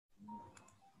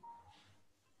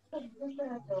I'm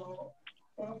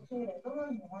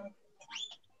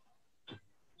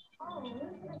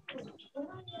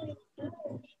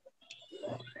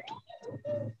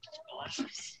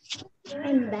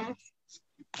back.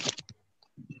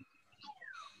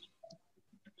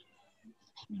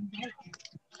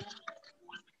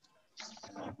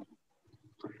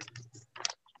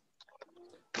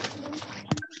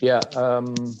 Yeah,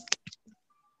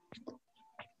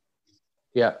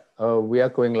 we are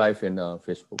going live in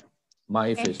Facebook,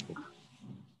 my Facebook.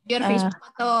 Your Facebook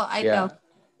atau iTELL?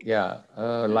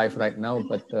 Live right now,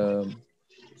 but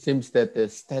seems that the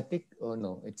static. Oh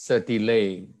no, it's a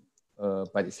delay,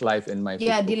 but it's live in my Facebook.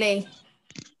 Yeah, delay.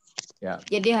 Ya.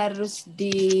 Jadi harus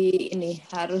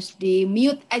di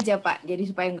mute aja Pak, jadi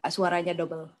supaya nggak suaranya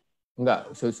double.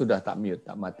 Enggak, sudah tak mute,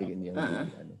 tak matiin yang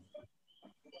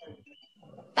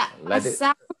tak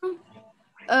pasang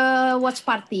watch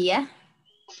party ya.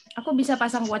 Aku bisa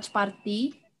pasang watch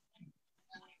party.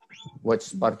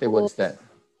 Watch party, what's that?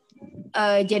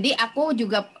 Jadi aku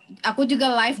juga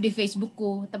live di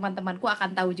Facebookku, teman-temanku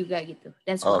akan tahu juga gitu.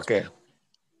 Dan Oke.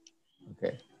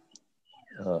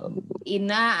 Bu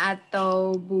Ina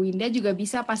atau Bu Winda juga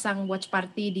bisa pasang watch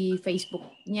party di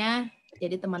Facebooknya.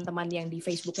 Jadi teman-teman yang di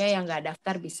Facebooknya yang nggak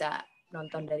daftar bisa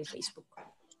nonton dari Facebook.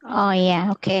 Oh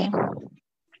iya, oke.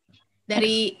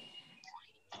 Dari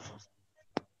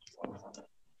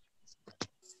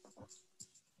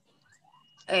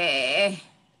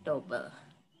double.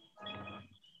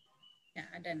 Ya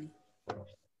ada nih.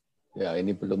 Ya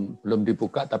ini belum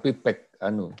dibuka tapi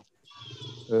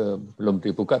belum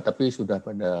dibuka tapi sudah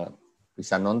pada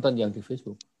bisa nonton yang di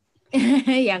Facebook.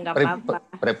 Ya nggak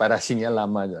apa-apa. Preparasinya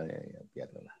lama soalnya, ya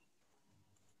biarlah.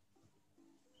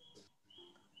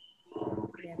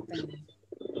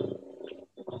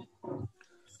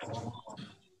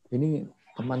 Ini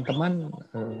teman-teman.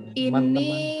 Ini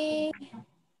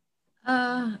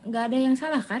nggak ada yang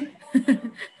salah kan?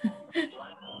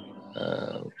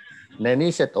 Neni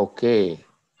said okay.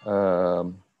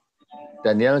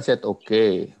 Daniel said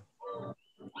okay.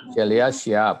 Celia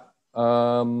siap.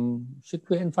 Should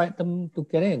we invite them to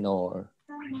get in or?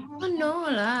 Oh no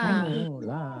lah.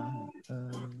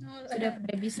 Sudah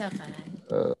pada bisa kan?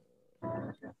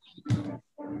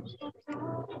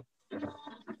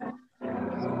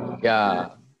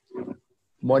 Ya.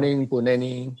 Morning Bu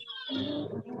Neni.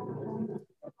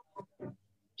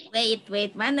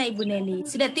 Wait, mana Ibu Neni?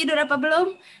 Sudah tidur apa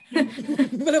belum?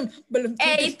 belum.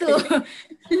 Itu.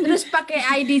 Terus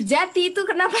pakai ID Jati itu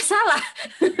kenapa salah?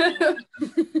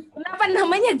 Kenapa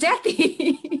namanya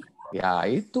Jati? Ya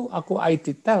itu aku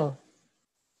iTELL.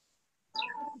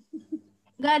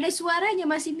 Gak ada suaranya,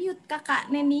 masih mute Kakak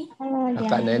Neni.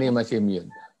 Kakak Neni masih mute.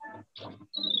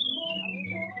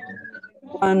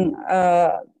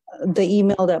 The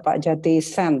email that Pak Jati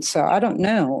sent, so I don't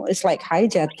know. It's like, hi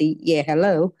Jati, yeah,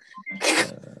 hello.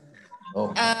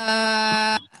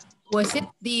 Was it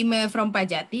the email from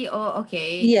Pak Jati? Oh,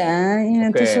 okay. Yeah.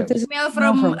 Okay. This email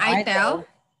from iTELL.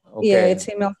 Okay. Yeah, it's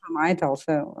email from iTELL.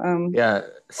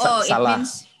 So, salah.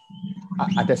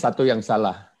 Ada satu yang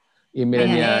salah.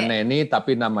 Emailnya Neni,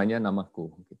 tapi namanya namaku.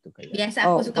 Gitu kayak. Biasa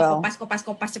aku suka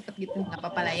kopas cepet gitu, nggak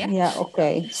apa-apa lah ya. Yeah,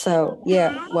 okay. So,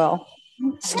 yeah, well.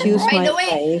 Excuse By my the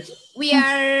way, we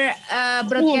are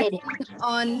broadcasting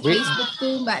on Wait. Facebook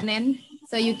too, Mbak Nen.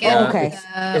 So you can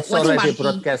it's watch already party.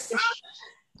 broadcast.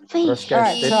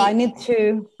 Alright, so I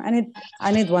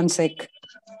need one sec.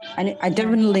 I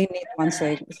definitely need one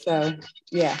sec. So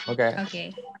yeah.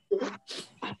 Okay.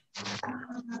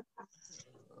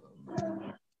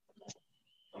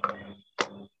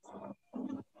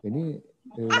 Ini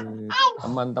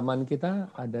teman-teman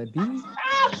kita ada di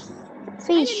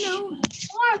Fish. I don't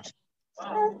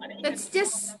know. Let's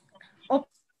just open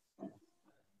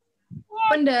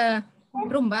the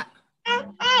room, Mbak.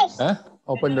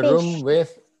 Open the room with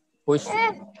push.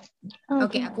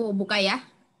 Oke, aku buka ya.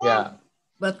 Ya.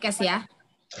 Broadcast ya.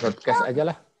 Broadcast aja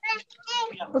lah.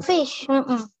 Fish.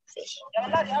 Fish.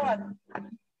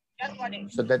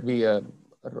 So that we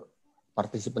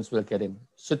participants will get in.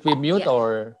 Should we mute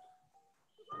or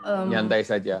nyantai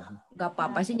saja? Gak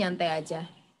apa-apa sih, nyantai aja.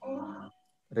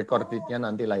 Recordednya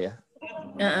nantilah ya.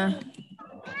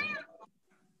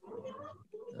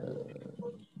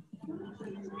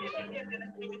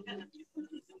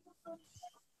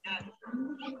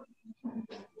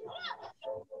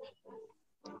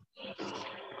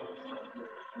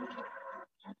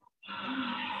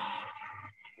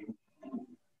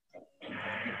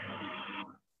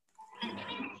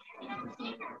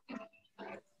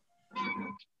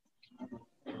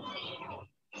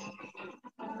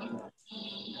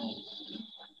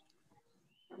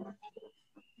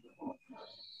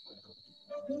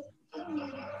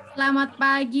 Selamat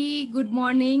pagi, good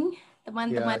morning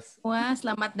teman-teman Yes. semua,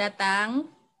 selamat datang.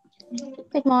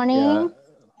 Good morning.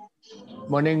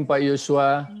 Morning Pak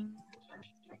Yuswa.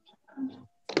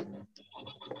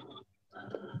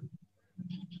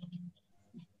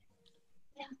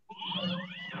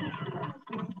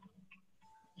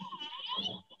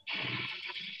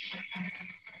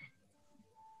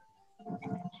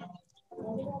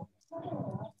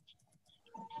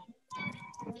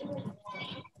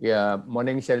 Yeah,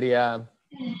 morning Celia.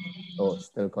 Oh,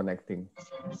 still connecting.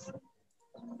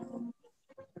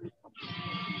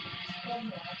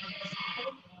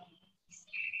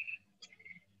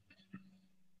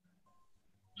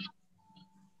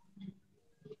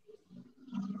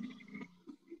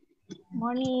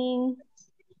 Morning.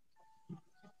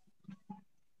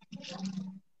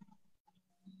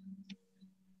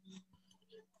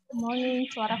 Morning.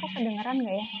 Suaraku kedengaran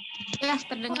nggak ya? Ya,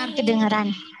 terdengar.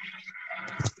 Kedengaran.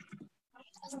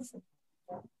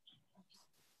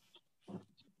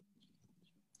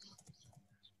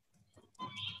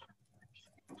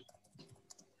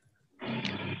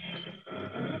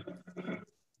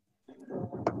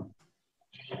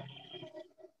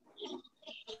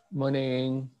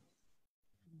 Morning.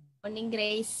 Morning,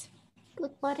 Grace.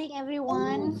 Good morning,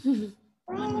 everyone.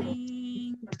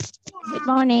 Morning. Good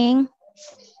morning.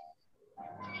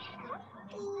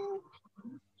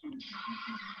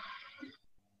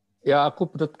 Ya, aku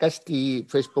broadcast di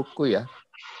Facebookku ya.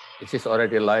 This is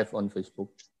already live on Facebook.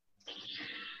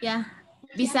 Ya,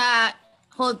 bisa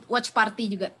hold watch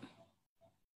party juga.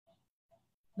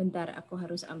 Bentar, aku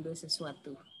harus ambil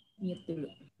sesuatu. Mute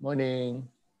dulu. Morning.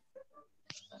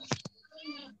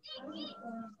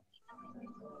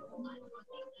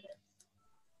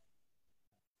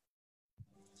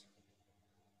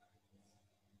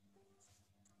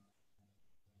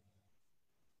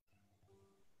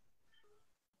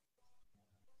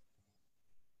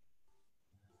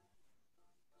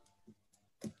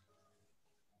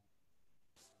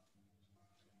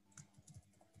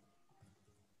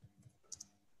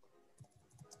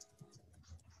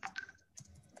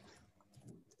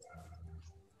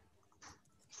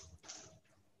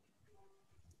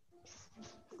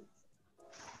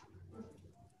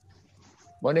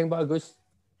 Morning Pak Agus.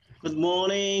 Good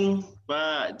morning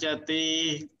Pak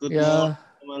Jati. Good Ya.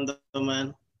 morning teman-teman.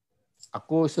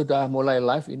 Aku sudah mulai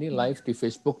live, ini live di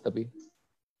Facebook tapi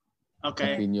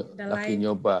Oke. lagi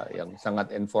nyoba yang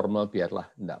sangat informal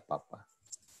biarlah, enggak apa-apa.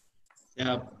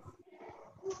 Siap.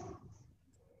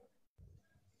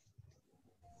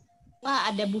 Wah,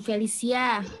 ada Bu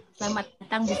Felicia. Selamat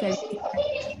datang Bu Felicia.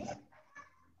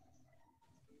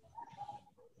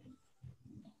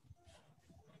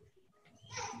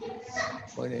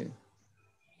 Morning.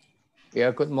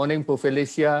 Ya, good morning Bu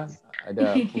Felicia.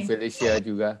 Ada Bu Felicia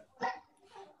juga.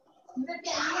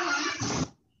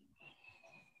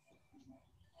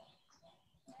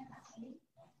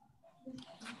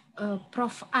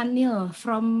 Prof. Anil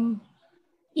from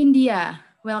India.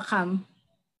 Welcome.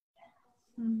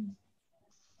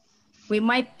 We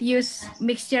might use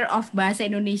mixture of bahasa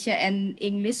Indonesia and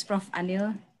English, Prof.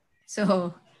 Anil.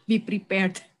 So be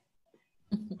prepared.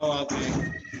 Oh, okay.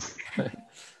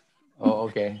 Oh,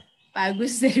 okay. Pak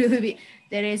Agus,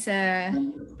 there is a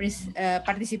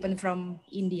participant from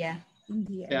India.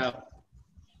 Yeah.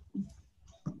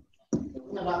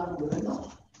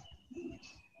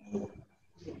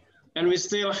 And we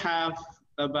still have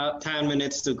about 10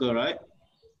 minutes to go, right?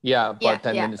 Yeah, about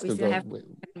 10 minutes to go.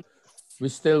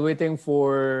 We're still waiting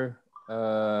for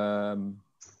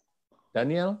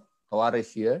Daniel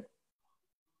Tawares here.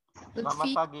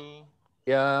 Selamat pagi.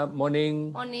 Yeah,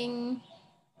 morning. Morning.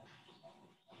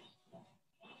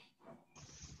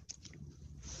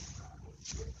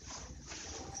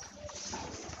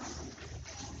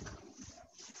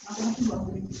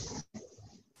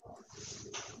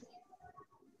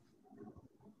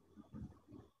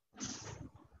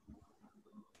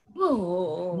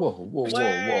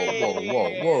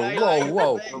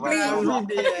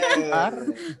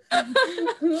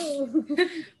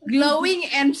 Glowing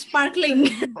and sparkling.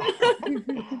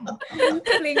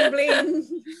 Bling bling.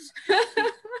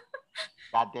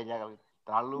 Ganti aja,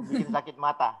 terlalu bikin sakit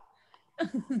mata.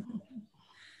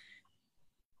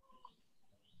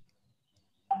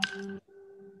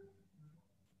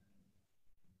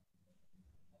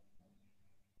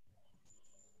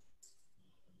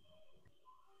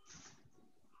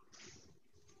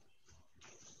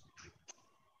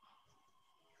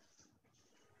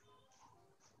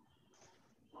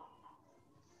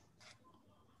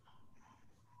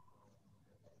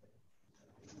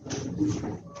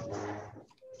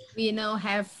 We now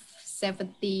have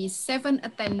 77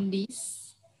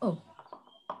 attendees. Oh,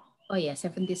 Oh yeah,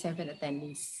 77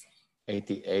 attendees.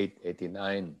 88,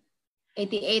 89.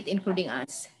 88 including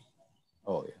us.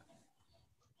 Oh yeah.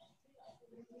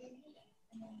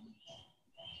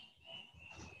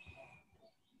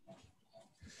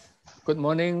 Good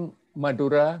morning,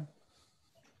 Madura.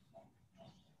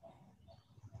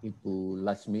 Ibu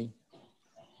Lasmi.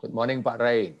 Good morning, Pak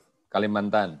Ray,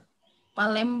 Kalimantan.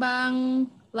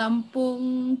 Palembang,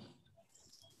 Lampung,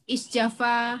 East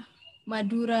Java,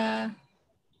 Madura.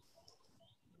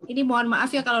 Ini mohon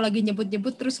maaf ya kalau lagi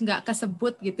nyebut-nyebut terus nggak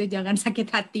kesebut gitu, jangan sakit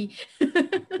hati.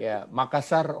 Yeah,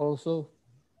 Makassar also.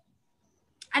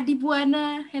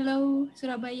 Adibuana, hello,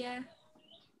 Surabaya.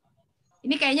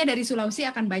 Ini kayaknya dari Sulawesi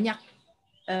akan banyak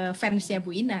fansnya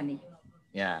Bu Ina nih.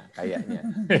 Ya, kayaknya.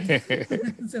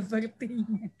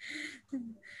 Sepertinya.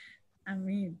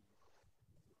 Amin.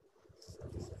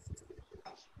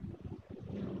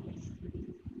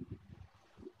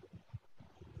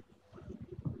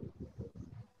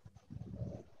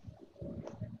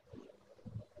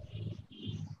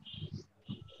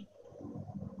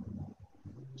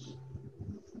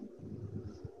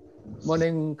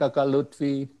 Morning, Kakak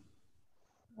Lutfi.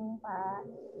 Pak.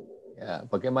 Ya,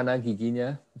 bagaimana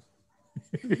giginya?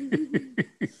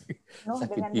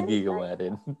 Sakit gigi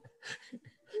kemarin.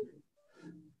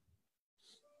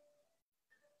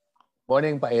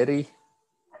 Morning, Pak Eri.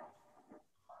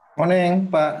 Morning,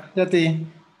 Pak Jati.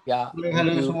 Ya,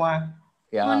 Halo semua.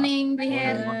 Ya. Morning,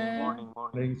 Briher.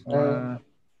 Morning. semua.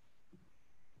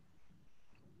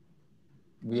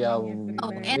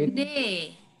 ND.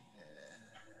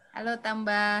 Halo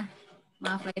tambah.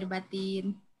 Maaf lahir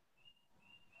batin.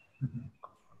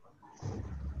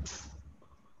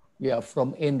 We are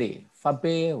from Ende,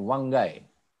 Fabe Wanggai.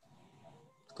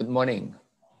 Good morning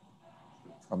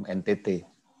from NTT.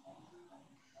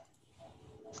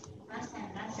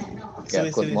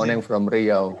 Ya, good morning from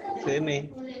Riau.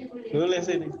 Sini. Boleh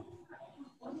sini.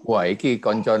 Wah, iki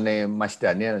koncone Mas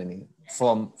Daniel ini.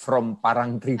 From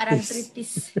Parangtritis.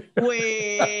 Parangtritis.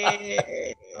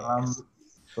 Weh.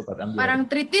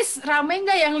 Parangtritis rame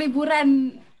nggak yang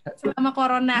liburan selama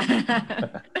corona?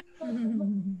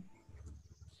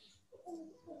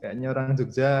 Kayaknya orang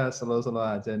Jogja slow-slow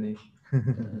aja nih.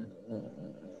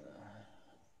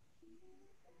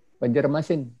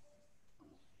 Banjarmasin.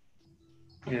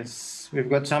 Yes, we've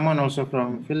got someone also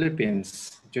from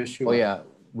Philippines, Joshua. Oh yeah,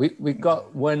 we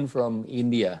got one from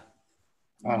India.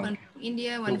 One from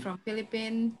India, one from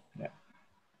Philippines. Yeah.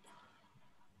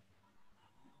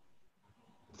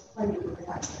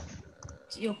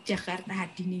 Yogyakarta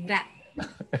Hadiningrat.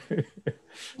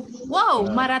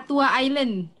 Wow, Maratua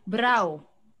Island, Berau.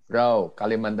 Berau,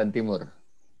 Kalimantan Timur.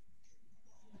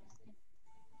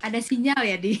 Ada sinyal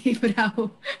ya di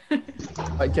Berau.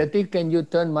 Pak Jati, can you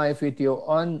turn my video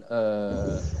on?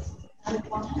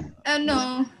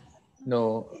 No.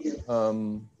 No.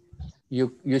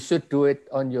 You should do it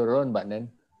on your own, Mbak Nen.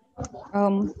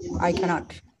 I cannot.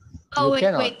 Oh,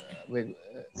 You wait.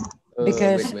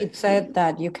 Because it said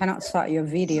that you cannot start your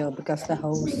video because the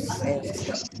host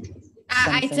is.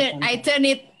 I turn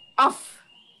it off.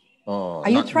 Oh, are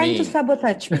you trying to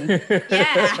sabotage me?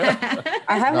 Yeah.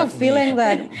 I have a feeling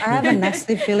that I have a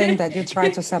nasty feeling that you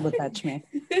try to sabotage me.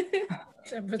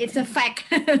 It's a fact.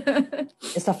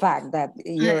 It's a fact that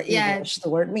you're English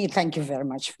toward me. Thank you very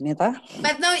much, Nita.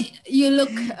 But no, you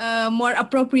look more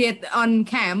appropriate on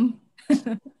cam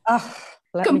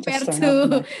compared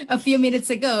to a few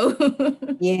minutes ago.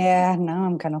 Yeah, now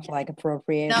I'm kind of like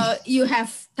appropriate. Now you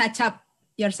have touch up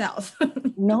yourself.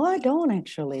 No, I don't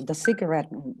actually. The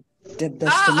cigarette did this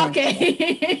to me. Okay.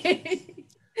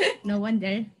 No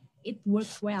wonder. It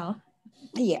works well.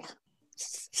 Yeah.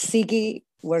 Siggy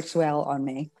works well on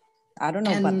me. I don't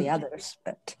know about the others,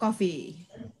 but coffee.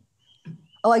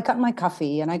 Oh, I got my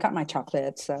coffee and I got my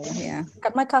chocolate. So yeah,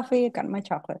 got my coffee, got my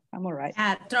chocolate. I'm all right.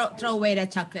 Throw away the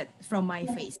chocolate from my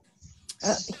face.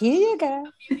 Here you go.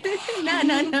 No.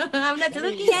 I'm not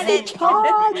looking at it. British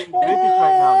right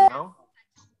now, you know?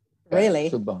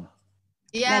 Really?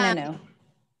 Yeah. No.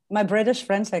 My British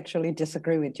friends actually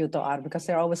disagree with you, Toar, because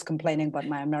they're always complaining about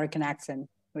my American accent,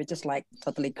 which is like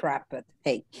totally crap, but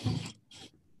hey.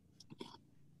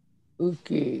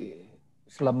 Okay.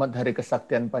 Selamat Hari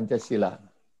Kesaktian Pancasila.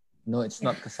 No, it's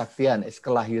not kesaktian. It's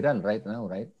kelahiran right now,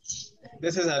 right?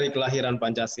 This is Hari Kelahiran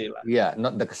Pancasila. Yeah,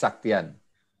 not the kesaktian.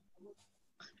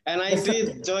 And I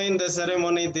did join the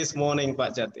ceremony this morning,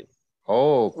 Pak Jati.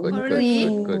 Oh,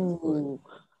 good.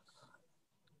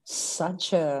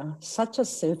 Such a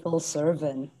civil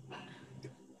servant.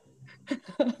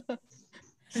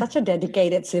 Such a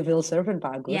dedicated civil servant,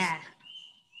 Pak Agus. Yeah,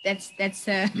 that's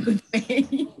a good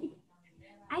way.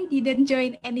 I didn't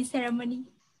join any ceremony.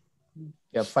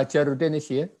 Yeah, Fajarudin is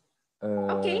here.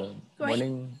 Okay, great.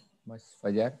 Morning, Mas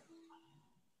Fajar.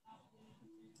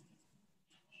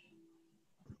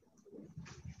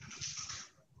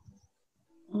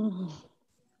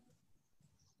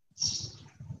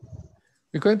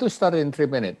 We're going to start in 3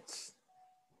 minutes.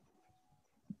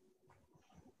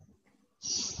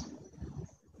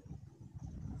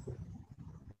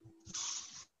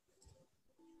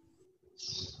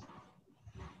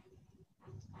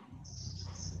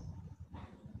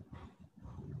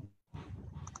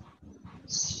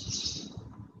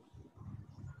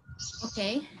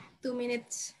 Okay, 2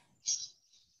 minutes.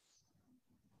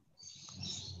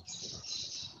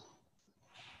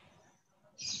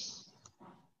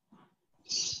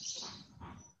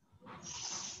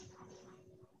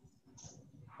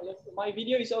 My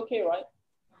video is okay, right?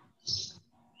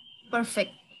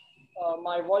 Perfect.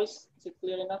 My voice, is it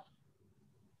clear enough?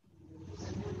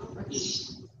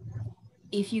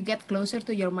 If you get closer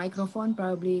to your microphone,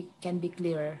 probably can be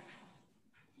clearer.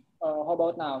 How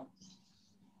about now?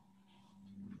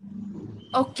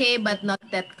 Okay, but not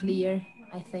that clear,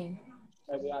 I think.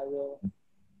 Maybe I will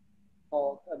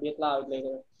talk a bit loud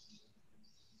later.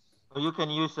 So you can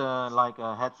use like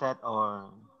a headset or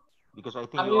because I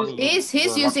think I'm you only He's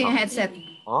use your using a laptop. headset.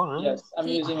 Oh, really? Yes, I'm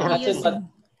using a can headset, but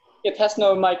it has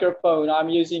no microphone. I'm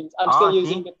still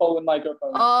using the phone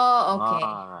microphone. Oh, okay.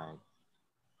 All right.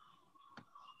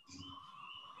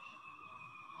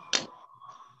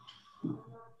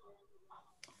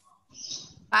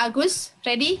 Pak Agus,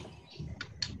 ready?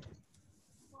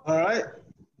 All right.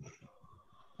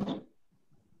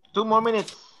 2 more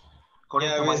minutes.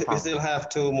 Yeah, we still have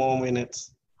 2 more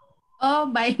minutes. Oh,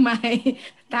 by my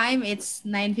time, it's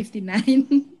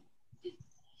 9:59.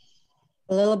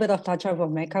 A little bit of touch up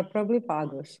of makeup, probably, Pak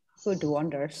Agus. Could do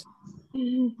wonders.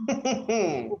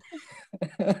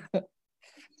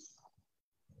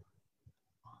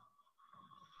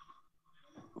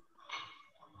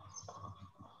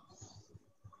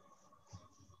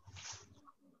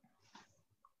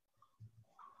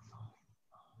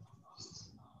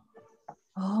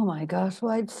 Oh my gosh,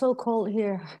 why it's so cold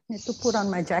here. Need to put on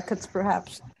my jackets,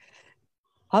 perhaps.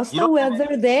 How's the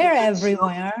weather there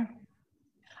everywhere?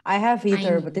 I have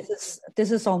heater, but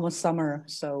this is almost summer,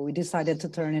 so we decided to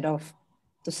turn it off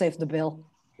to save the bill.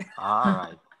 All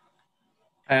right.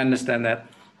 I understand that.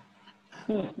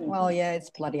 Well, yeah, it's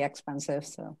bloody expensive,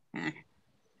 so.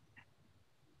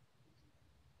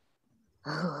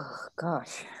 Oh,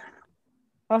 gosh.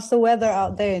 How's the weather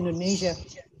out there in Indonesia?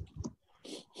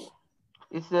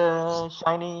 It's a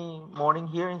shiny morning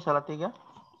here in Salatiga.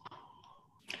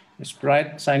 It's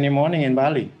bright, sunny morning in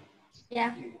Bali.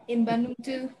 Yeah, in Bandung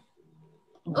too.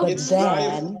 But it's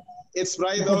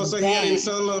bright also here in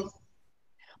Solo.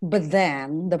 But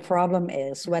then the problem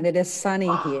is when it is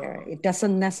sunny here, it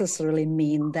doesn't necessarily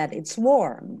mean that it's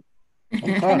warm.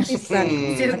 Of course. It's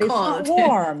sunny, Still but it's cold. not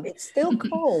warm. It's still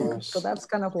cold. So that's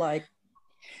kind of like,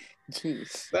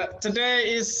 geez. But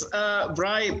today is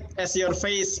bright as your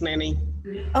face, Nanny.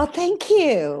 Oh, thank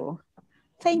you.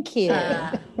 Thank you.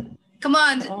 Come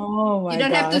on. Oh my You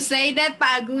don't have to gosh. say that,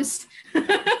 Pak Agus.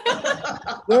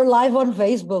 We're live on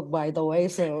Facebook, by the way.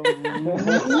 So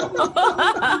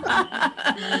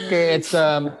Okay, it's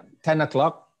 10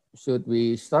 o'clock. Should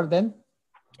we start then?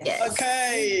 Yes.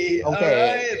 Okay.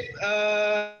 Okay.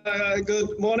 All right.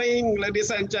 Good morning, ladies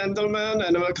and gentlemen,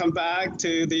 and welcome back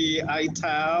to the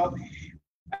iTELL.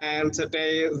 And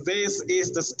today, this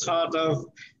is the start of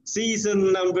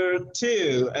season number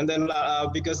 2. And then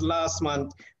because last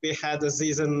month we had the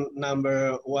season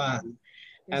number 1.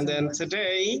 And then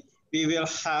today we will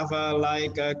have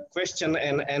like a question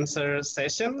and answer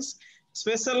sessions,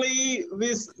 especially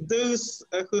with those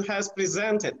who have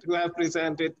presented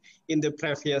in the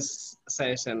previous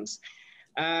sessions.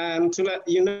 And to let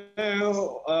you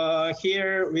know,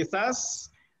 here with us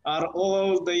are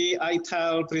all the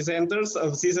iTELL presenters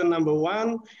of season number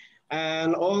 1.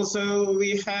 And also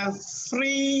we have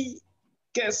 3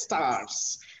 guest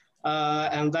stars.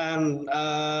 And then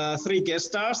 3 guest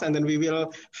stars, and then we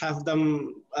will have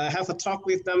them have a talk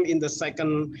with them in the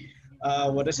second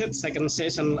second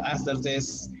session after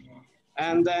this.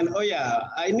 And then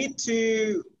I need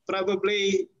to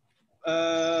probably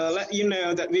let you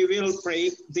know that we will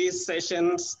break these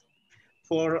sessions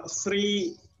for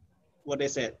 3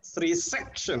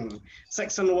 sections.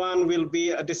 Section 1 will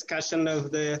be a discussion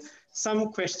of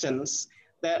some questions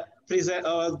that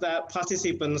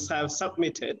participants have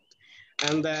submitted.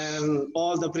 And then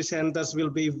all the presenters will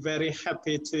be very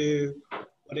happy to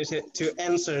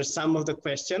answer some of the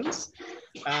questions.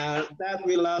 That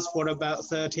will last for about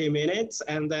 30 minutes.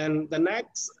 And then the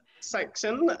next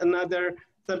section, another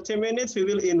 30 minutes, we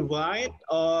will invite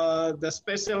the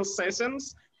special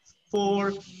sessions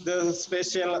for the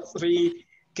special 3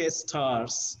 guest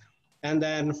stars. And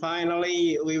then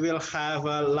finally, we will have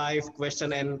a live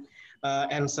question and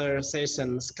answer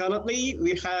sessions. Currently,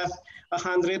 we have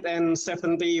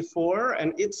 174,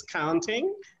 and it's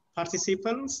counting,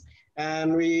 participants.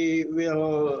 And we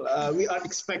are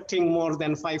expecting more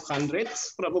than 500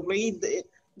 probably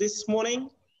this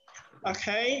morning.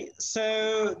 Okay,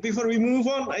 so before we move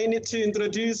on, I need to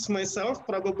introduce myself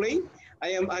probably. I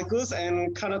am Agus,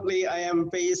 and currently I am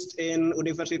based in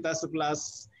Universitas 11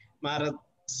 Maret,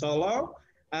 Solo.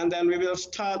 And then we will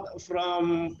start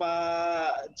from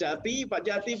Pak Jati. Pak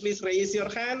Jati, please raise your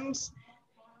hands.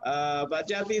 Pak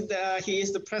Jati, he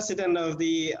is the president of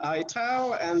the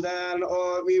iTELL, and then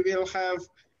we will have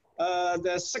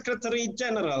the Secretary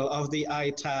General of the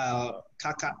iTELL,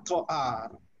 Kakak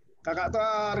Toar. Kakak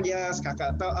Toar, yes,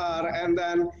 Kakak Toar. And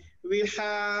then we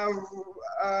have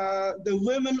the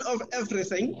women of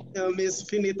everything, Miss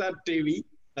Vinita Dewi.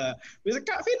 Miss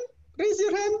Kak Vin, raise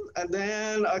your hand. And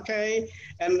then, okay.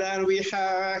 And then we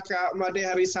have Kak Made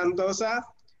Hari Santosa,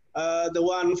 the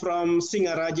one from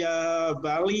Singaraja,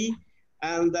 Bali.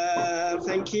 And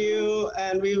thank you.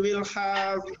 And we will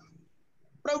have,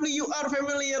 probably you are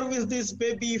familiar with this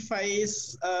baby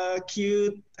face,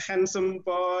 cute, handsome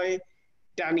boy,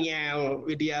 Daniel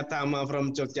Widiatama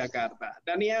from Yogyakarta.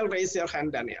 Daniel, raise your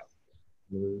hand, Daniel.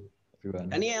 Hello, everyone.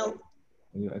 Daniel.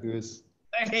 Hello, Agus.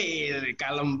 Hey,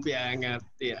 kalem banget.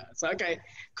 Yeah, so, okay,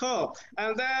 cool.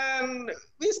 And then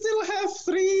we still have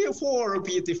 3 or 4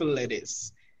 beautiful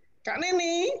ladies. Kak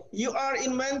Neni, you are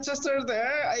in Manchester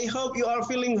there. I hope you are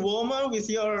feeling warmer with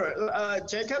your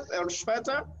jacket or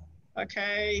sweater.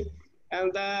 Okay.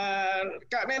 And then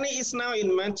Kak Neni is now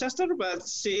in Manchester, but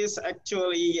she is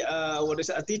actually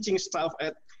teaching staff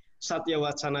at Satya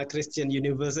Wacana Christian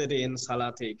University in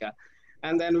Salatiga.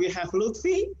 And then we have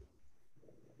Lutfi.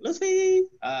 Lutfi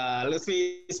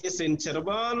is in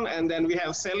Cirebon, and then we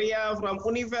have Celia from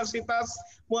Universitas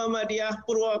Muhammadiyah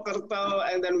Purwokerto,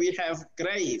 and then we have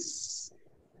Grace.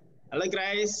 Hello,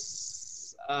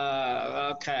 Grace.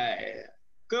 Okay,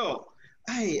 cool.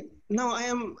 Hey, now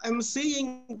I'm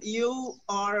seeing you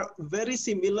are very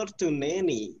similar to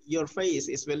Neni. Your face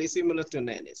is very similar to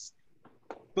Neni's.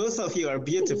 Both of you are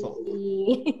beautiful.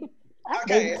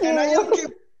 Okay, and I'll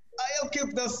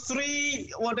keep the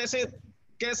 3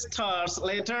 guest stars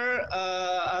later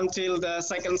until the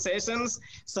second sessions,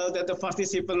 so that the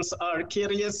participants are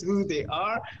curious who they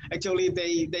are. Actually,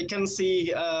 they can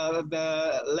see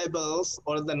the labels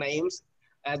or the names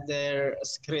at their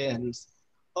screens.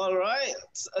 All right,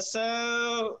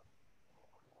 so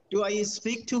do I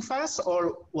speak too fast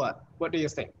or what? What do you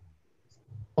think?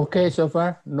 Okay, so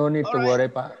far, no need to worry,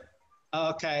 Pak.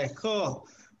 Okay, cool.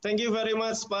 Thank you very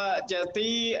much, Pak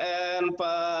Jati and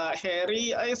Pak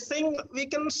Heri. I think we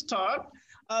can start.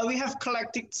 We have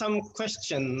collected some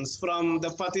questions from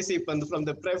the participants from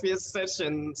the previous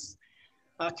sessions.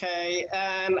 Okay,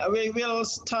 and we will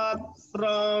start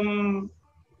from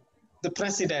the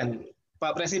President,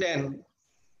 Pak President.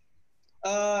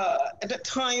 At the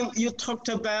time, you talked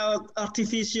about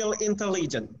artificial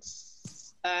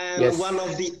intelligence. And yes. One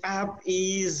of the app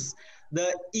is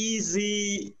the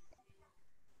Easy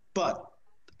Bot.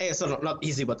 Sorry, not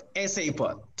Easy Bot, Essay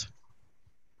Bot.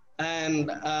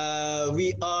 And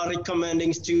we are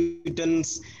recommending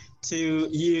students to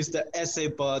use the Essay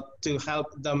Bot to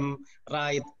help them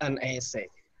write an essay.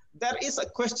 There is a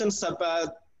question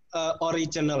about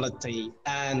originality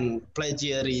and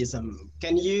plagiarism.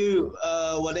 Can you,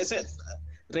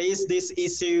 raise this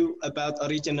issue about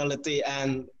originality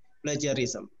and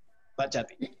plagiarism, Pak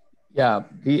Jati? Yeah,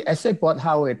 the essay bot,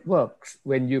 how it works,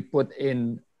 when you put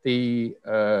in the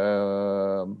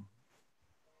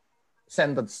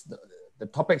sentence, the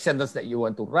topic sentence that you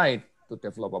want to write to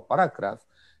develop a paragraph,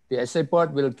 the essay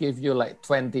bot will give you like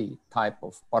 20 type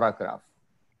of paragraph.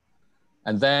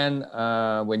 And then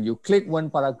when you click one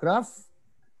paragraph,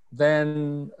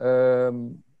 then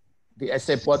the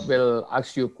essay bot will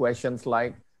ask you questions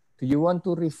like, do you want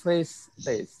to rephrase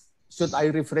this? Should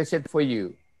I rephrase it for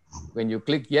you? When you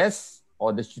click yes,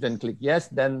 or the student click yes,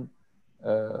 then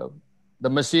the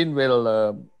machine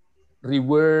will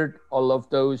reword all of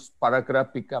those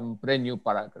paragraphs become brand new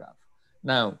paragraph.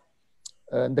 Now,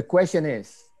 the question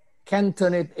is, can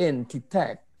Turnitin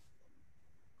detect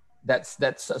that's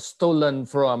stolen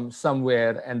from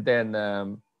somewhere and then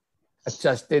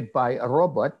adjusted by a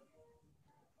robot?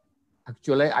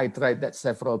 Actually, I tried that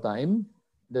several times.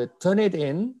 The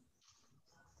Turnitin,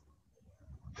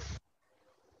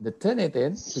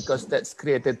 because that's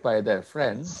created by their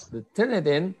friends, the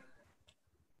Turnitin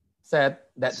said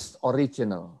that's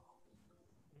original.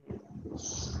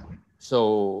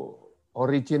 So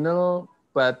original,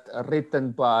 but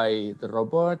written by the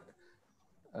robot.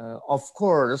 Of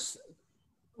course,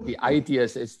 the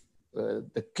ideas is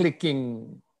the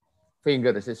clicking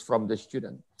fingers is from the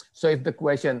student. So if the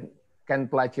question, can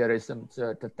plagiarism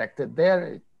detected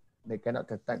there, they cannot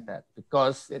detect that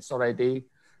because it's already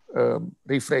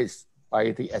rephrased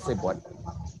by the essay bot.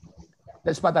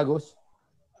 That's Pak Agus.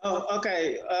 Oh,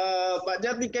 okay. But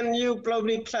Jati, can you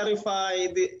probably clarify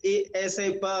the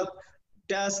essay bot?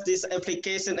 Does this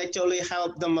application actually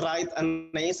help them write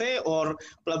an essay, or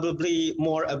probably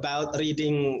more about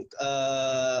reading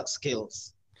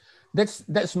skills?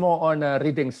 That's more on a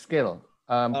reading skill.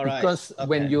 Because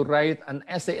when you write an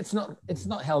essay, it's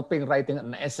not helping writing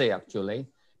an essay actually.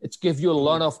 It gives you a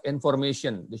lot of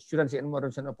information. The students get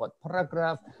information about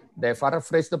paragraph, they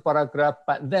paraphrase the paragraph,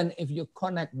 but then if you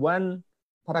connect one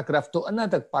paragraph to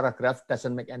another paragraph,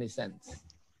 doesn't make any sense.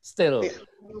 Still,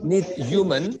 need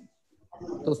human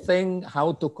to think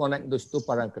how to connect those two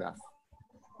paragraphs.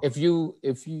 If you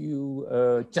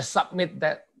just submit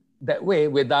that way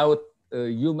without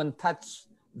human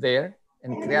touch there,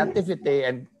 and creativity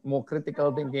and more critical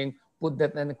thinking, put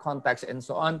that in context and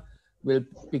so on, will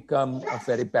become a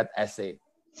very bad essay.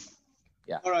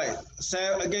 Yeah. All right. So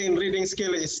again, reading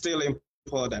skill is still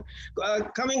important.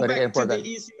 Coming back to the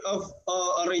issue of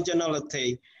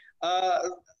originality.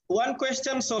 One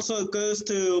question also goes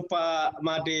to Pak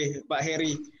Made, Pak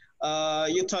Heri.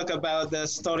 You talk about the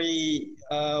story,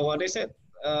 what is it?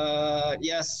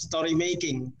 Yes, story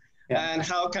making. Yeah. And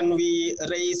how can we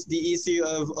raise the issue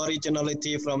of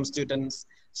originality from students'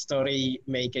 story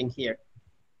making here?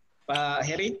 Pak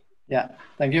Heri? Yeah,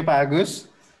 thank you, Pak Agus.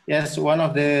 Yes, one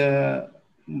of the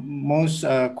most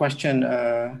questioned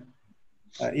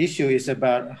issue is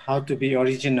about how to be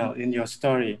original in your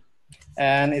story.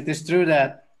 And it is true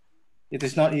that it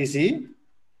is not easy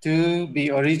to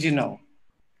be original.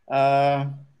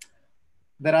 There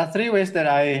are three ways that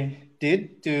I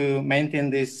did to maintain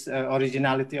this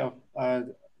originality of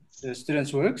the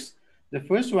students' works. The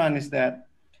first one is that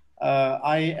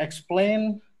I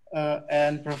explain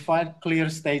and provide clear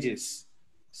stages.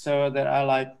 So there are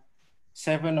like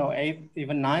 7 or 8,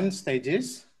 even 9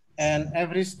 stages, and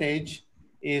every stage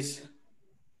is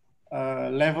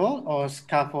level or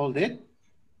scaffolded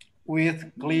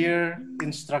with clear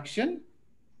instruction,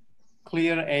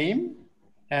 clear aim,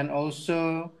 and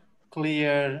also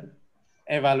clear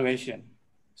evaluation.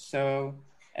 So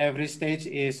every stage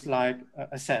is like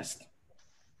assessed.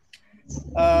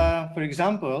 For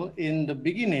example, in the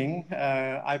beginning,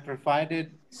 I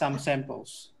provided some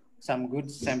samples, some good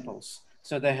samples.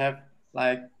 So they have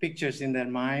like pictures in their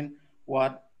mind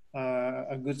what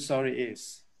a good story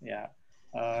is, yeah,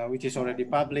 which is already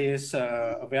published,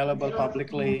 available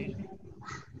publicly,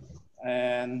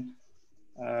 and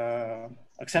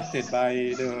accepted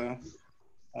by the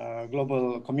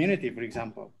global community, for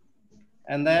example.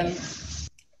 And then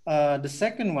the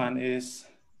second one is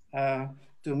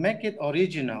to make it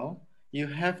original, you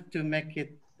have to make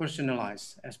it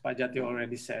personalized, as Pak Jati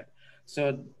already said.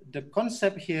 So the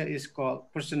concept here is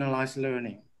called personalized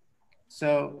learning.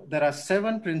 So there are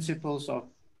 7 principles of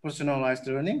personalized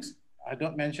learnings. I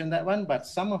don't mention that one, but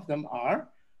some of them are,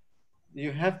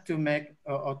 you have to make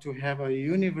or to have a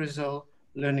universal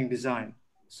learning design.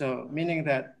 So meaning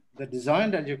that the design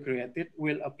that you created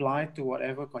will apply to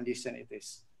whatever condition it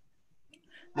is.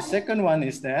 The second one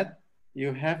is that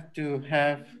you have to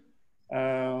have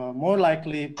more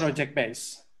likely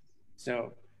project-based.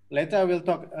 So later I will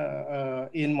talk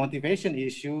in motivation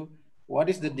issue, what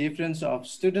is the difference of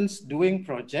students doing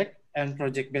project and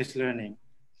project-based learning.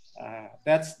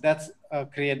 That's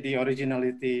create the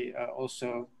originality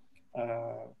also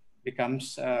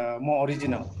becomes more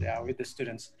original, yeah, with the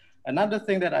students. Another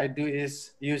thing that I do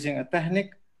is using a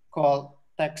technique called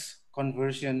text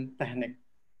conversion technique.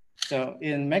 So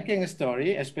in making a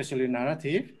story, especially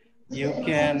narrative, you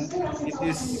can,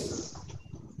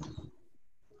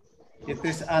 it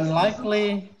is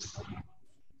unlikely,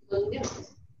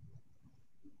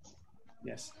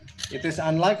 yes, it is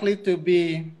unlikely to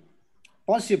be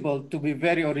possible to be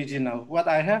very original. What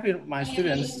I have in my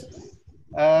students,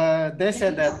 they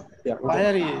said that,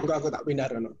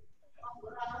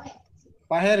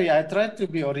 Pak Heri, I tried to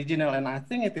be original and I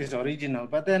think it is original,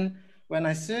 but then when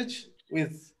I search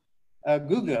with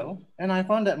Google, and I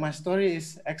found that my story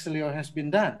is actually or has been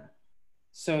done.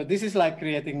 So this is like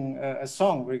creating a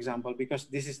song, for example, because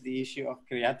this is the issue of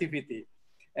creativity.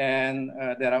 And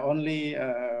there are only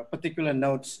particular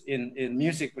notes in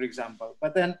music, for example.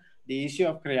 But then the issue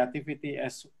of creativity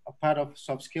as a part of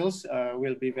soft skills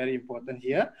will be very important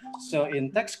here. So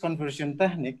in text conversion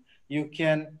technique, you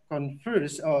can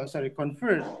convert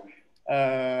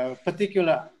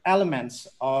particular elements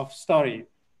of story,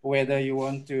 whether you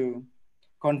want to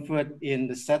convert in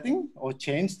the setting or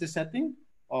change the setting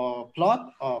or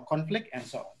plot or conflict and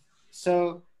so on.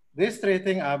 So these three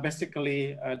things are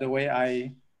basically the way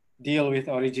I deal with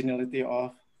originality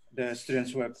of the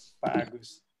students' work, Pak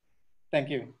Agus. Thank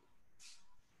you.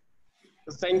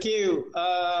 Thank you.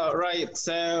 Right.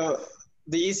 So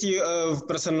the issue of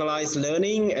personalized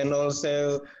learning and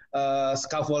also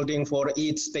scaffolding for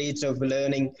each stage of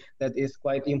learning, that is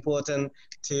quite important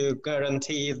to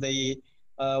guarantee the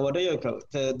what do you call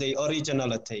it? The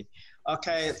originality.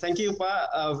 Okay, thank you,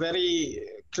 Pa. Very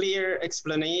clear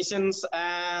explanations.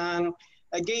 And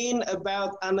again,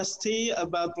 about honesty,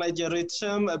 about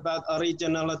plagiarism, about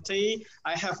originality,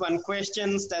 I have one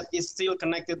question that is still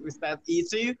connected with that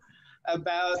issue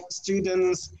about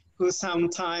students who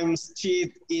sometimes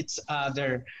cheat each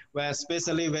other, where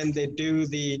especially when they do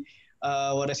the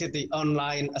the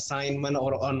online assignment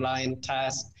or online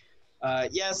task.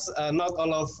 Yes, not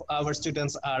all of our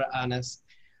students are honest.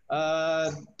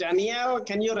 Danielle,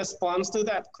 can you respond to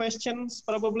that questions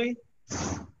probably?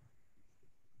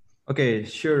 Okay,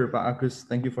 sure, Pak Agus.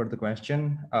 Thank you for the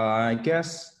question. I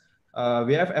guess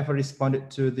we have ever responded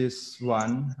to this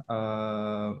one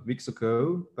weeks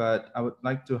ago, but I would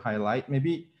like to highlight,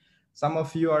 maybe some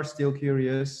of you are still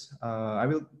curious. I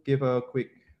will give a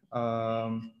quick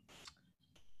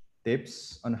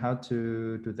tips on how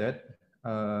to do that.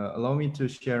 Allow me to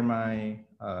share my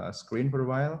screen for a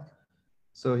while.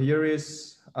 So here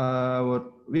is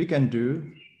what we can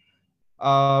do.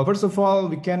 First of all,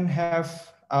 we can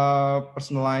have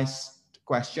personalized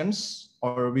questions,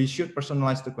 or we should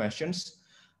personalize the questions,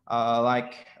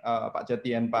 like Pak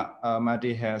Jati and Pak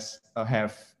Made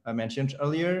have mentioned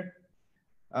earlier.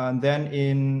 And then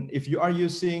if you are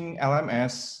using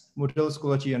LMS, Moodle,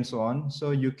 Schoology, and so on,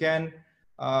 so you can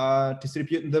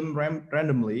distribute them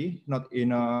randomly, not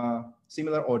in a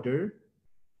similar order.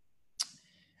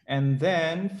 And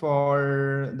then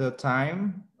for the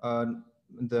time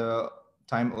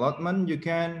allotment, you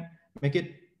can make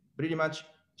it pretty much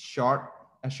as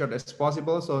short as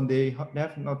possible, so they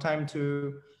have no time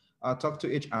to talk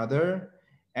to each other.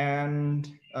 And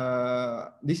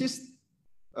this is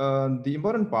the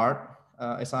important part,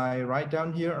 as I write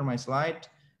down here on my slide,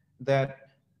 that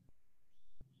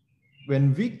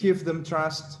when we give them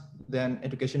trust, then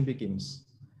education begins.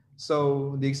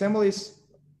 So the example is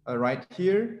right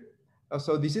here.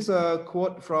 So this is a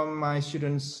quote from my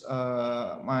students,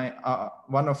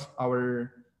 one of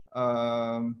our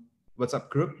WhatsApp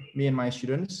group, me and my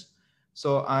students.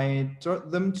 So I taught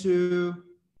them to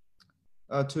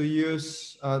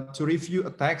review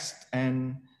a text,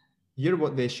 and here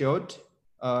what they showed.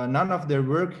 None of their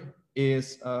work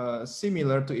is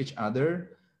similar to each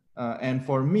other. And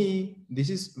for me, this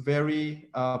is very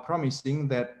promising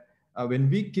that when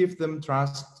we give them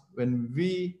trust, when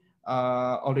we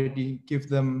already give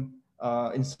them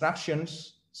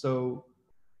instructions, so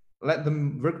let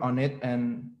them work on it,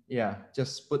 and yeah,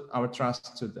 just put our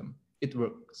trust to them. It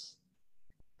works.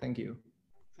 Thank you.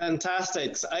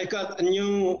 Fantastic. I got a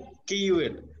new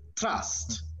keyword,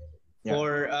 trust,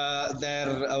 for their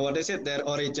their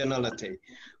originality.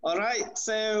 All right.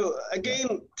 So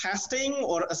again, testing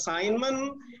or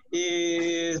assignment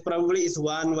is probably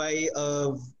one way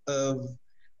of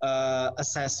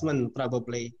assessment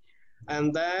probably.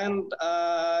 And then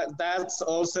that's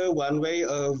also one way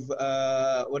of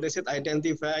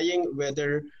identifying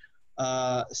whether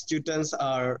students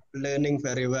are learning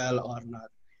very well or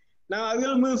not. Now I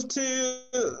will move to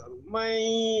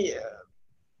my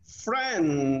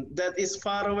friend that is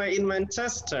far away in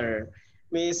Manchester,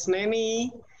 Miss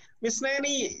Nanny. Miss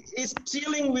Nanny is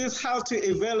dealing with how to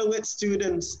evaluate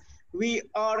students. We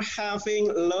are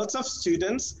having lots of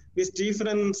students with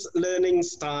different learning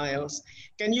styles.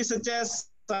 Can you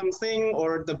suggest something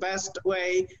or the best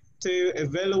way to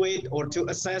evaluate or to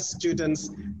assess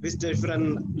students with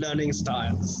different learning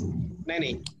styles?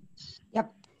 Nanny.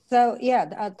 Yep. So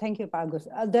yeah, thank you, Pak Agus.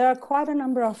 There are quite a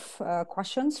number of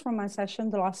questions from my session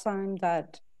the last time,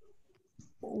 that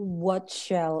what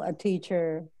shall a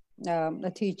teacher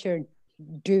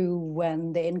do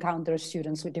when they encounter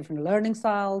students with different learning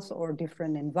styles or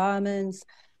different environments?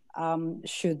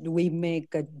 Should we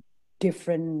make a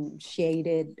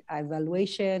differentiated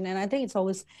evaluation? And I think it's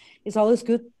always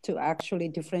good to actually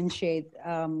differentiate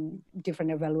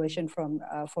different evaluation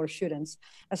for students,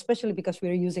 especially because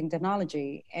we're using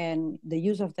technology, and the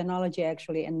use of technology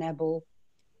actually enable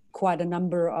quite a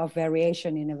number of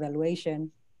variation in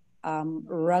evaluation.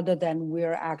 rather than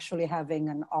we're actually having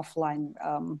an offline,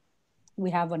 we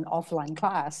have an offline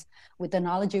class. With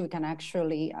technology, we can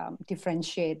actually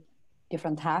differentiate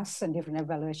different tasks and different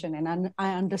evaluation. And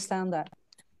I understand that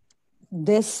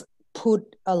this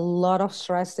put a lot of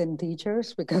stress in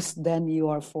teachers, because then you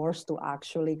are forced to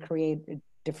actually create a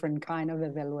different kind of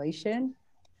evaluation.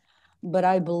 But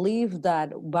I believe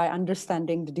that by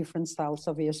understanding the different styles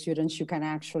of your students, you can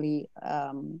actually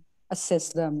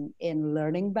assist them in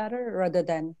learning better, rather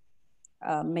than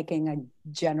making a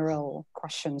general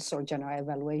questions or general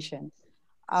evaluation.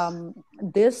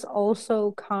 This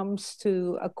also comes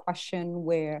to a question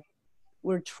where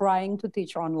we're trying to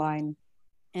teach online,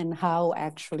 and how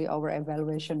actually our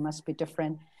evaluation must be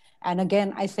different. And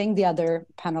again, I think the other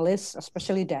panelists,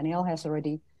 especially Daniel, has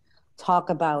already talked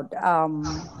about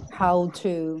how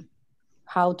to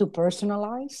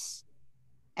personalize,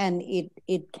 and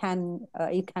it can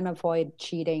avoid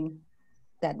cheating,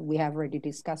 that we have already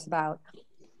discussed about.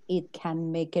 It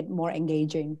can make it more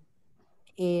engaging.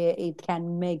 It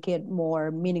can make it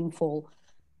more meaningful,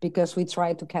 because we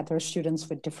try to cater students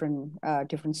with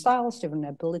different styles, different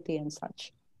ability and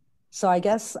such. So I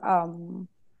guess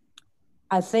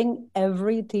I think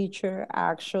every teacher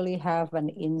actually have an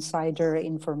insider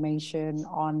information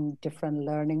on different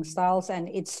learning styles, and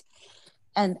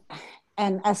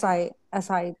as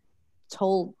I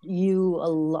told you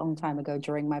a long time ago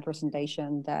during my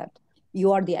presentation, that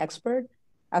you are the expert.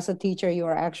 As a teacher, you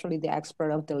are actually the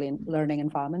expert of the learning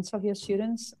environments of your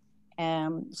students.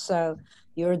 And so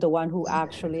you're the one who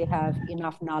actually have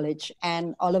enough knowledge.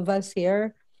 And all of us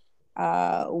here,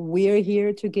 we're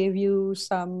here to give you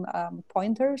some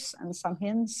pointers and some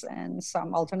hints and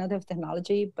some alternative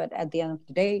technology. But at the end of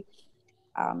the day,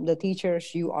 the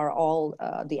teachers, you are all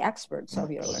the experts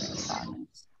of your learning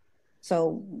environments.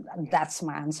 So that's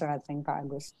my answer, I think,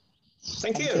 Agus.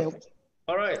 Thank you.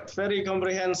 All right, very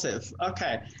comprehensive.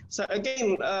 Okay, so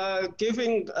again,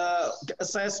 giving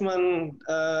assessment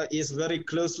is very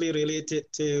closely related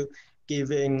to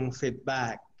giving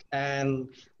feedback. And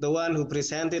the one who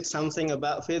presented something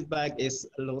about feedback is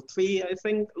Lutfi, I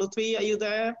think. Lutfi, are you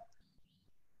there?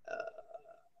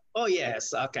 Oh,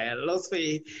 yes. Okay,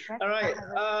 Lutfi. All right,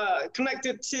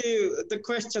 connected to the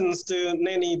questions to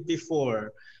Neni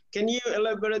before, can you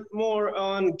elaborate more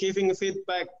on giving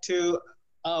feedback to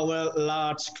our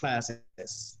large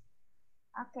classes?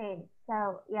 Okay,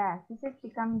 so yeah, this has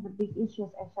become the big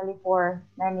issues actually for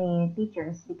many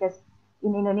teachers, because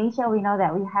in Indonesia we know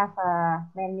that we have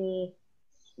many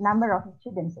number of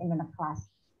students in a class.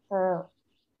 So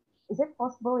is it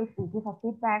possible if we give a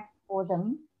feedback for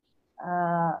them?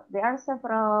 There are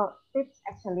several tips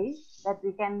actually that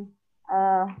we can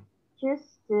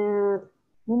choose to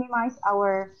minimize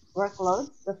our workload.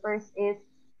 The first is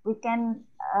we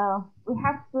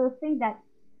have to think that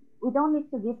we don't need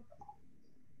to give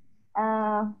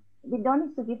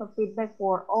a feedback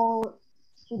for all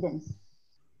students.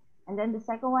 And then the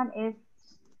second one is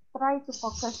try to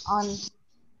focus on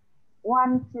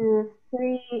 1 to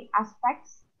 3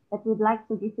 aspects that we'd like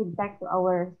to give feedback to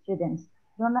our students.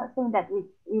 Do not think that we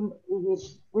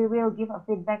will give a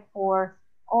feedback for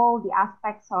all the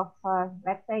aspects of,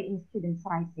 let's say, in students'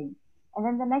 writing. And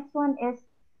then the next one is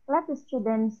let the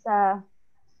students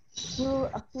do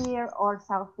a peer or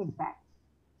self-feedback,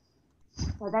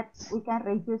 so that we can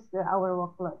reduce our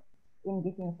workload in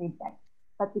giving feedback.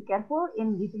 But be careful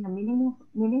in giving a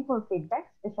meaningful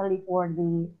feedback, especially for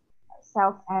the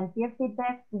self and peer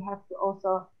feedback. We have to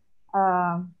also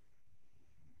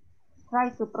try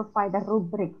to provide a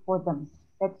rubric for them.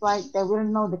 That's why they will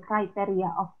know the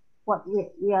criteria of what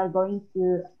we are going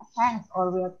to assess,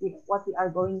 or what we are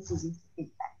going to give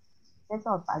feedback. That's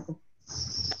all, Pak.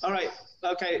 All right.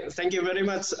 Okay. Thank you very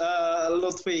much,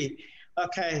 Lutfi.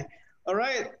 Okay. All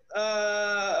right.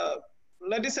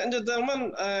 Ladies and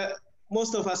gentlemen,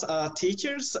 most of us are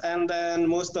teachers, and then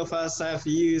most of us have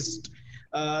used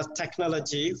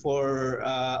technology for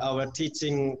our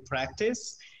teaching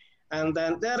practice. And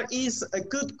then there is a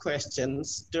good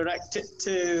questions directed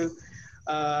to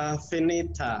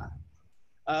Vinita,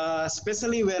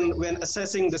 especially when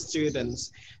assessing the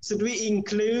students. Should we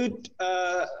include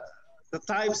the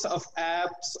types of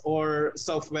apps or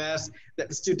softwares that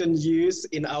the students use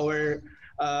in our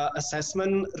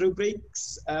assessment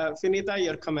rubrics? Vinita,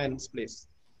 your comments, please.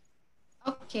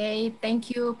 Okay, thank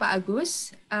you, Pak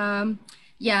Agus.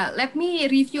 Yeah, let me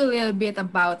review a little bit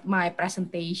about my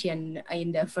presentation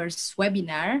in the first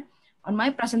webinar. On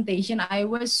my presentation, I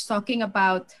was talking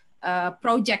about a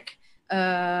project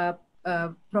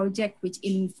which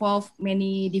involve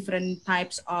many different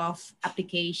types of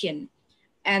application.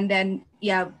 And then,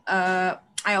 yeah,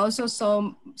 I also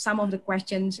saw some of the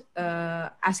questions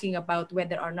asking about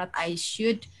whether or not I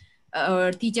should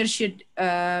or teachers should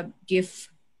give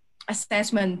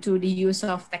assessment to the use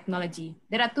of technology.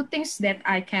 There are two things that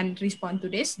I can respond to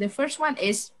this. The first one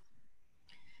is,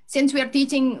 since we are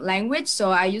teaching language, so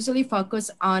I usually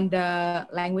focus on the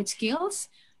language skills.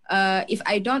 If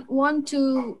I don't want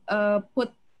to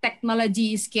put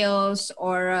technology skills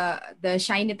or the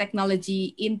shiny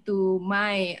technology into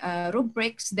my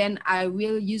rubrics, then I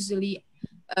will usually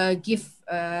give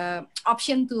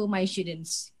option to my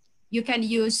students. You can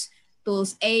use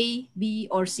tools A, B,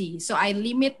 or C. So I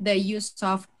limit the use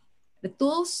of the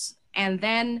tools, and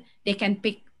then they can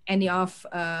pick any of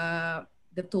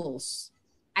the tools.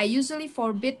 I usually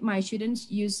forbid my students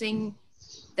using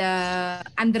the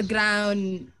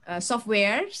underground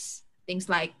softwares, things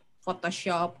like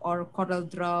Photoshop or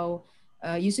CorelDRAW.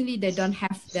 Usually they don't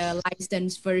have the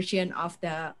licensed version of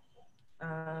the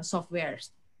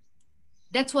softwares.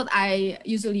 That's what I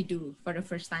usually do for the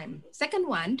first time. Second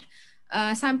one,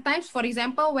 sometimes, for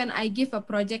example, when I give a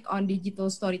project on digital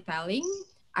storytelling,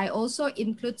 I also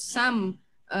include some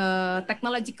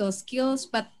technological skills,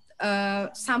 but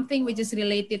something which is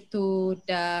related to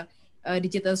the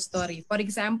digital story. For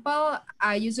example,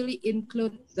 I usually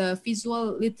include the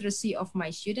visual literacy of my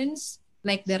students,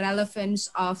 like the relevance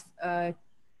of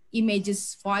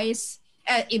images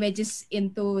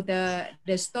into the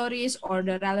stories, or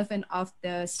the relevance of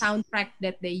the soundtrack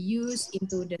that they use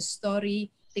into the story,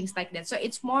 things like that. So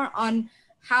it's more on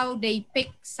how they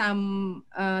pick some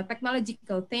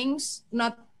technological things,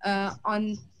 not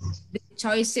on the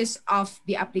choices of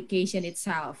the application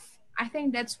itself. I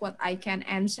think that's what I can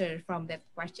answer from that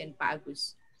question, Pak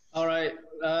Agus. All right,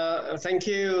 thank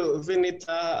you,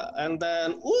 Vinita. And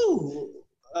then,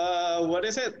 what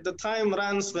is it? The time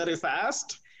runs very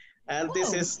fast. And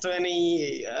this is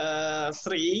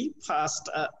 23 past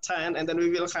 10, and then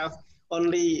we will have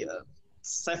only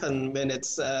 7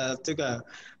 minutes to go.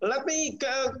 Let me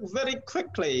go very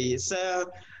quickly. So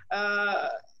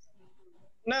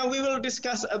now we will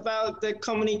discuss about the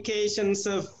communications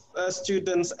of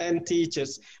students and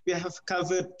teachers. We have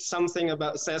covered something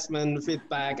about assessment,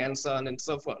 feedback, and so on and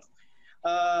so forth.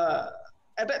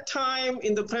 At that time,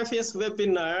 in the previous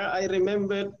webinar, I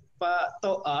remembered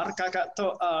Kakak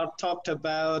Toar talked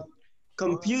about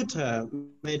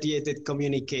computer-mediated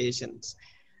communications.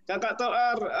 Kakak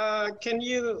Toar,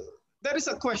 there is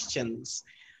a question,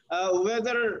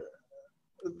 whether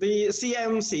the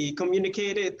CMC,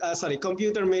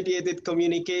 computer-mediated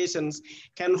communications,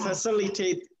 can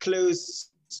facilitate close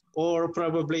or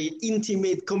probably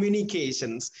intimate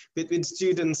communications between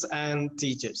students and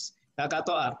teachers. Kakak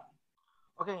Toar.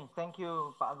 Okay, thank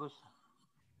you, Pak Agus.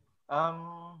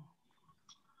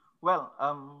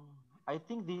 I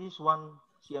think this is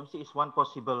CMC is one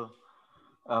possible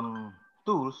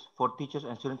tools for teachers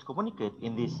and students to communicate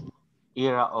in this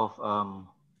era of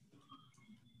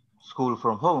school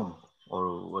from home,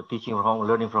 or teaching from home,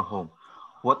 learning from home.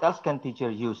 What else can teacher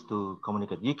use to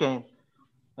communicate? You can,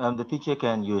 the teacher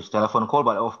can use telephone call,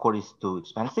 but of course it's too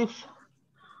expensive.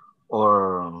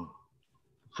 Or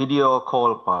video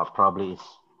call probably is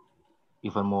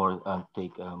even more,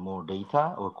 take more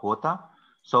data or quota.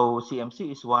 So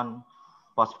CMC is one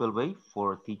possible way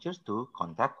for teachers to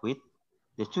contact with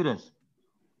the students.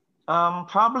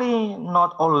 Probably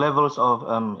not all levels of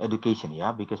education,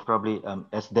 yeah, because probably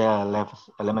as their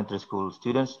elementary school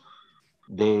students,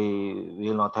 they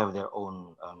will not have their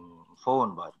own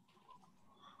phone, but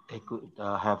they could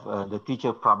have, the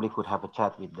teacher probably could have a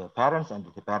chat with the parents, and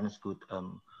the parents could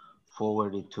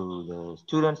forward it to the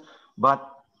students. But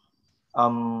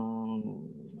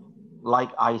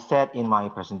like I said in my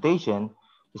presentation,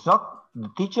 it's not the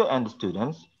teacher and the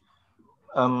students.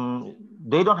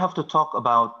 They don't have to talk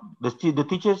about the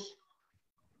teachers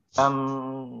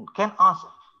can ask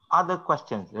other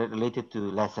questions related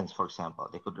to lessons. For example,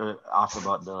 they could ask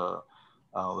about the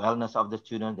wellness of the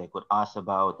student. They could ask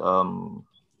about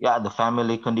the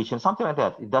family condition, something like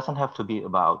that. It doesn't have to be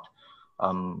about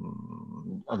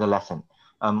the lesson.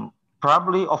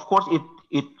 Probably, of course,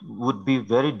 it would be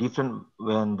very different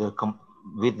when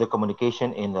with the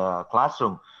communication in the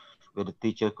classroom, where the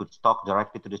teacher could talk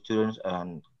directly to the students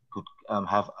and could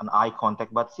have an eye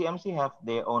contact. But CMC have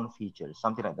their own features,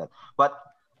 something like that. But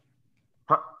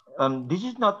this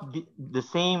is not the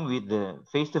same with the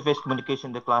face-to-face communication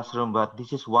in the classroom, but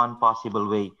this is one possible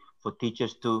way for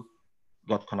teachers to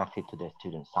get connected to their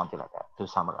students, something like that, to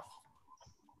summarize.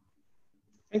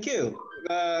 Thank you,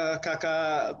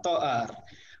 Kakak Toar.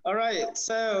 All right,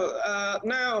 so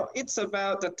now it's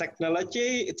about the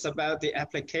technology, it's about the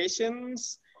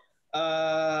applications.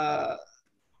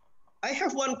 I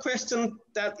have one question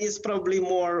that is probably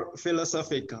more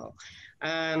philosophical.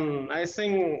 And I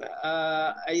think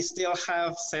I still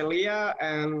have Celia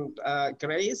and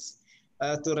Grace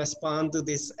to respond to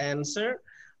this answer,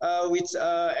 which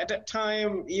at that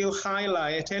time you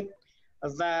highlighted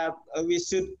that we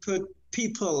should put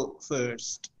people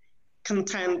first,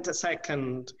 content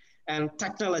second, and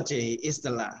technology is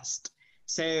the last.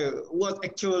 So what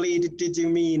actually did you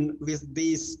mean with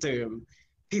this term?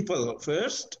 People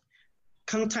first,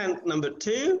 content number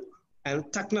 2,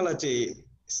 and technology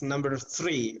is number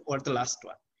 3, or the last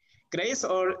one. Grace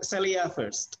or Celia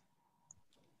first?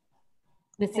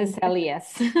 This is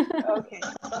Celia's. Okay.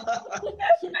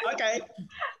 Okay.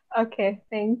 Okay,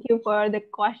 thank you for the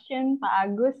question, Pak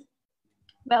Agus.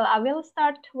 Well, I will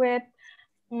start with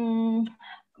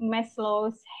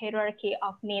Maslow's hierarchy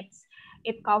of needs.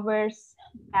 It covers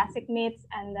basic needs,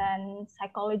 and then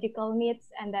psychological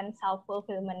needs, and then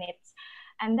self-fulfillment needs.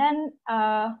 And then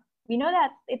we know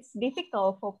that it's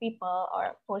difficult for people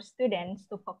or for students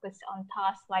to focus on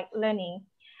tasks like learning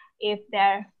if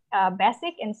their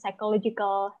basic and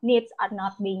psychological needs are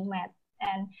not being met.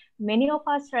 And many of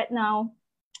us right now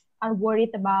are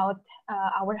worried about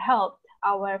our health,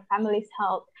 our family's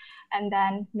health, and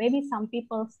then maybe some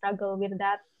people struggle with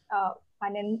that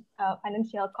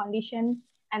financial condition,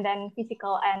 and then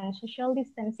physical and social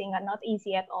distancing are not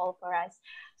easy at all for us.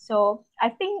 So I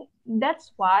think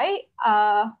that's why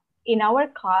in our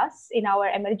class, in our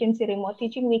emergency remote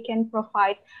teaching, we can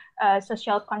provide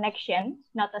social connection,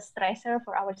 not a stressor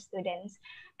for our students.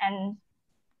 And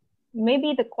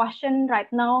maybe the question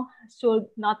right now should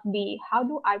not be, how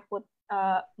do I put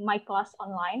my class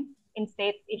online?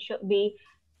 Instead, it should be,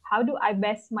 how do I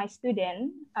best my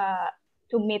student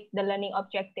to meet the learning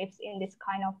objectives in this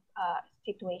kind of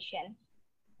situation?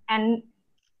 And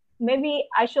maybe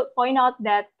I should point out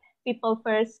that people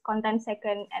first, content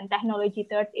second, and technology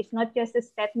third is not just a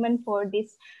statement for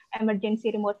this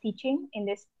emergency remote teaching in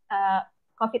this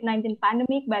COVID-19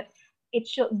 pandemic, but it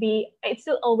should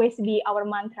always be our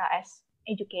mantra as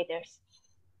educators.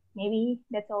 Maybe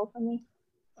that's all for me.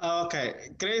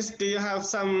 Okay, Grace, do you have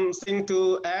something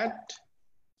to add?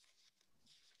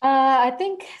 I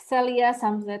think Celia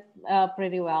sums it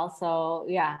pretty well. So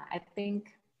yeah, I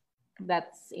think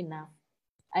that's enough.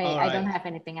 I don't have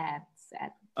anything to add.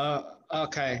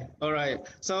 Okay, all right.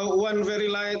 So one very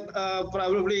light,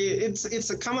 probably it's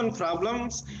a common problem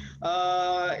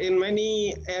in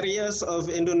many areas of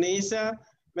Indonesia.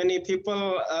 Many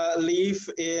people live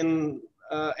in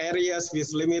areas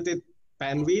with limited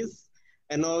bandwidth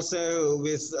and also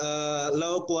with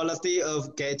low quality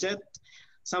of gadget.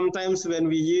 Sometimes when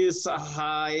we use an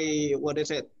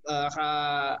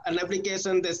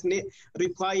application that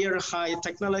require high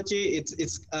technology,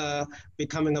 it's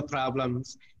becoming a problem.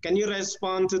 Can you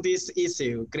respond to this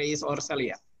issue, Grace or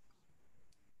Celia?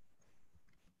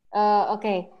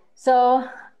 Okay, so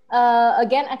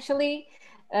again, actually,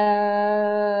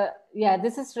 yeah,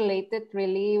 this is related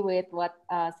really with what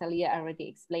Celia already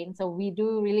explained. So we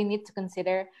do really need to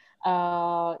consider,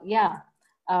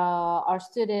 our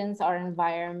students, our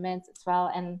environment as well,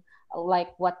 and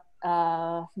like what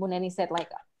Muneni said, like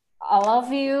all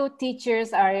of you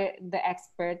teachers are the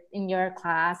expert in your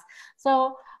class.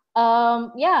 So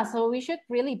so we should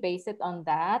really base it on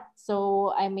that.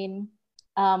 So I mean,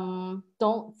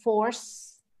 don't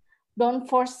force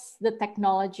the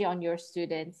technology on your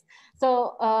students.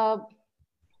 So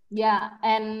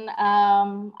and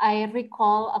I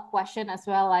recall a question as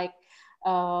well, like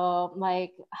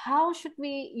how should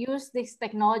we use this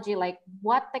technology? Like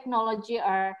what technology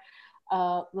are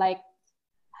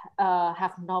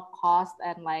have no cost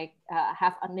and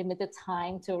have unlimited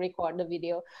time to record the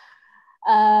video?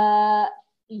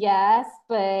 Yes,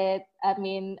 but I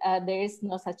mean, there is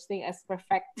no such thing as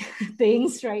perfect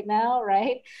things right now,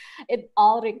 right? It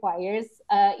all requires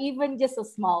even just a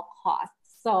small cost.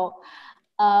 So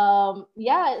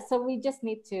so we just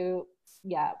need to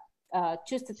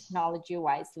choose the technology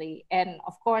wisely. And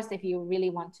of course, if you really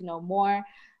want to know more,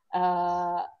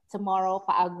 tomorrow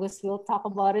Pak Agus will talk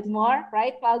about it more,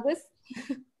 right, Pak Agus?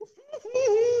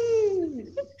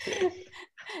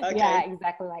 Okay. Yeah,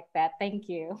 exactly like that. Thank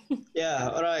you. Yeah,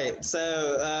 all right.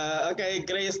 So, okay,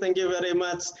 Grace, thank you very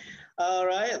much. All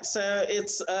right, so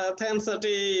it's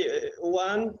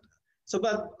 10:31. So,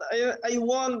 but I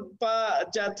want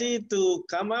Pak Jati to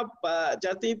come up. Pak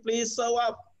Jati, please show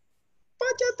up.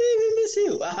 Pak Jati, we miss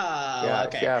you.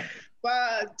 Okay. Yeah.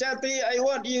 Pak Jati, I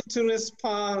want you to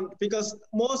respond because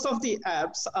most of the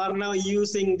apps are now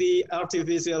using the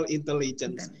artificial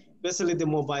intelligence, especially the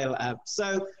mobile app.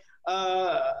 So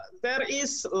there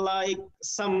is like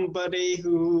somebody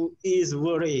who is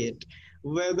worried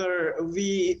whether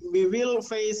we will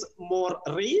face more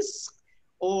risk,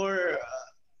 or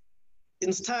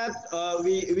instead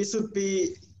we should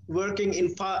be working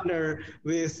in partner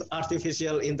with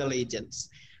artificial intelligence.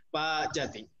 Pak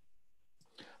Jati.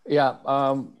 Yeah,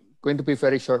 going to be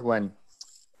very short one.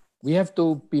 We have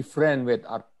to be friend with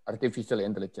artificial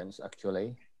intelligence,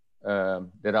 actually.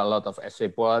 There are a lot of essay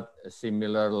bot,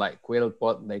 similar like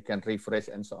Quillbot, they can refresh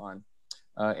and so on.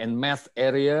 In math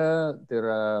area,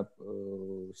 there are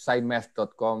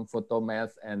scimeth.com,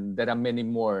 photomath, and there are many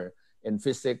more in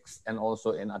physics and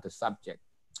also in other subjects.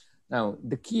 Now,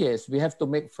 the key is we have to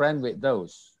make friend with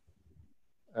those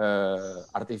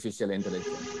artificial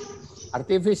intelligence.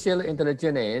 Artificial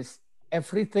intelligence is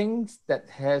everything that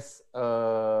has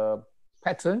a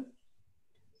pattern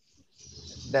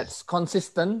that's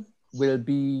consistent will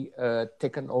be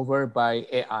taken over by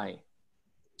AI.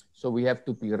 So we have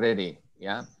to be ready,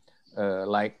 yeah?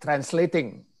 Like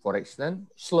translating, for instance,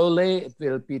 slowly it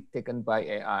will be taken by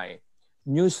AI.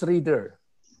 Newsreader,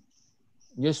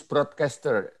 news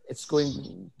broadcaster, it's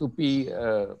going to be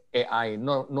AI,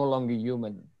 no longer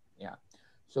human, yeah?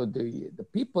 So the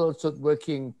people should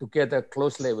working together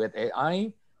closely with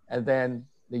AI, and then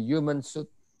the humans should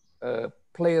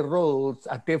play roles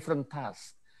at different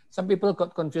tasks. Some people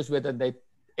got confused whether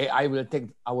AI will take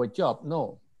our job.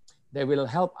 No, they will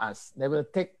help us. They will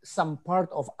take some part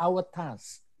of our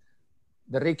task.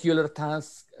 The regular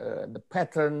task, the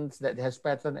patterns that has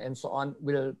pattern and so on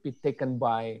will be taken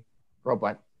by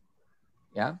robot,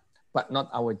 yeah, but not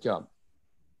our job,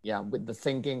 yeah, with the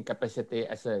thinking capacity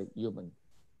as a human.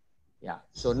 Yeah,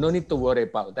 so no need to worry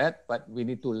about that, but we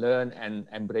need to learn and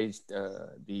embrace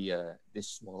this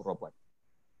small robot.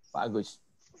 Pak Agus.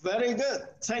 Very good,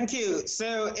 thank you.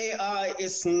 So AI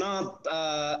is not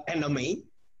enemy.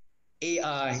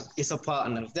 AI is a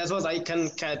partner. That's what I can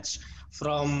catch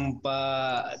from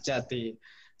Jati.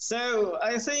 So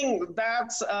I think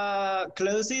that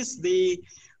closes the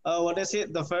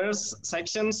the first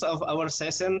sections of our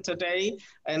session today,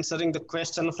 answering the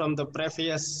question from the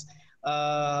previous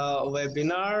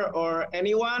webinar. Or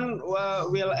anyone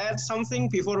will add something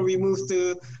before we move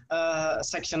to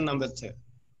section number 2?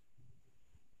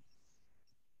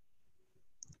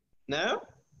 No?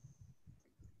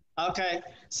 Okay,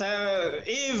 so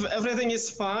if everything is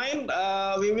fine,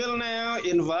 we will now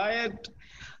invite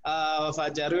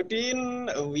Fajarudin,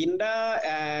 Winda,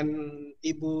 and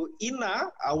Ibu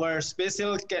Ina, our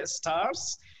special guest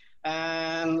stars,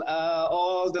 and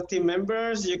all the team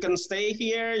members. You can stay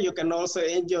here. You can also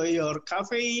enjoy your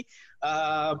coffee,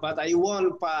 but I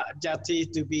want Pak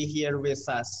Jati to be here with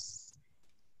us.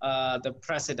 The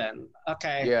president.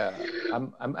 Okay. Yeah,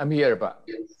 I'm here, but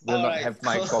will not have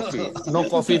my coffee. No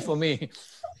coffee for me.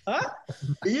 Huh?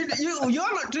 You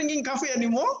are not drinking coffee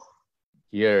anymore?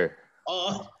 Here.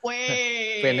 Oh,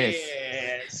 wait. Finish.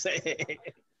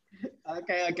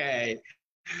 Okay.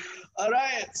 All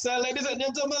right. So, ladies and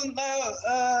gentlemen, now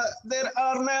there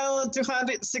are now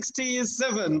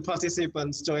 267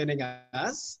 participants joining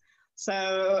us.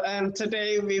 So, and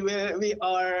today we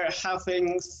are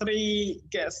having 3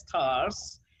 guest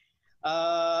stars.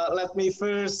 Let me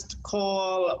first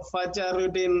call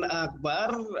Fajarudin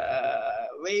Akbar.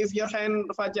 Wave your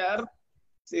hand, Fajar.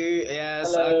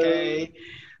 Yes, hello. Okay.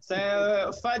 So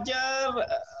Fajar,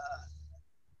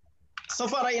 so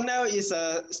far I know is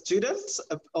a student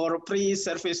or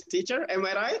pre-service teacher. Am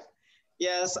I right?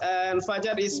 Yes, and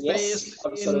Fajar is based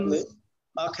absolutely.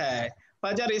 Okay.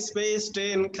 Fajar is based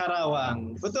in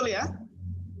Karawang, betul ya?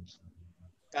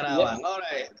 Karawang, all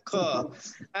right, cool.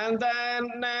 And then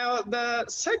now the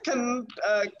second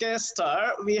guest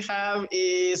star we have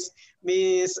is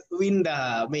Miss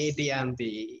Winda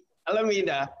Meidianty. Hello,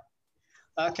 Winda.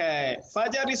 Okay,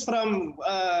 Fajar is from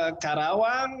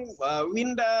Karawang,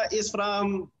 Winda is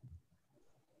from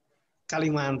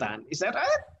Kalimantan. Is that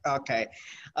right? Okay,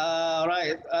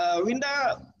 right.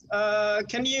 Winda,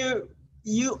 can you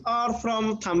are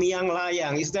from Tamiang,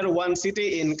 Layang. Is there one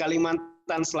city in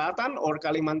Kalimantan Selatan or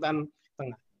Kalimantan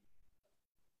Tengah?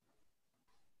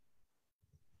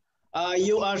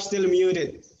 You are still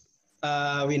muted,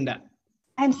 Winda.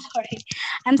 I'm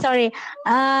sorry.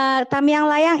 Tamiang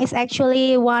Layang is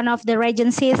actually one of the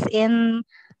regencies in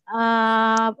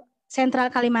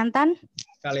Central Kalimantan.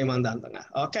 Kalimantan Tengah.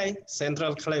 Okay,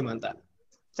 Central Kalimantan.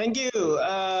 Thank you,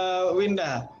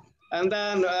 Winda. And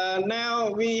then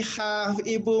now we have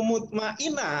Ibu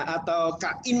Muthmainnah atau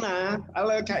Kak Ina.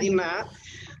 Halo Kak Ina.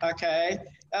 Okay.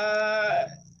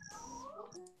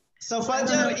 So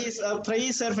Fajar is a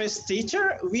pre-service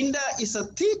teacher. Winda is a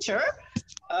teacher.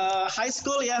 High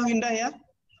school ya Winda ya?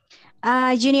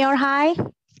 Junior high.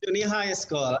 Junior high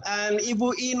school. And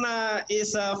Ibu Ina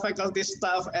is a faculty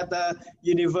staff at the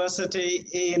university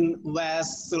in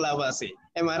West Sulawesi.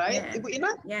 Am I right, Yes. Ibu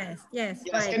Ina? Yes, yes.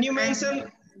 Yes. Right. Can you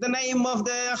mention the name of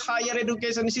the higher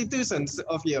education institutions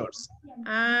of yours?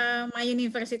 My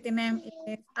university name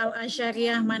is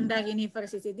Asyariah Mandar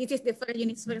University. This is the first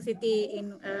university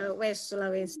in West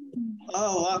Sulawesi.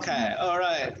 Oh, okay. All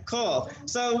right. Cool.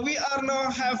 So we are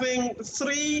now having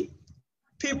 3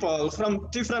 people from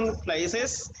different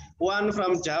places. One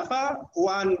from Java,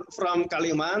 one from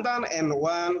Kalimantan, and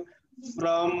one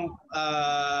from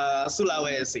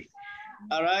Sulawesi.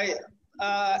 All right.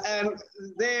 And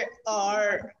they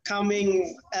are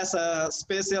coming as a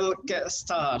special guest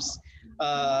stars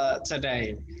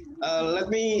today. Let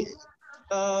me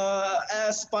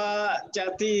ask Pak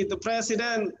Jati, the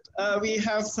president. We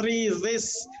have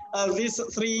these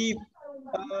 3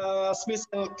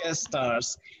 special guest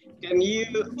stars. Can you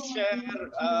share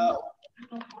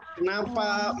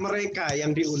kenapa mereka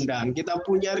yang diundang? Kita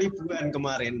punya ribuan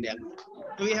kemarin ya.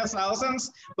 We have thousands,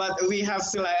 but we have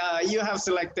you have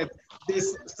selected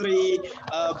these 3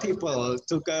 people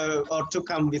to go or to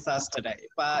come with us today.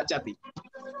 Pak Jati.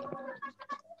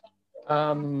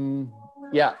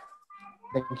 Ya,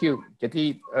 thank you.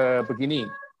 Jadi begini,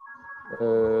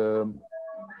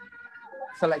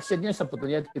 seleksinya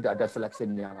sebetulnya tidak ada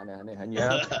selection yang aneh-aneh.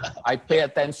 Hanya I pay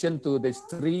attention to these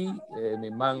 3.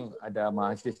 Memang ada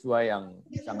mahasiswa yang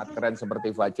sangat keren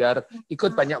seperti Fajar,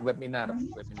 ikut banyak webinarnya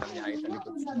iTELL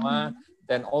ikut semua,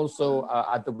 then also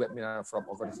other webinar from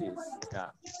overseas.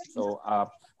 Yeah. So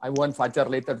I want Fajar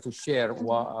later to share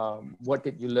what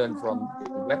did you learn from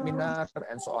the webinar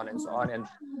and so on, and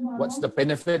what's the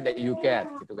benefit that you get,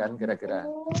 gitu kan kira-kira.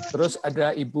 Terus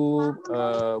ada Ibu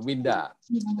Winda.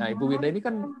 Nah, Ibu Winda ini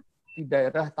kan di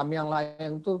daerah Tamiang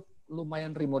Layang tuh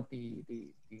lumayan remote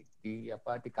di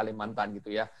Kalimantan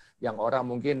gitu ya. Yang orang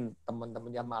mungkin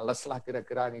teman-temannya males lah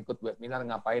kira-kira ngikut webinar,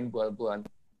 ngapain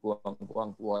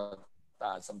buang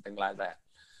kuota, something like that.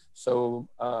 So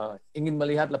ingin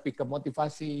melihat lebih ke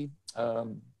motivasi,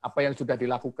 apa yang sudah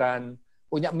dilakukan,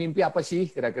 punya mimpi apa sih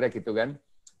kira-kira gitu kan.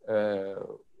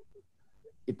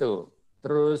 Itu.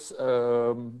 Terus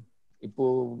Ibu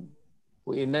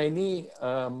Ina ini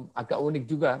agak unik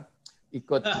juga,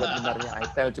 ikut webinarnya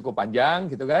iTELL cukup panjang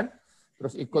gitu kan.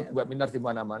 Terus ikut webinar di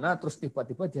mana-mana, terus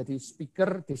tiba-tiba jadi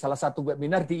speaker di salah satu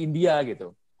webinar di India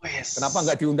gitu. Kenapa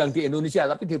nggak diundang di Indonesia,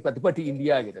 tapi tiba-tiba di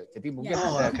India gitu. Jadi mungkin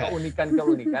ada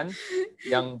keunikan-keunikan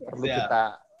yang perlu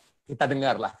kita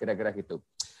dengar lah kira-kira gitu.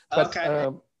 But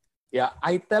ya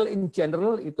iTELL in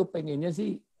general itu pengennya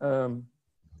sih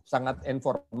sangat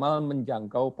informal,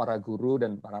 menjangkau para guru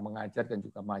dan para mengajar dan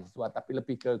juga mahasiswa, tapi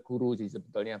lebih ke guru sih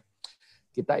sebetulnya.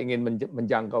 Kita ingin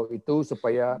menjangkau itu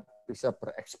supaya bisa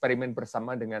bereksperimen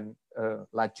bersama dengan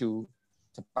laju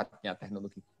cepatnya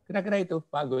teknologi. Kira-kira itu,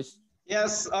 Pak Agus.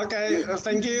 Yes, okay.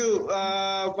 Thank you,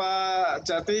 Pak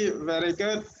Jati. Very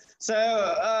good. So,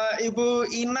 Ibu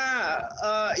Ina,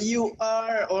 you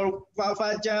are, or Pak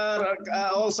Fajar,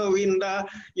 also Winda,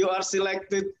 you are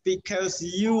selected because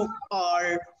you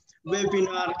are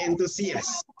webinar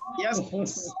enthusiast. Yes.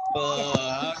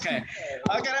 Okay.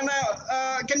 Okay. Now,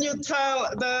 can you tell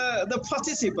the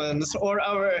participants or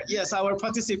our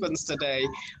participants today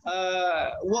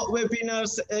what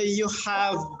webinars you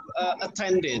have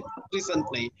attended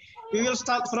recently? We will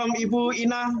start from Ibu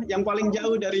Ina, yang paling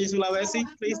jauh dari Sulawesi,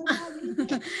 please.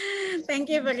 Thank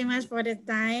you very much for the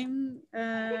time.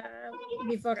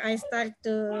 Before I start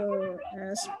to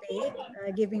speak,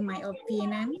 giving my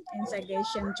opinion and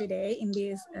suggestion today in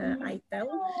this iTELL.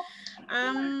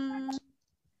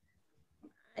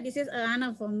 This is an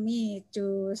honor for me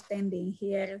to standing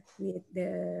here with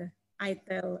the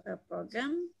iTELL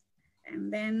program. And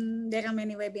then there are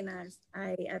many webinars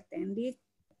I attended.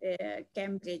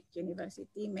 Cambridge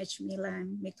University,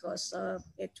 Macmillan, Microsoft,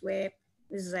 EdWeb,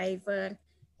 Zyver,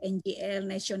 NGL,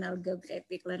 National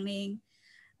Geographic Learning,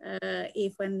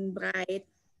 even Bright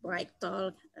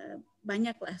Talk,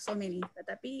 banyak lah, so many.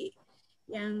 Tetapi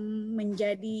yang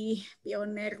menjadi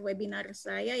pioner webinar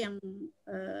saya yang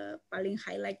paling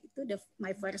highlight itu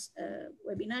my first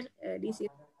webinar, this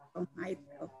is from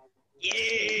iTELL.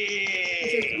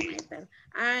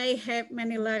 I have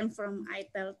many learned from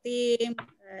iTELL team,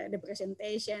 the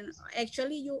presentation.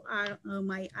 Actually, you are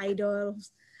my idols.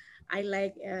 I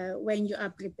like when you are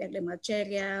prepared the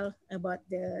material about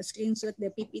the screenshot,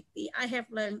 the PPT. I have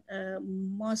learned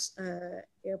most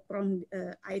from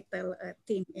iTELL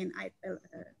team in iTELL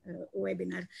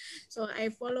webinar. So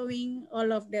I following all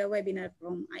of the webinar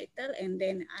from iTELL, and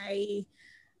then I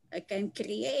can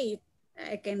create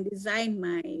I can design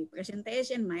my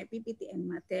presentation, my PPT, and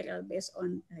material based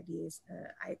on this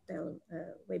iTELL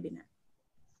webinar.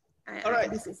 All right.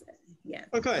 This is, yeah.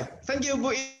 Okay. Thank you,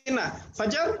 Bu Ina.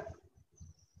 Fajar?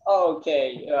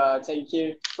 Okay. Thank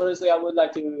you. Firstly, I would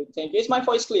like to thank you. Is my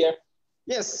voice clear?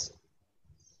 Yes.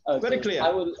 Okay. Very clear.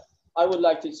 I would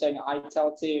like to thank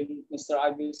iTELL team, Mr.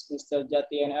 Agus, Mr.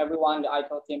 Jati, and everyone, the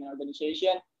iTELL team and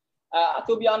organization.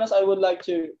 To be honest, I would like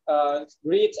to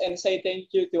greet and say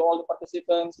thank you to all the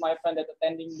participants, my friend that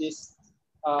attending this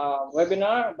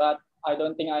webinar, but I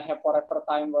don't think I have forever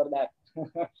time for that.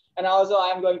 And also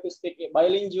I'm going to speak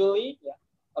bilingually, ya.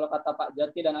 Kalau kata Pak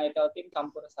Jati dan iTELL team,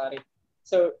 campur sari.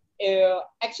 So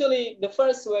actually, the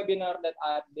first webinar that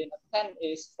I've been attend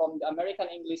is from the American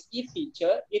English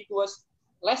e-teacher. It was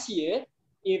last year,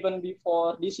 even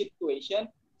before this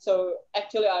situation. So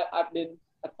actually, I've been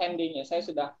attending, ya. Saya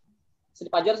sudah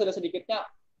Fajar sudah sedikitnya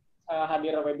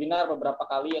hadir webinar beberapa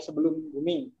kali ya sebelum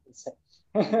booming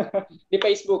di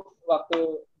Facebook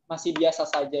waktu masih biasa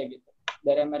saja gitu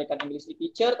dari American English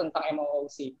e-teacher tentang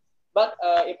MOOC. But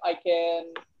if I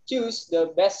can choose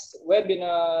the best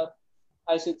webinar,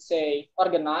 I should say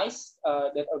organized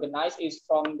is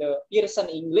from the Pearson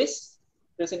English.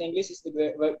 Pearson English is the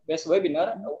best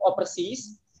webinar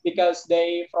overseas because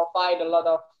they provide a lot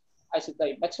of, I should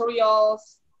say,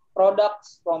 materials,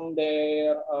 products from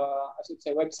their, I should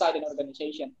say, website and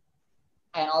organization.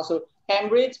 And also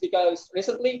Cambridge, because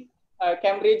recently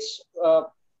Cambridge,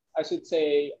 I should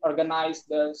say, organized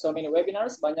so many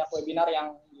webinars, banyak webinar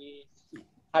yang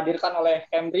dihadirkan oleh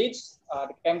Cambridge,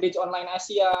 Cambridge Online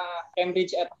Asia,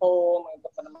 Cambridge at Home,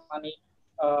 untuk menemani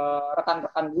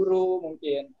rekan-rekan guru,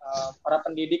 mungkin para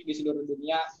pendidik di seluruh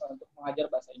dunia untuk mengajar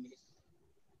bahasa Inggris.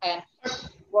 And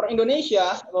for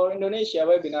Indonesia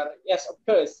webinar, yes, of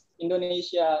course,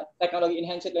 Indonesia Technology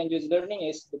Enhanced Language Learning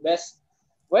is the best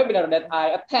webinar that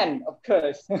I attend, of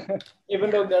course.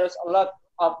 Even though there's a lot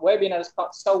of webinars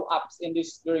show ups in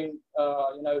this during,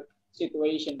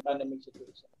 pandemic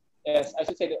situation. Yes, I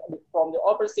should say that from the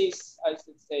overseas, I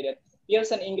should say that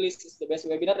Pearson English is the best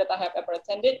webinar that I have ever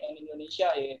attended, and Indonesia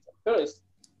is, of course,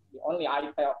 the only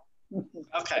iTELL.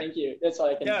 Okay. Thank you. That's all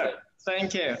I can say.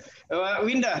 Thank you.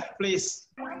 Winda,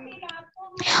 please.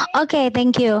 Oke,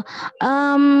 thank you.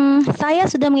 Saya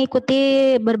sudah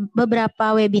mengikuti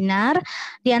beberapa webinar,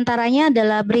 diantaranya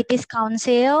adalah British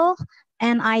Council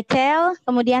and iTELL.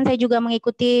 Kemudian saya juga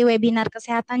mengikuti webinar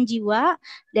kesehatan jiwa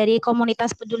dari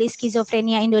komunitas peduli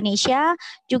skizofrenia Indonesia.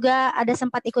 Juga ada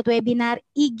sempat ikut webinar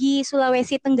IGI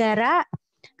Sulawesi Tenggara.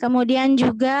 Kemudian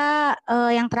juga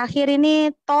yang terakhir ini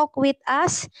Talk with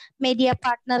Us, media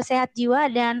partner sehat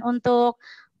jiwa, dan untuk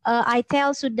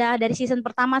iTELL sudah dari season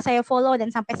pertama saya follow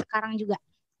dan sampai sekarang juga.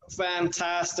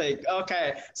 Fantastic.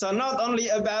 Okay, so not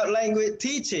only about language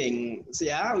teaching,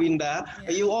 yeah, Winda,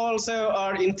 you also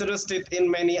are interested in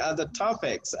many other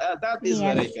topics. That is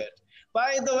very good.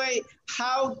 By the way,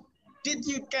 how did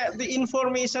you get the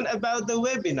information about the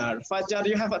webinar? Fajar,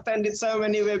 you have attended so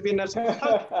many webinars.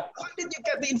 How did you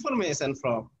get the information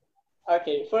from?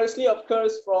 Okay, firstly, of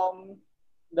course, from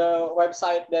the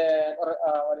website that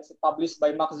published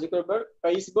by Mark Zuckerberg,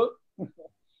 Facebook.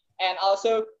 And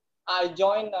also, I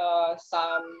joined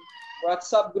some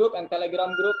WhatsApp group and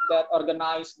Telegram group that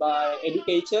organized by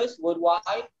educators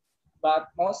worldwide.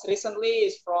 But most recently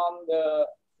is from the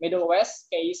Middle West,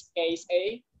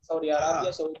 KSA, Saudi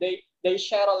Arabia. So they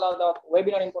share a lot of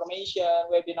webinar information,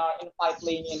 webinar invite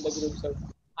link in the group. So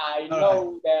I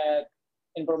know that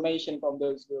information from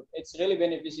those groups. It's really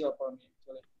beneficial for me,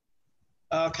 actually.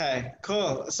 Okay,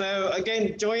 cool. So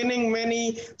again, joining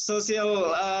many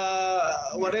social,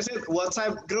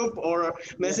 WhatsApp group or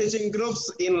messaging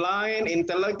groups in Line, in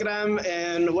Telegram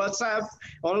and WhatsApp.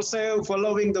 Also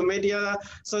following the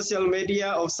social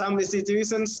media of some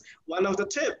institutions, one of the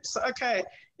tips. Okay.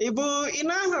 Ibu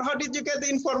Ina, how did you get the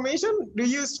information? Do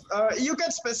you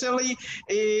get specially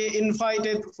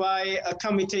invited by a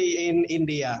committee in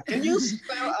India? Can you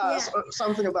tell us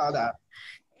something about that?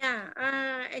 Yeah,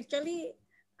 actually,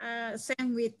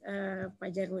 same with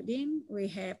Fajarudin, we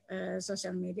have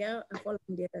social media,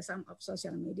 following some of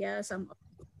social media, some of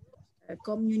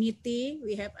community.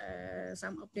 We have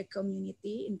some of the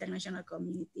community, international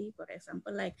community, for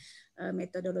example, like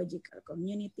methodological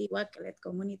community, Wakelet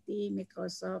community,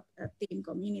 Microsoft team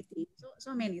community,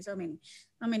 so many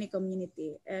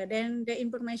community. Then the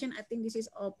information, I think this is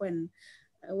open.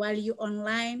 While you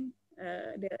online,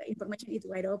 the information is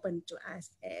wide open to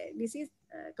us. This is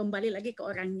kembali lagi ke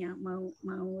orangnya mau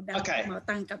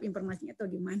tangkap informasinya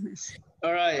atau gimana.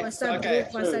 Alright.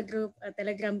 WhatsApp group,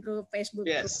 Telegram group, Facebook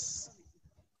group.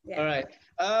 Yeah. All right.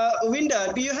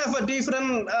 Winda, do you have a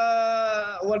different,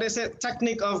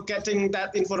 technique of getting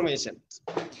that information?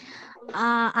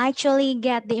 I actually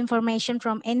get the information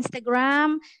from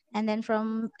Instagram and then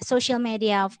from social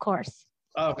media, of course.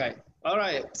 Okay, all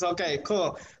right, okay,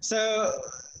 cool. So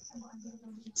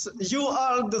you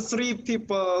are the three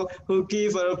people who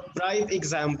give bright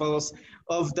examples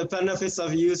of the benefits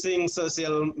of using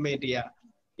social media.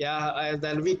 Yeah, and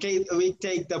then we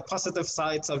take the positive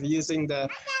sides of using the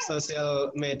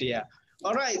social media.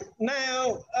 All right,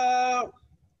 now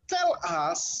tell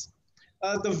us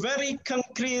the very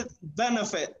concrete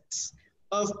benefits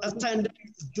of attending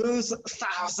those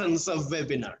thousands of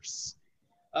webinars.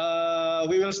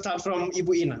 We will start from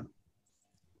Ibu Ina.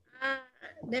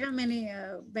 There are many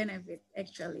benefits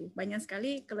actually. Banyak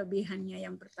sekali kelebihannya.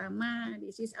 Yang pertama,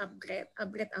 this is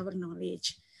upgrade our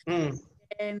knowledge.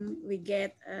 And we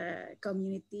get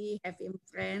community, having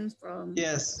friends from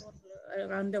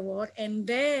around the world. And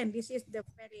then this is the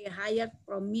very higher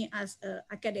from me as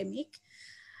academic,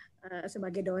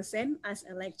 sebagai dosen, as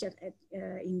a lecturer at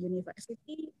in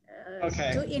university,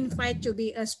 to invite to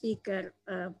be a speaker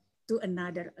to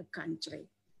another country.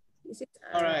 This is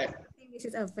all right. I think this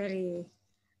is a very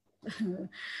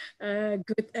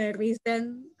good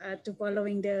reason to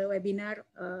following the webinar.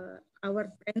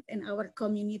 Our friends and our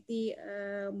community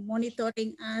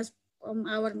monitoring us from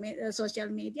our social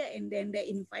media, and then they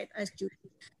invite us to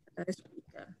speak.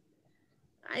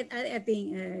 I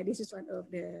think this is one of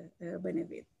the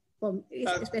benefits,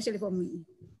 especially for me.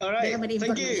 All right,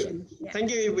 thank you. Yeah.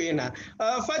 Thank you, Ibu Ina.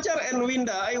 Fajar and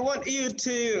Winda, I want you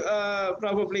to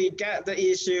probably get the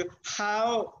issue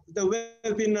how the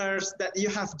webinars that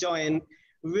you have joined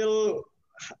will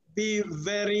be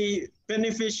very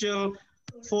beneficial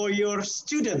for your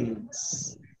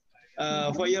students.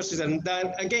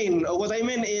 Then again, what I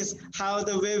mean is how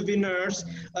the webinars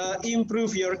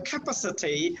improve your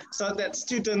capacity so that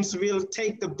students will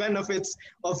take the benefits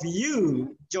of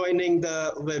you joining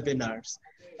the webinars.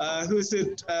 Who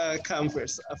should come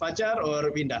first, Fajar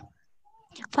or Winda?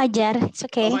 Fajar, it's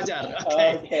okay. Oh, Fajar,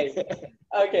 okay.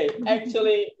 Okay,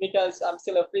 actually, because I'm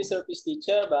still a free service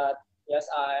teacher, but yes,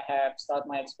 I have started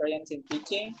my experience in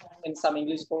teaching in some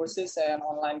English courses and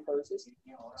online courses.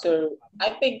 So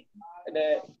I think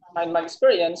in my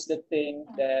experience, the thing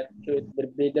that could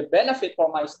be the benefit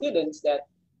for my students, that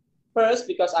first,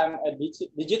 because I'm a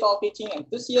digital teaching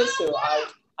enthusiast, so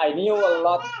I knew a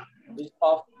lot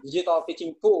of digital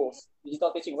teaching tools,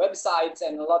 digital teaching websites,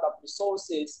 and a lot of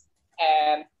resources.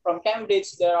 And from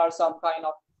Cambridge, there are some kind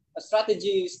of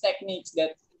strategies, techniques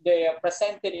that they are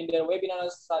presented in their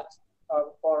webinars, such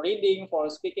for reading, for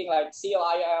speaking, like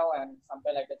CLIL and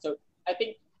something like that. So I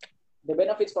think the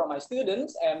benefits for my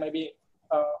students, and maybe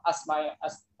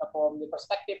from the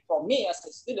perspective for me as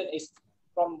a student, is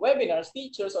from webinars,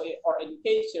 teachers or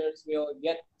educators will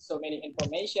get so many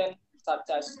information, such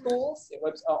as tools,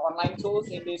 online tools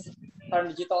in this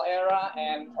current digital era,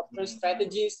 and of course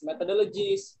strategies,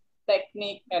 methodologies,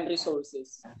 technique, and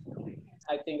resources.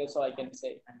 I think that's all I can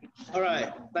say. All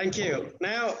right, thank you.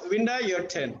 Now, Winda, your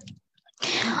turn.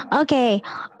 Oke,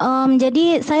 jadi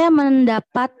saya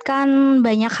mendapatkan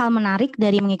banyak hal menarik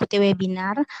dari mengikuti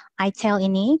webinar iTELL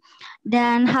ini.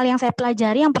 Dan hal yang saya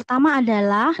pelajari yang pertama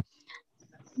adalah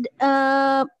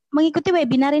mengikuti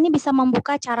webinar ini bisa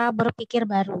membuka cara berpikir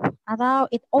baru atau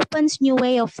it opens new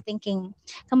way of thinking.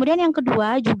 Kemudian yang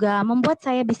kedua juga membuat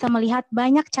saya bisa melihat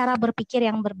banyak cara berpikir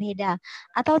yang berbeda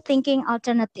atau thinking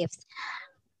alternatives.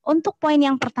 Untuk poin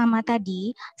yang pertama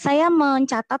tadi, saya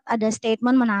mencatat ada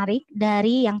statement menarik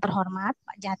dari yang terhormat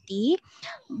Pak Jati.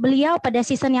 Beliau pada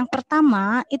season yang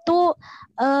pertama itu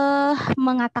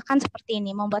mengatakan seperti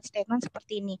ini, membuat statement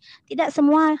seperti ini. Tidak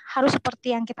semua harus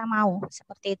seperti yang kita mau,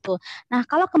 seperti itu. Nah,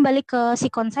 kalau kembali ke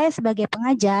sikon saya sebagai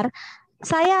pengajar,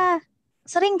 saya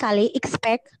seringkali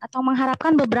expect atau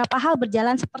mengharapkan beberapa hal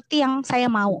berjalan seperti yang saya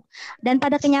mau. Dan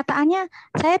pada kenyataannya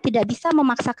saya tidak bisa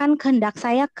memaksakan kehendak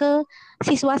saya ke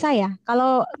siswa saya.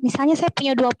 Kalau misalnya saya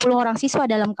punya 20 orang siswa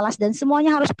dalam kelas dan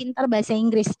semuanya harus pintar bahasa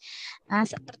Inggris. Nah,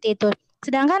 seperti itu.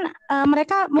 Sedangkan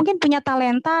mereka mungkin punya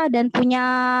talenta dan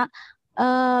punya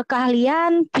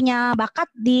keahlian, punya bakat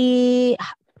di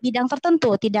bidang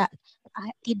tertentu, tidak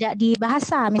di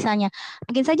bahasa misalnya.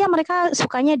 Mungkin saja mereka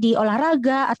sukanya di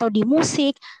olahraga atau di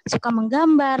musik, suka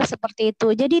menggambar seperti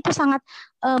itu. Jadi itu sangat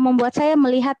membuat saya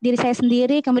melihat diri saya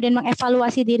sendiri, kemudian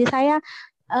mengevaluasi diri saya.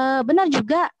 Benar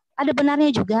juga, ada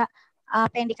benarnya juga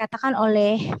apa yang dikatakan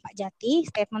oleh Pak Jati,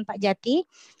 statement Pak Jati.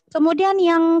 Kemudian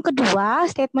yang kedua,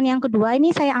 statement yang kedua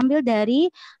ini saya ambil dari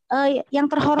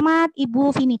yang terhormat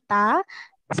Ibu Vinita.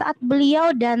 saat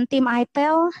beliau dan tim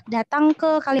iTELL datang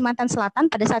ke Kalimantan Selatan.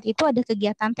 Pada saat itu ada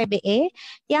kegiatan TBE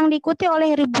yang diikuti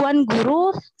oleh ribuan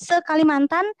guru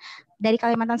se-Kalimantan, dari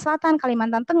Kalimantan Selatan,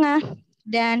 Kalimantan Tengah,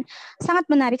 dan sangat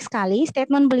menarik sekali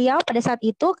statement beliau pada saat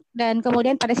itu. Dan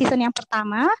kemudian pada season yang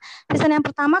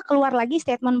pertama keluar lagi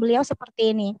statement beliau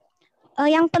seperti ini.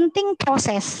 Yang penting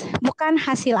proses, bukan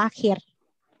hasil akhir.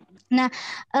 Nah,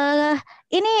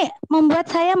 ini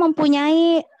membuat saya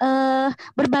mempunyai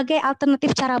berbagai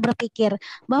alternatif cara berpikir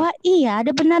bahwa iya,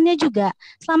 ada benarnya juga.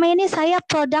 Selama ini saya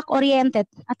product oriented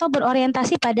atau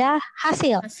berorientasi pada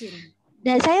hasil.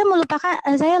 Dan saya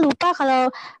lupa kalau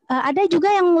ada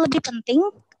juga yang lebih penting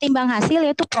ketimbang hasil,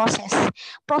 yaitu proses.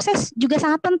 Proses juga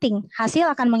sangat penting. Hasil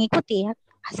akan mengikuti,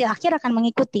 hasil akhir akan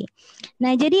mengikuti.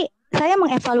 Nah, jadi saya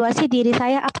mengevaluasi diri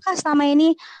saya, apakah selama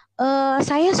ini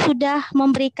saya sudah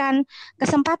memberikan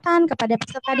kesempatan kepada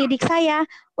peserta didik saya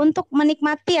untuk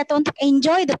menikmati atau untuk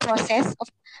enjoy the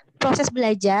proses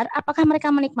belajar. Apakah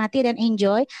mereka menikmati dan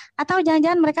enjoy, atau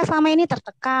jangan-jangan mereka selama ini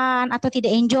tertekan atau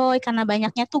tidak enjoy karena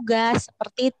banyaknya tugas,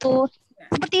 seperti itu.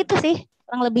 Seperti itu sih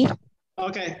kurang lebih.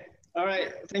 Oke,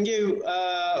 alright, thank you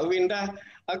Winda.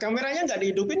 Kameranya nggak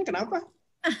dihidupin, kenapa?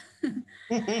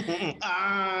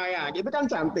 Ya, gitu kan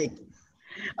cantik.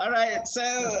 All right, so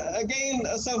again,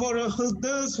 so for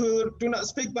those who do not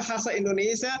speak Bahasa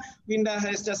Indonesia, Winda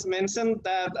has just mentioned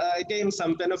that again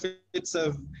some benefits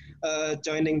of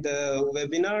joining the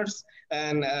webinars,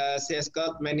 and she has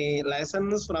got many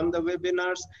lessons from the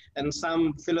webinars and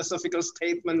some philosophical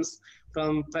statements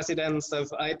from presidents of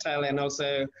iTELL and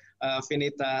also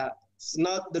Finita. It's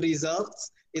not the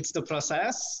results, it's the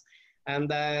process. And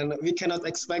then we cannot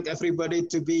expect everybody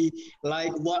to be like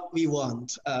what we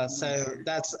want. So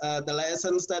that's the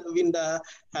lessons that Winda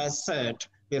has shared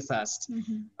with us.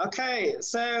 Okay,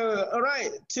 so all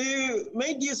right, to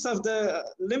make use of the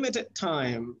limited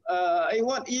time, I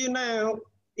want you now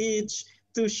each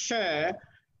to share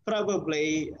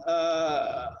probably,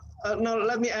 no,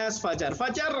 let me ask Fajar.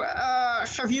 Fajar,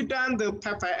 have you done the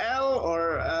PPL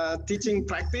or teaching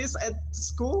practice at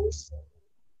schools?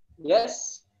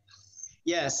 Yes.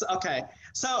 Yes. Okay.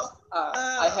 So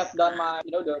I have done my,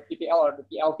 the PPL or the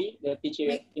PLP, the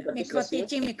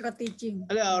teaching micro teaching.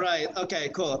 All right. Okay.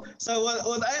 Cool. So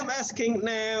what I'm asking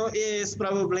now is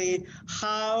probably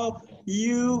how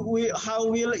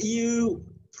will you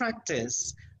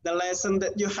practice the lesson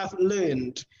that you have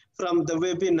learned from the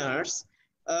webinars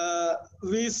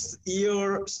with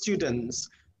your students?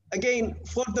 Again,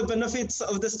 for the benefits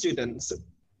of the students.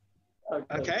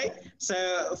 Okay. So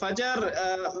Fajar,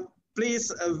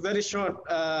 please, a very short,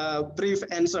 brief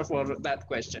answer for that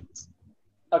question.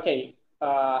 Okay.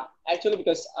 Actually,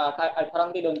 because I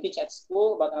currently don't teach at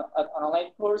school, but at an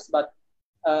online course. But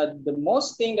the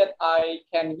most thing that I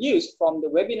can use from the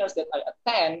webinars that I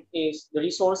attend is the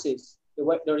resources,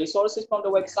 the resources from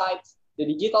the websites, the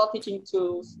digital teaching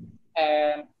tools,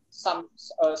 and some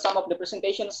of the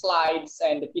presentation slides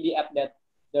and the PDF that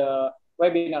the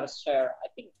webinars share.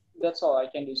 I think that's all I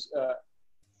can do.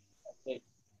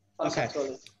 Okay.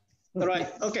 All right.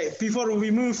 Okay. Before we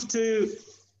move to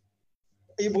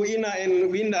Ibu Ina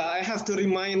and Winda, I have to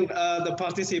remind the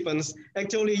participants.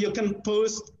 Actually, you can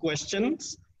post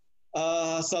questions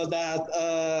so that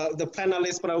the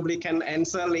panelists probably can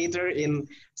answer later in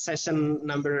session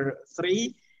number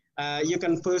 3. You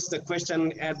can post the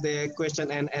question at the question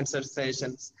and answer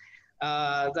sessions.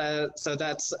 So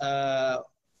that's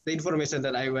the information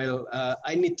that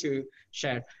I need to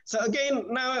share. So again,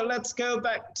 now let's go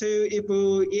back to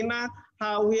Ibu Ina.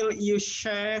 How will you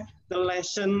share the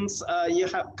lessons you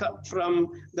have got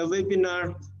from the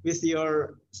webinar with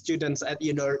your students at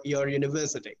your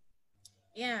university?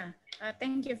 Yeah,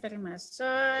 thank you very much. So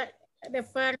the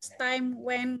first time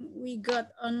when we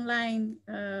got online,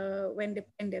 when the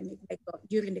pandemic,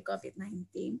 during the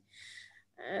COVID-19,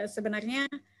 sebenarnya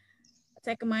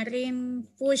saya kemarin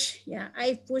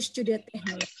I push to the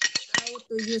technology, how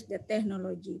to use the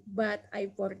technology, but I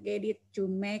forget it to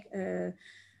make the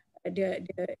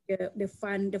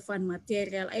fun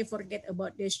material. I forget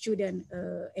about the student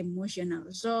emotional.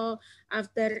 So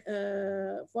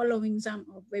after following some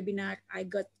of webinar, I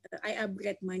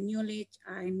upgrade my knowledge,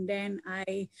 and then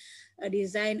I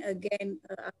design again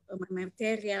my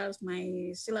materials, my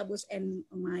syllabus, and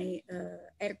my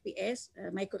RPS,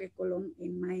 my curriculum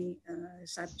in my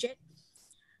subject.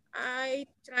 I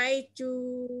try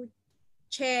to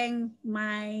change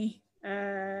my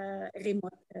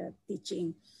remote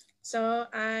teaching. So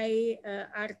I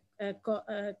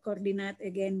coordinate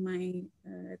again my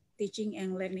teaching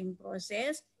and learning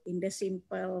process in the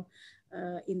simple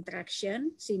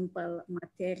interaction, simple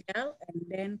material, and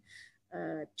then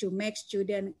to make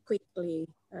student quickly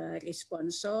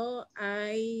respond. So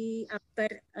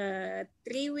after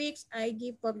 3 weeks, I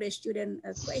give for the student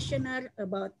a questionnaire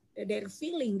about their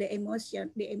feeling, the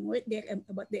emotion,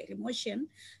 about their emotion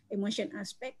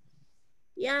aspect.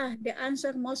 Yeah, the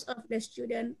answer, most of the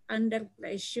students under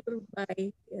pressure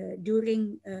by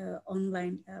during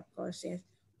online process.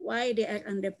 Why they are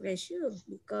under pressure?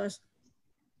 Because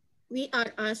we are,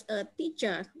 as a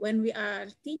teacher, when we are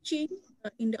teaching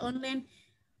in the online,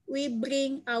 we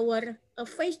bring our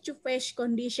face-to-face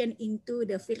condition into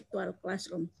the virtual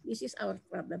classroom. This is our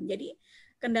problem. Jadi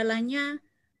kendalanya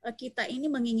kita ini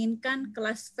menginginkan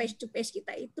kelas face-to-face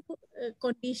kita itu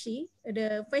kondisi,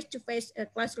 the face-to-face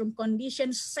classroom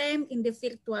condition same in the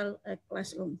virtual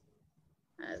classroom.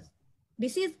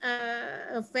 This is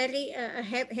a very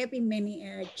happy many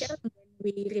challenge when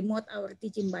we remote our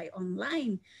teaching by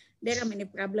online. There are many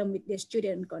problems with the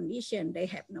student condition. They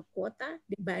have no quota,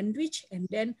 the bandwidth, and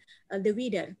then the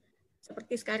weather.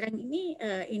 Seperti sekarang ini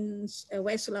in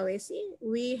West Sulawesi,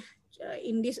 we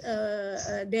in this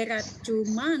there are 2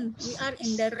 months we are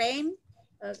in the rain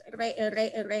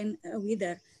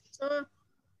weather. So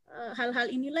hal-hal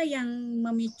inilah yang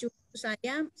memicu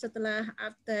saya setelah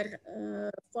after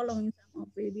following some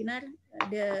of webinar,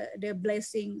 the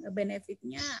blessing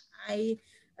benefitnya, I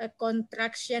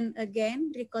recontraction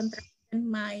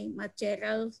my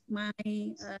materials, my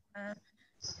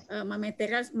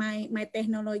materials, my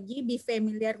technology, be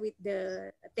familiar with the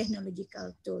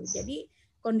technological tool. Jadi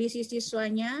kondisi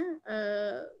siswanya,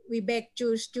 we back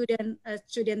to student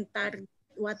target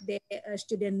what the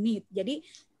student need. Jadi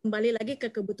kembali lagi ke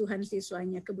kebutuhan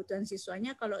siswanya. Kebutuhan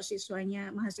siswanya, kalau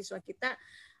siswanya, mahasiswa kita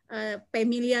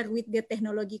familiar with the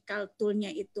technological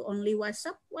toolnya itu only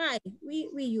WhatsApp, why? We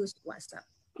use WhatsApp.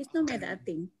 It's no matter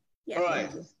thing. Yeah, all right.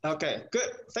 Okay,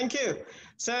 good. Thank you.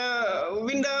 So,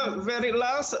 Winda, very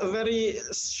last, very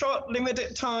short,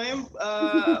 limited time.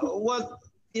 What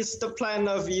is the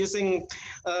plan of using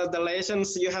the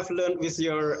lessons you have learned with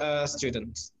your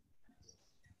students?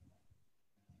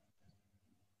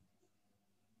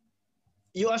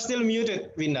 You are still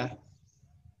muted, Winda.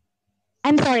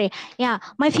 I'm sorry. Yeah,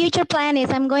 my future plan is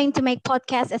I'm going to make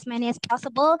podcasts as many as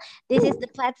possible. This is the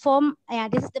platform. Yeah,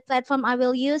 this is the platform I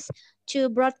will use to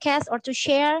broadcast or to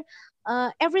share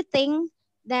everything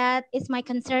that is my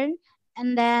concern.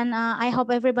 And then I hope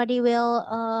everybody will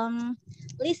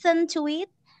listen to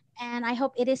it. And I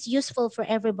hope it is useful for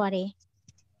everybody.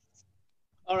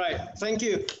 All right, thank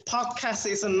you. Podcast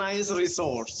is a nice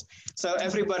resource. So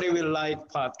everybody will like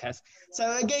podcast. So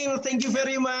again, thank you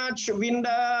very much,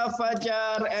 Winda,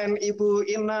 Fajar, and Ibu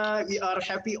Ina. We are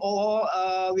happy all.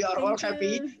 We are all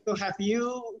happy to have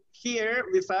you here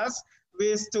with us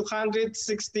with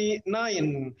 269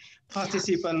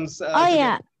 participants. Oh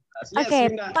yeah. Yes, okay,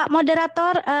 Winda. Pak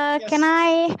Moderator, Yes.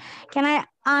 Can I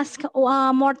ask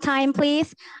more time,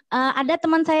 please? Ada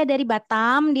teman saya dari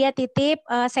Batam, dia titip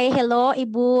say hello,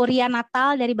 Ibu Ria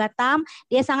Natal dari Batam.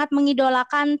 Dia sangat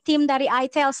mengidolakan tim dari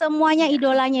iTELL, semuanya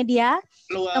idolanya dia.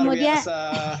 Luar Kemudian, biasa.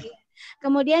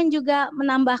 Kemudian juga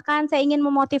menambahkan, saya ingin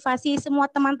memotivasi semua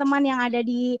teman-teman yang ada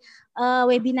di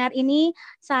webinar ini.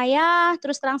 Saya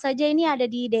terus terang saja ini ada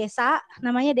di desa,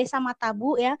 namanya Desa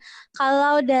Matabu ya.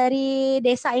 Kalau dari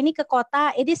desa ini ke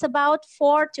kota, it is about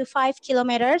 4 to 5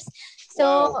 kilometers.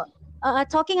 So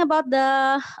talking about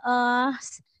the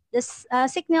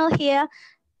signal here,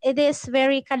 it is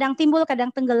very kadang timbul,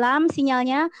 kadang tenggelam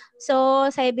sinyalnya. So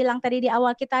saya bilang tadi di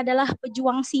awal, kita adalah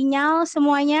pejuang sinyal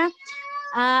semuanya.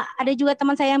 Ada juga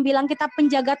teman saya yang bilang kita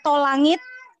penjaga tol langit,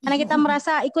 karena kita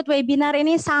merasa ikut webinar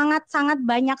ini sangat-sangat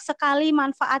banyak sekali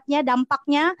manfaatnya,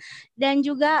 dampaknya, dan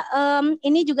juga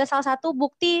ini juga salah satu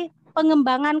bukti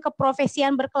pengembangan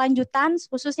keprofesian berkelanjutan,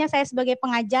 khususnya saya sebagai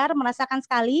pengajar merasakan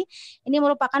sekali, ini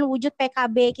merupakan wujud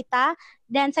PKB kita,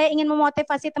 dan saya ingin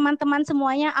memotivasi teman-teman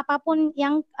semuanya, apapun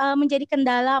yang menjadi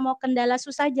kendala, mau kendala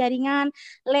susah jaringan,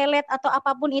 lelet, atau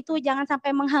apapun itu, jangan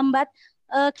sampai menghambat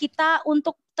kita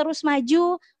untuk terus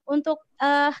maju, untuk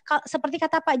seperti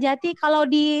kata Pak Jati, kalau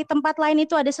di tempat lain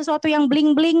itu ada sesuatu yang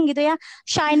bling-bling gitu ya,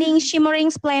 shining, shimmering,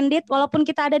 splendid, walaupun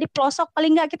kita ada di pelosok,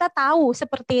 paling nggak kita tahu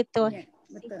seperti itu. Ya,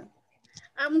 betul.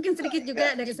 Mungkin sedikit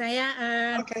juga dari saya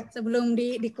sebelum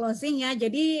di closing ya,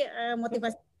 jadi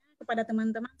motivasi kepada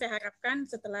teman-teman saya harapkan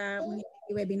setelah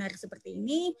mengikuti webinar seperti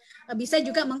ini bisa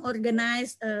juga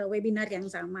mengorganize webinar yang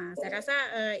sama. Saya rasa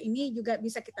ini juga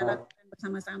bisa kita lakukan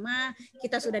bersama-sama.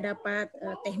 Kita sudah dapat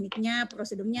tekniknya,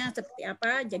 prosedurnya seperti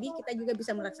apa. Jadi kita juga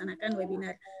bisa melaksanakan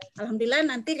webinar. Alhamdulillah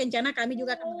nanti rencana kami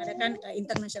juga akan mengadakan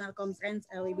international conference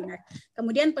webinar.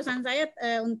 Kemudian pesan saya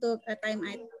untuk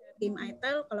tim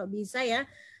iTELL kalau bisa ya,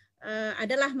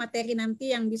 adalah materi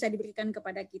nanti yang bisa diberikan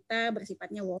kepada kita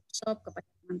bersifatnya workshop kepada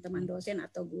teman-teman dosen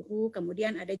atau guru.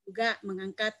 Kemudian ada juga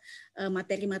mengangkat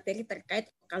materi-materi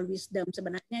terkait local wisdom.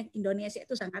 Sebenarnya Indonesia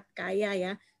itu sangat kaya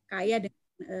ya, kaya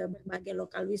dengan berbagai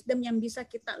local wisdom yang bisa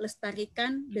kita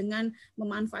lestarikan dengan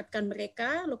memanfaatkan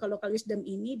mereka. Local wisdom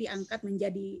ini diangkat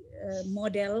menjadi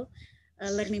model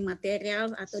learning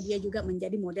material atau dia juga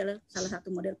menjadi model, salah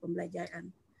satu model pembelajaran.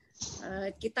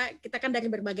 Kita kan dari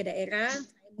berbagai daerah,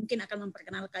 saya mungkin akan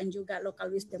memperkenalkan juga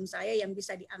local wisdom saya yang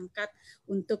bisa diangkat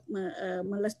untuk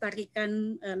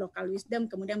melestarikan local wisdom,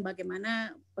 kemudian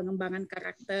bagaimana pengembangan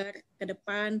karakter ke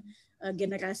depan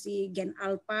generasi Gen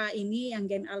Alpha ini, yang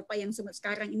Gen Alpha yang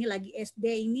sekarang ini lagi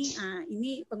SD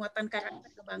ini penguatan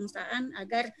karakter kebangsaan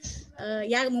agar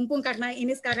ya mumpung karena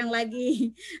ini sekarang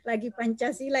lagi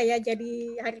Pancasila ya,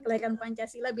 jadi hari kelahiran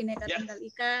Pancasila Bhinneka Tunggal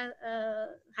Ika,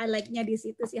 highlight-nya di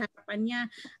situ sih harapannya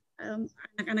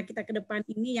anak-anak kita ke depan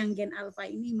ini yang Gen Alpha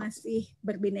ini masih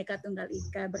berbhinneka tunggal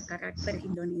ika, berkarakter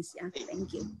Indonesia.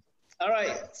 Thank you.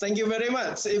 Alright, thank you very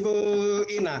much, Ibu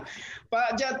Ina.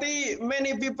 Pak Jati,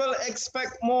 many people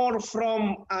expect more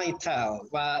from iTELL.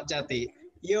 Pak Jati,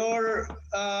 your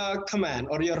comment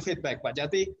or your feedback, Pak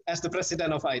Jati, as the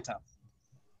president of iTELL.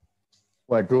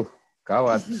 Waduh,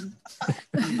 gawat.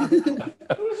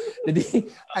 Jadi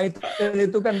iTELL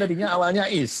itu kan tadinya awalnya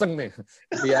iseng nih,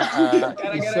 ya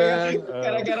iseng,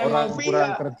 orang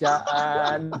kurang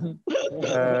kerjaan.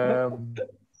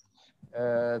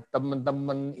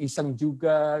 Teman-teman iseng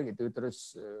juga gitu,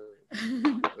 terus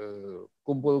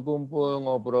kumpul-kumpul,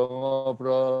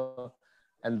 ngobrol-ngobrol,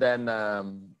 and then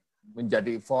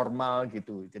menjadi formal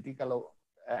gitu. Jadi kalau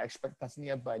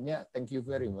ekspektasinya banyak, thank you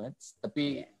very much.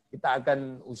 Tapi kita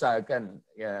akan usahakan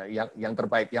ya yang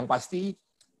terbaik. Yang pasti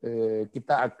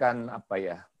kita akan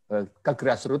ke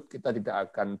grassroots, kita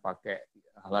tidak akan pakai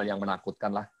hal-hal yang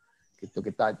menakutkan lah. Gitu,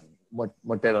 kita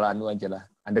model aja lah,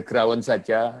 underground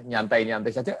saja,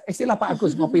 nyantai-nyantai saja. Istilah Pak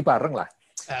Agus, ngopi bareng lah.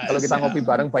 Kalau kita ngopi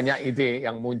bareng banyak ide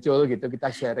yang muncul gitu,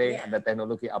 kita sharing ada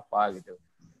teknologi apa gitu.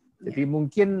 Jadi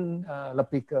mungkin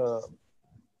lebih ke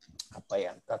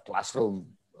ke classroom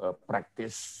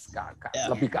practice,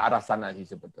 lebih ke arah sana sih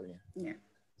sebetulnya.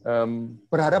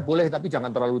 Berharap boleh, tapi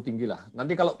jangan terlalu tinggi lah.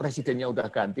 Nanti kalau presidennya udah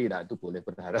ganti, nah itu boleh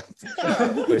berharap.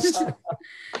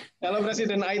 Kalau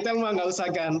presiden iTELL mah nggak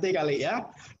usah ganti kali ya.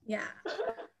 Ya,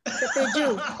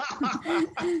 setuju.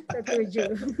 Setuju.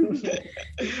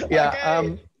 Ya,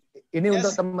 ini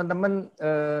untuk teman-teman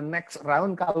next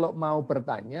round kalau mau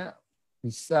bertanya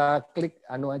bisa klik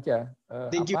aja.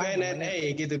 Di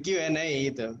Q&A gitu, Q&A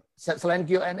itu. Selain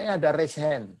Q&A ada raise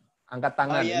hand, angkat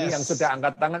tangan. Ini yang sudah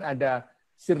angkat tangan ada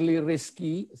Shirley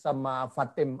Rizky sama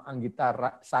Fatim Anggita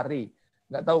Sari.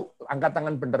 Nggak tahu angkat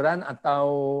tangan beneran atau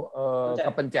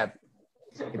kepencet.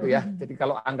 Gitu ya. Jadi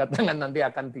kalau angkat tangan nanti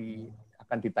akan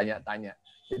ditanya-tanya.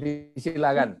 Jadi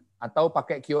silakan. Atau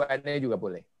pakai Q&A juga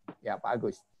boleh. Ya, Pak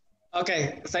Agus.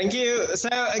 Okay, thank you. So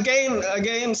again,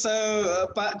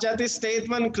 Pak Jati's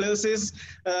statement closes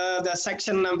the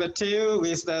section number 2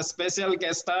 with the special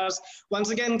guest stars.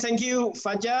 Once again, thank you,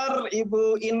 Fajar,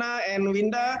 Ibu Ina, and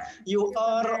Winda. You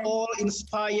are all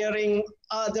inspiring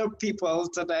other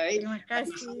people today. Terima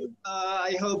kasih.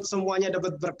 I hope semuanya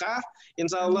dapat berkah.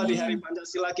 Insya Allah di Hari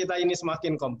Pancasila kita ini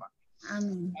semakin kompak.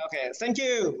 Amin. Okay, thank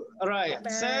you. All right,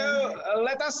 so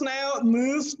let us now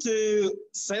move to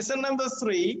session number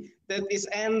 3, that is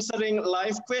answering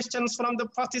live questions from the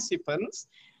participants.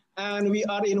 And we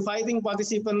are inviting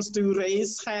participants to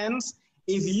raise hands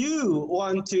if you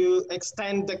want to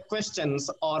extend the questions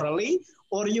orally,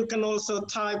 or you can also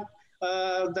type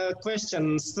the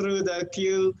questions through the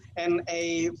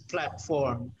Q&A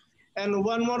platform. And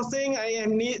one more thing I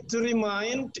need to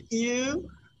remind you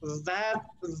that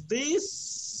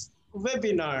this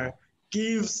webinar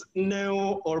gives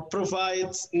no or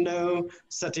provides no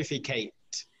certificate.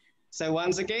 So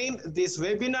once again, these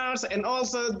webinars and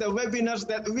also the webinars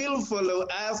that will follow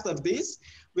after this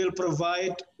will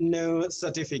provide no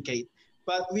certificate.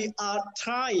 But we are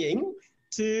trying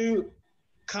to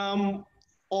come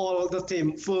all the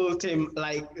team, full team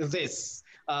like this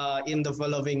in the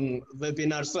following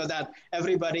webinar so that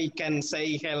everybody can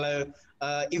say hello.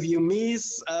 If you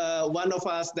miss one of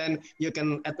us, then you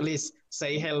can at least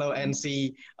say hello and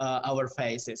see our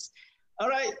faces. All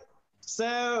right.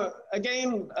 So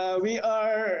again, we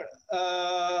are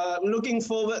looking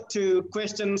forward to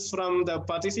questions from the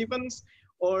participants.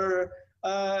 Or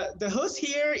the host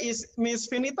here is Miss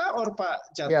Vinita or Pak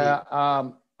Jati? Ya,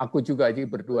 aku juga aja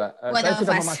berdua. Saya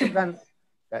sudah memasukkan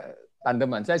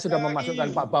tandeman. Saya sudah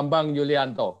memasukkan Pak Bambang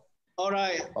Yulianto.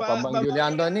 Alright, Pak Bambang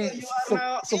Yulianto ini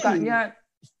sukanya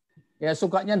Ya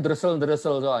sukanya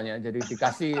dresel-dresel soalnya, jadi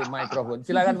dikasih mikrofon.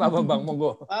 Silakan Pak Bambang,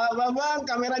 monggo. Pak Bambang,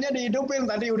 kameranya dihidupin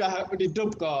tadi udah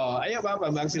hidup kok. Ayo Pak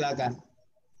Bambang, silakan.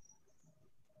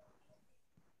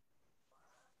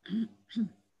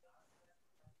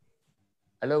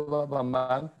 Halo Pak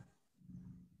Bambang.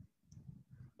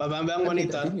 Pak Bambang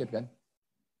monitor. Kan?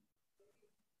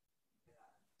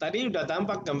 Tadi udah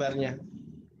tampak gambarnya.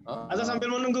 Atau sambil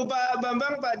menunggu Pak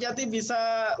Bambang, Pak Jati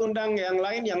bisa undang yang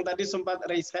lain yang tadi sempat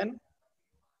raise hand.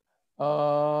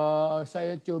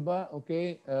 Saya coba,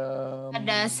 oke.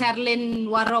 Ada Sherlyn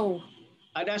Warrow.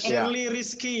 Ada Shirley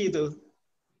Rizky itu.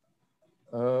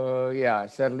 Ya,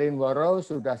 Sherlyn Warrow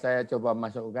sudah saya coba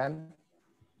masukkan.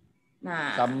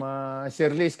 Nah, sama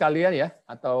Shirley sekalian ya,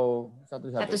 atau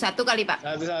satu-satu? Satu-satu kali Pak.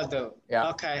 Satu-satu.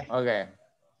 Ya. Oke. Oke.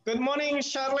 Good morning,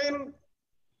 Sherlyn.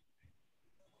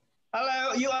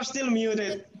 Hello, you are still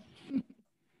muted.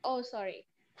 Oh, sorry.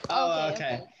 Oh,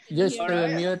 okay. Just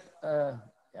Alright. mute.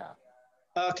 Yeah.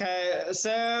 Okay, so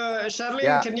Sherlyn,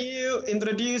 Yeah. can you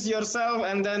introduce yourself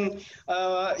and then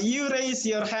you raise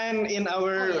your hand in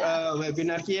our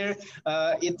webinar here.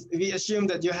 We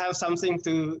assume that you have something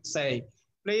to say.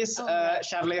 Please,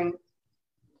 Sherlyn.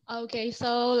 Okay,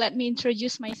 so let me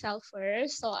introduce myself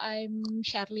first. So I'm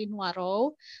Sherlyn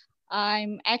Warrow.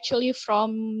 I'm actually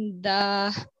from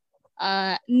the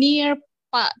near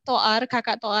Pak Toar,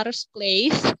 Kakak Toar's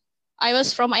place. I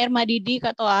was from Air Madidi,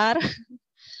 Kak Toar.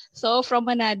 So from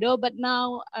Manado, but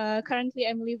now currently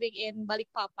I'm living in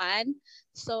Balikpapan.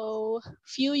 So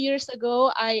few years ago,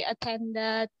 I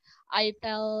attended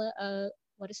iTELL,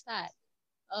 what is that?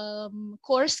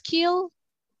 Core skill,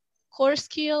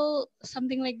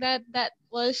 something like that. That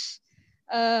was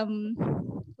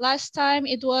last time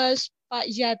it was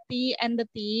Pak Jati and the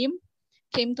team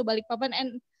came to Balikpapan,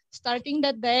 and starting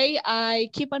that day, I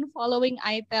keep on following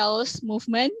iTELL's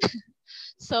movement.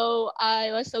 So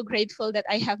I was so grateful that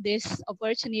I have this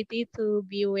opportunity to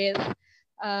be with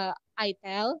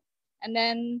iTELL. And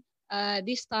then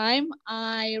this time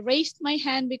I raised my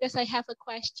hand because I have a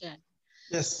question.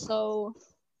 Yes. So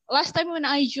last time when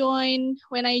I joined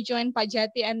Pak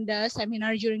Jati and the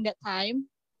seminar during that time,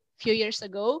 few years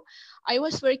ago, I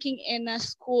was working in a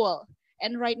school.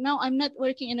 And right now I'm not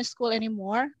working in a school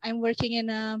anymore. I'm working in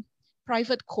a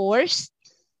private course.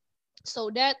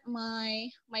 So that my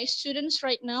students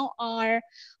right now are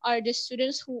the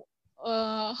students who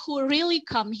really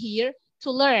come here to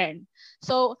learn.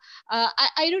 So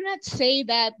I do not say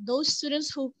that those students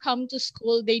who come to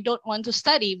school, they don't want to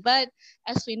study, but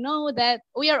as we know that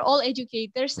we are all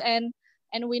educators, and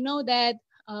we know that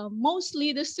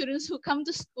mostly the students who come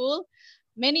to school,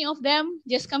 many of them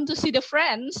just come to see the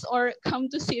friends or come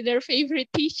to see their favorite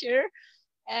teacher,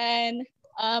 and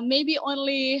maybe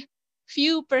only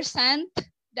few percent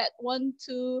that want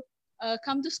to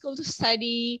come to school to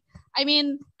study. I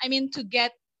mean to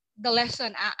get the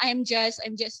lesson. I'm just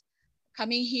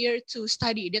coming here to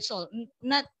study. That's all.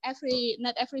 Not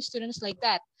every student is like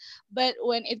that. But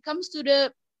when it comes to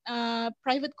the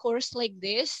private course like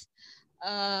this,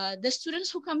 the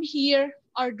students who come here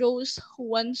are those who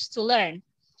wants to learn.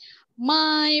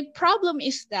 My problem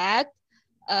is that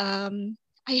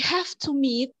I have to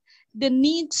meet the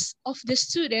needs of the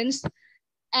students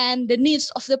and the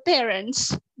needs of the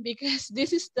parents, because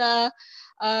this is the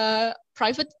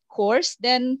private course.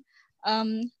 Then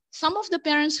some of the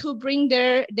parents who bring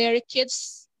their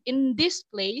kids in this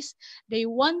place, they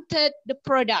wanted the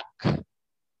product.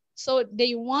 So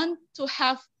they want to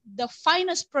have the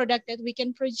finest product that we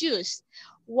can produce.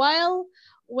 While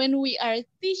when we are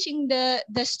teaching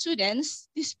the students,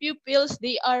 these pupils,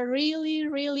 they are really,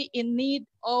 really in need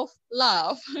of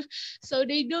love. So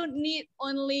they don't need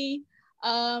only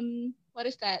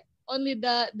only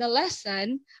the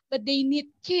lesson, but they need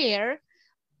care.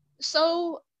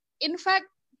 So in fact,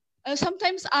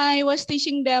 sometimes I was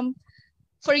teaching them,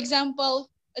 for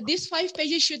example, these 5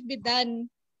 pages should be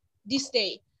done this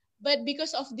day, but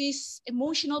because of this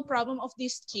emotional problem of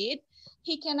this kid,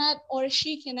 he cannot or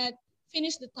she cannot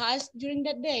finish the task during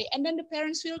that day, and then the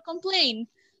parents will complain.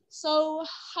 So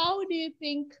how do you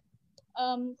think,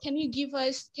 can you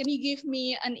give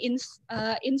me an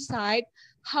insight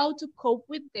how to cope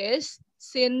with this,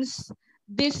 since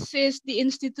this is the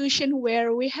institution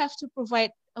where we have to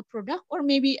provide a product, or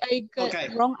maybe I got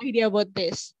wrong idea about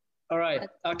this. All right.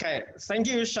 Okay. Thank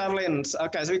you, Sherlyn.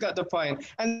 Okay, so we got the point.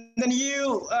 And then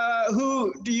you,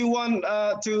 who do you want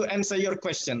to answer your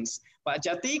questions? Pak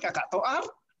Jati, Kakak Toar?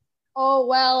 Oh,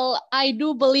 well, I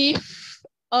do believe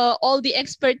all the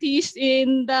expertise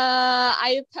in the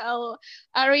iTELL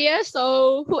area.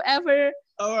 So whoever,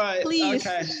 all right, please.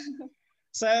 Okay.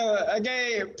 So,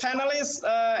 okay, panelists,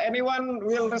 anyone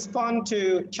will respond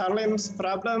to Charlene's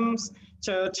problems.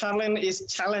 So Charlene is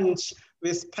challenged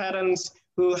with parents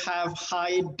who have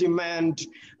high demand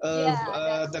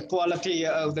of the quality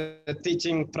of the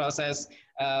teaching process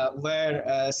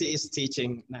where she is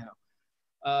teaching now.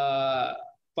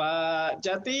 Pak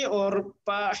Jati or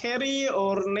Pak Heri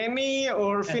or Neni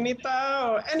or Finita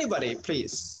or anybody,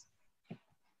 please.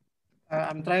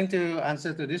 I'm trying to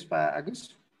answer to this, Pak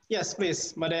Agus. Yes,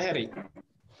 please, Mada Heri.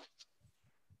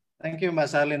 Thank you, Mbak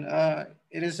Salin.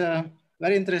 It is a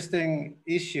very interesting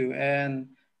issue and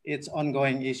it's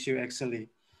ongoing issue actually.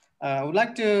 I would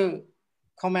like to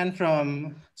comment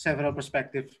from several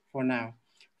perspectives for now.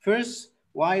 First,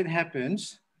 why it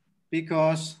happens,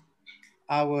 because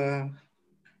our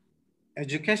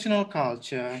educational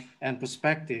culture and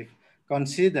perspective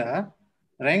consider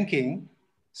ranking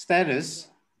status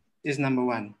is number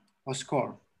one or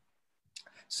score.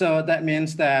 So that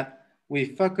means that we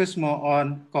focus more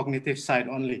on cognitive side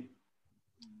only.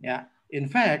 Yeah. In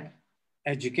fact,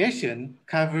 education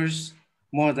covers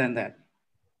more than that.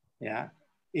 Yeah.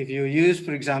 If you use,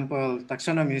 for example,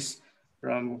 taxonomies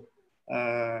from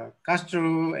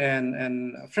Castro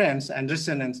and friends,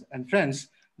 Anderson and friends,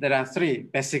 there are three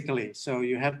basically. So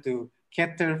you have to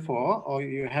cater for, or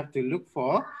you have to look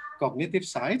for cognitive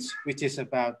sides, which is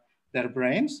about their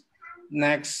brains.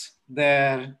 Next,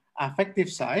 their affective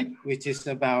side, which is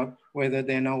about whether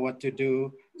they know what to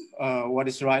do, what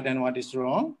is right and what is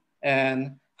wrong,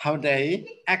 and how they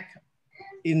act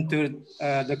into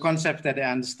the concept that they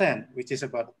understand, which is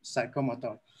about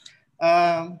psychomotor.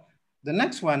 The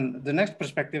next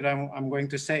perspective I'm going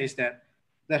to say is that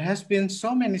there has been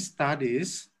so many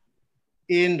studies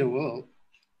in the world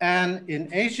and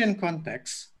in Asian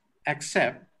context,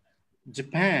 except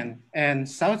Japan and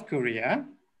South Korea,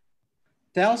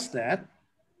 tells that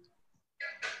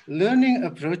learning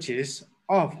approaches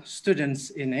of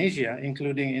students in Asia,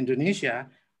 including Indonesia,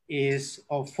 is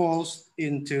or falls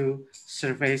into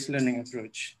survey learning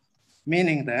approach,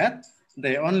 meaning that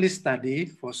they only study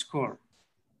for score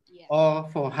or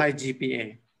for high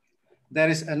GPA. There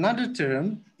is another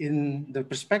term in the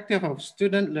perspective of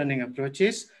student learning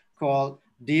approaches called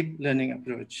deep learning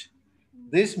approach.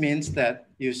 This means that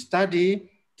you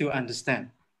study to understand.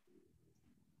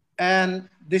 And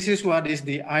this is what is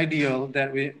the ideal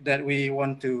that we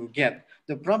want to get.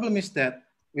 The problem is that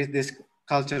with these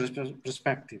cultural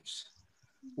perspectives,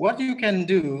 what you can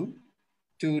do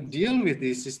to deal with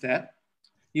this is that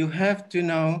you have to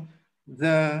know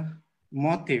the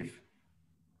motive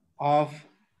of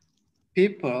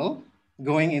people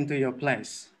going into your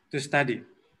place to study.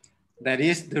 That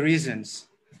is the reasons.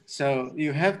 So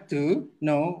you have to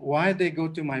know why they go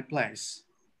to my place.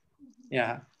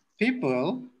 Yeah,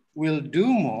 people will do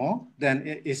more than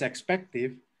is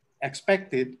expected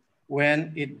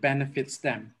when it benefits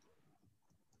them.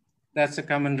 That's a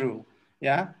common rule.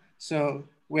 Yeah. So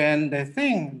when they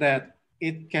think that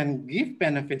it can give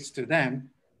benefits to them,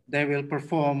 they will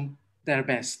perform their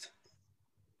best.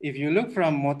 If you look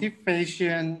from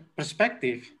motivation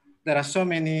perspective, there are so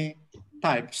many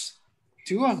types.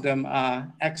 Two of them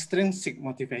are extrinsic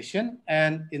motivation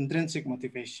and intrinsic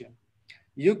motivation.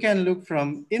 You can look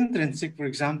from intrinsic, for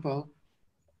example,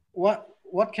 what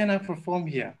can I perform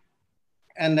here?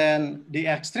 And then the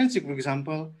extrinsic, for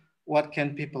example, what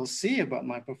can people see about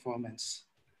my performance?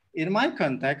 In my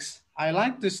context, I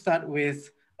like to start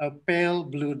with a pale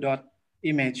blue dot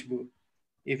image book.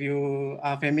 If you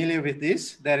are familiar with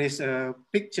this, there is a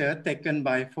picture taken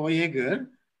by Voyager,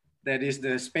 that is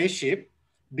the spaceship,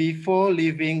 before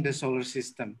leaving the solar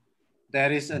system.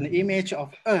 There is an image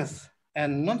of Earth,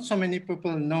 and not so many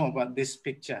people know about this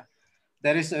picture.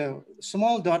 There is a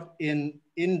small dot in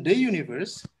the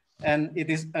universe, and it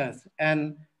is Earth.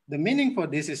 And the meaning for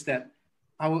this is that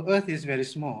our Earth is very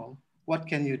small. What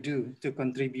can you do to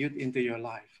contribute into your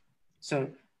life? So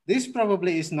this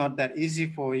probably is not that easy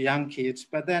for young kids,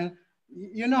 but then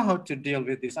you know how to deal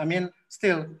with this. I mean,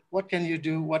 still, what can you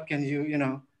do? What can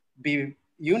you, be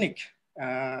unique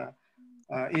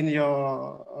in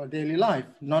your daily life,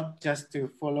 not just to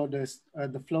follow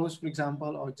the flows, for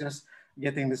example, or just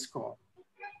getting the score.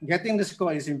 Getting the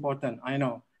score is important, I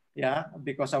know, yeah,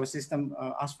 because our system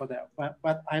asks for that.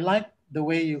 But I like the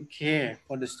way you care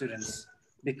for the students,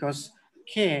 because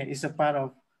care is a part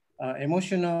of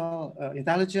emotional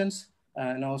intelligence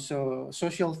and also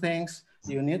social things.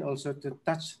 You need also to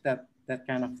touch that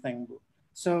kind of thing.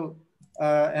 So,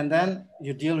 and then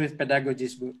you deal with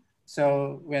pedagogies.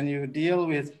 So when you deal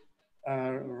with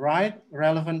right,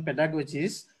 relevant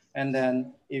pedagogies, and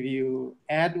then if you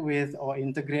add with or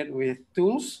integrate with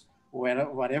tools,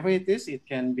 whatever it is, it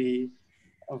can be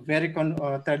very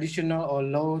traditional or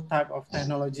low type of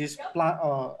technologies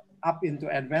up into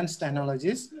advanced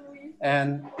technologies,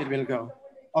 and it will go.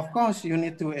 Of course, you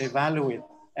need to evaluate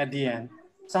at the end.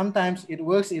 Sometimes it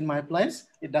works in my place,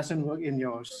 it doesn't work in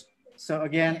yours. So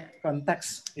again,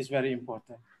 context is very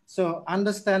important. So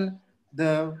understand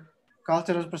the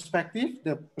cultural perspective,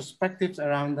 the perspectives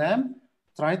around them,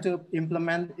 try to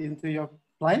implement into your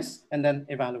place, and then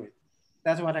evaluate.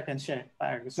 That's what I can share,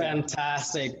 Pak Agus.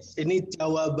 Fantastic. Ini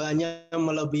jawabannya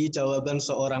melebihi jawaban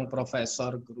seorang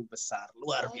profesor guru besar.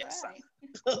 Luar biasa.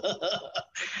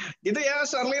 Gitu ya,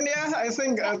 Charlene ya. I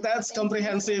think that's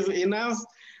comprehensive enough.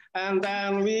 And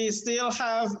then we still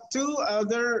have 2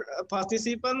 other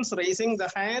participants raising the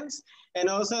hands, and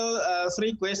also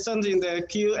 3 questions in the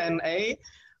Q&A.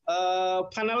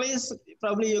 Panelists,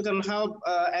 probably you can help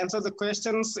answer the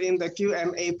questions in the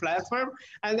Q&A platform,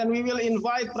 and then we will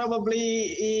invite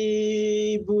probably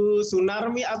Ibu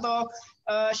Sunarmi atau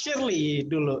Shirley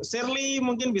dulu. Shirley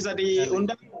mungkin bisa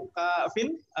diundang, Kak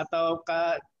Vin atau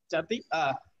Kak Jati.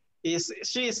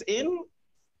 She's in?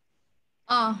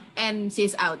 Oh, and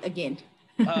she's out again.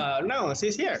 No,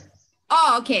 she's here.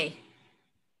 Oh, okay.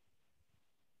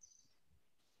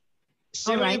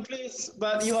 Shirley, please,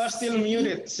 but you are still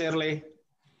muted, Shirley.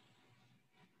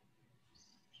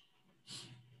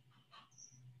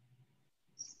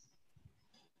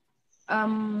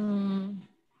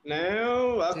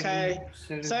 No, okay.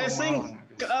 So I think,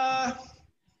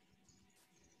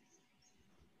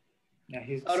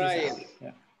 all right.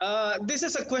 This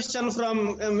is a question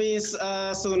from Ms.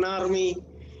 Sunarmi.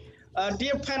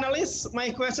 Dear panelists,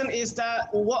 my question is that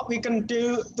what we can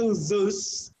do to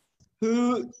those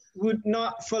who would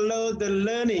not follow the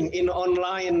learning in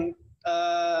online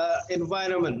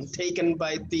environment taken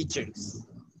by teachers.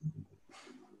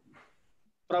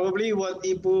 Probably what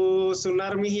Ibu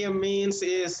Sunarmi here means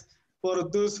is for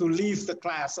those who leave the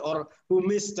class or who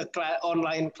miss the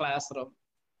online classroom.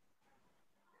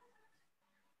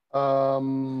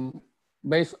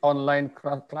 Based online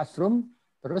classroom,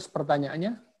 terus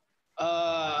pertanyaannya?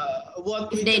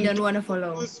 What if they don't want to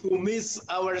follow. Those who miss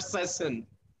our session.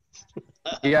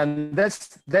 Yeah,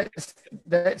 that's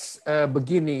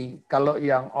begini. Kalau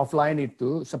yang offline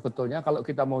itu sebetulnya kalau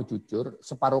kita mau jujur,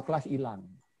 separuh kelas hilang.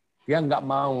 Dia nggak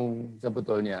mau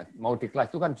sebetulnya. Mau di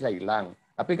kelas itu kan bisa hilang.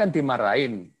 Tapi kan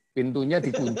dimarahin, pintunya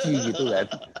dikunci gitu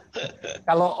kan.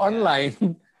 Kalau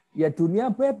online, ya dunia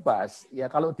bebas. Ya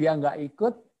kalau dia nggak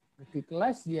ikut di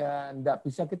kelas, ya nggak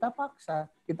bisa kita paksa.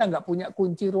 Kita nggak punya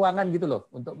kunci ruangan gitu loh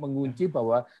untuk mengunci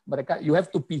bahwa mereka, you have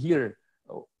to be here.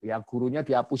 Ya gurunya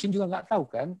dihapusin juga nggak tahu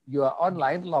kan. You are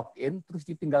online, login, terus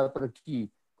ditinggal pergi.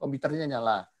 Komputernya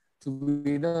nyala. Do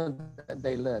we know that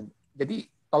they learn? Jadi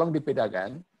tolong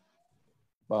dibedakan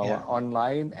bahwa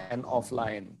online and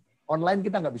offline. Online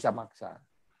kita nggak bisa maksa.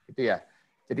 Gitu ya.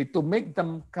 Jadi to make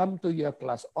them come to your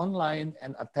class online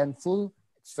and attend full,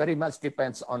 it's very much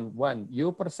depends on 1,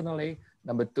 you personally,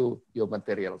 number 2, your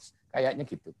materials. Kayaknya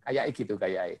gitu.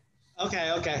 Kayaknya.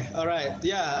 Okay, alright.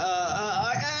 Yeah,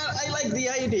 I like the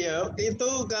idea.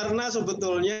 Itu karena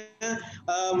sebetulnya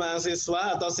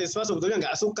mahasiswa atau siswa sebetulnya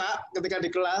nggak suka ketika di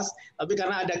kelas, tapi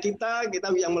karena ada kita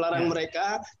yang melarang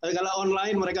mereka. Tapi kalau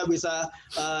online mereka bisa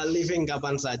living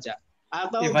kapan saja.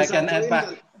 Atau bisa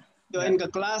join ke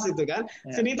kelas itu kan.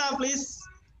 Sinita, please.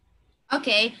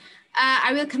 Okay,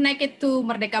 I will connect it to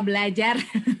Merdeka Belajar.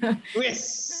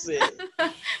 Yes.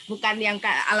 Bukan yang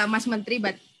ala Mas Menteri,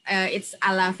 but it's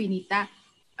ala Vinita.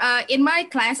 In my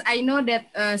class, I know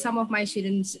that some of my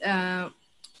students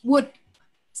would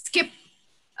skip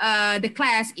the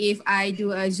class if I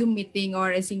do a Zoom meeting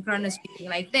or a synchronous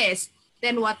meeting like this.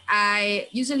 Then what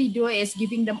I usually do is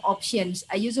giving them options.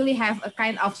 I usually have a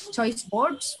kind of choice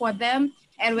boards for them.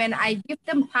 And when I give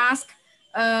them tasks,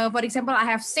 for example, I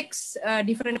have 6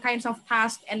 different kinds of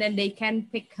tasks, and then they can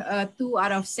pick 2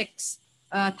 out of 6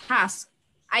 tasks.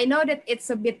 I know that it's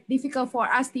a bit difficult for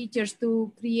us teachers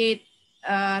to create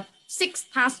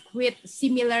 6 tasks with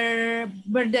similar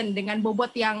burden dengan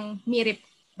bobot yang mirip.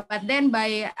 But then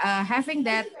by having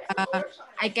that,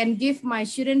 I can give my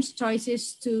students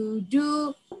choices to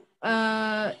do,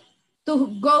 to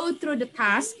go through the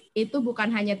task. Itu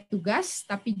bukan hanya tugas,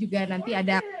 tapi juga nanti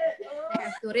ada, they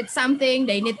have to read something,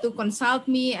 they need to consult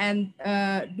me and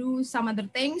do some other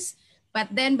things. But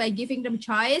then by giving them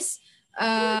choice,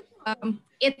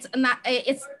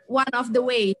 it's one of the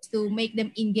ways to make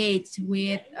them engage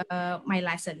with my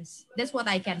lessons. That's what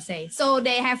I can say. So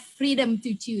they have freedom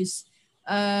to choose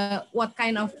what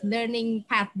kind of learning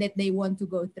path that they want to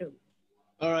go through.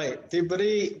 All right,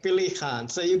 diberi pilihan.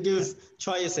 So you give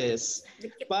choices.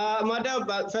 Pak Mandar,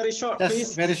 but very short, Just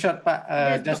please. very short, Pak.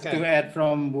 Just Okay. to add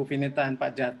from Bu Vinita and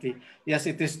Pak Jati. Yes,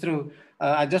 it is true.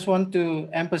 I just want to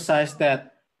emphasize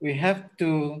that we have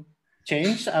to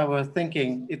change our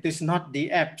thinking. It is not the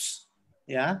apps,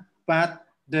 yeah, but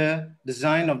the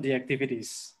design of the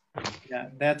activities.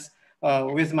 Yeah, that's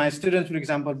with my students, for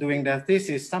example, doing their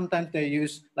thesis. Sometimes they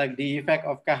use like the effect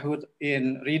of Kahoot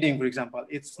in reading, for example.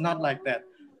 It's not like that.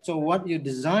 So what you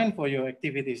design for your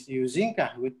activities using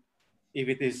Kahoot, if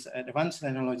it is advanced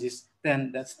technologies, then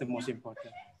that's the most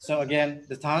important. So again,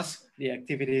 the task, the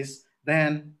activities,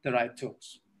 then the right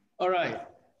tools. All right.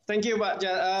 Thank you, Pak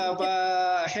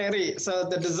Harry. So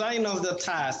the design of the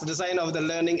task, the design of the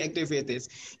learning activities.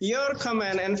 Your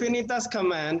comment and Vinita's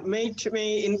comment made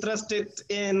me interested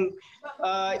in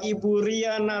Ibu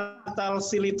Ria Natal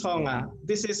Silitonga.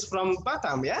 This is from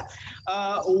Batam, yeah?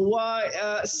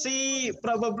 She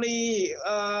probably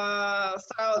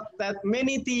thought that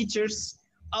many teachers,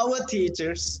 our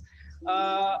teachers,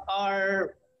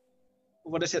 are,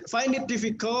 find it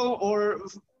difficult or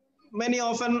many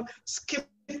often skip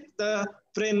the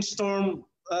brainstorm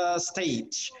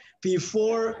stage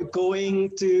before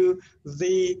going to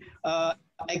the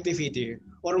activity.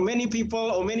 Or many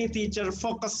people or many teachers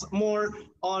focus more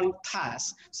on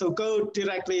tasks. So go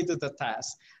directly to the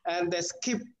task and they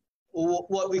skip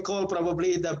what we call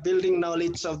probably the building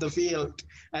knowledge of the field,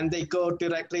 and they go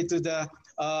directly to the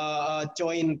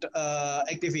joint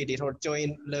activity or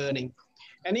joint learning.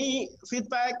 Any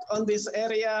feedback on this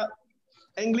area?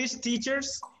 English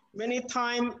teachers many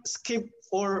times skip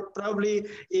or probably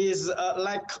is a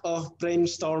lack of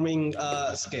brainstorming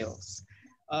skills.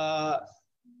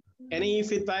 Any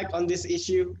feedback on this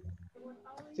issue?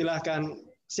 Silahkan.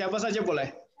 Siapa saja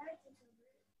boleh.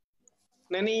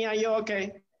 Neni, are you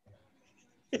okay?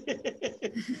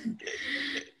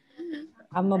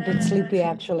 I'm a bit sleepy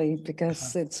actually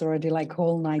because it's already like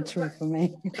whole night through for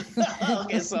me.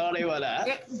 Okay, sorry about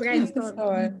that.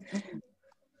 Brainstorm.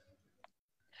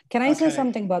 Can I say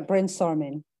something about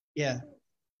brainstorming? Yeah.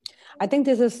 I think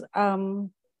this is,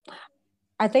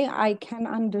 I think I can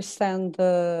understand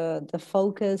the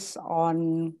focus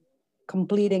on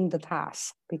completing the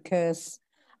task because,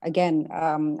 again,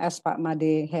 as Pak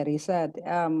Made Heri said,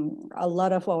 a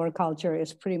lot of our culture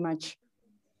is pretty much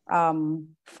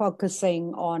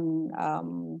focusing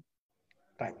on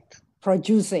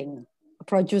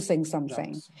producing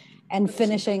something. And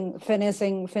finishing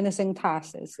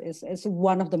tasks is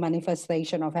one of the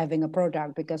manifestation of having a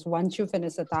product, because once you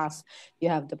finish a task, you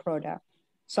have the product.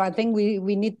 So I think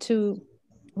we need to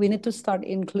start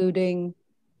including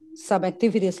some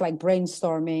activities like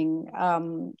brainstorming.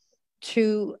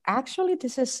 To actually,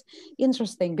 this is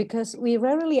interesting because we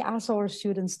rarely ask our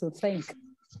students to think.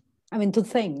 I mean, to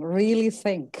think, really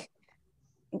think.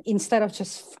 Instead of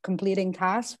just completing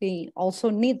tasks, we also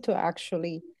need to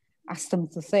actually ask them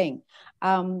to think.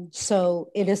 So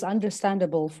it is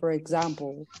understandable, for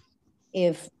example,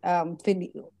 if I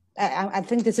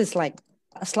think this is like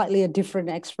a slightly different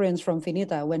experience from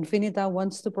Vinita. When Vinita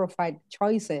wants to provide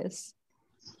choices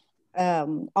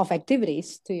of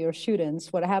activities to your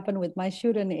students, what happened with my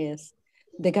student is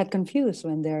they got confused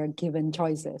when they're given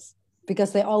choices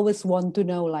because they always want to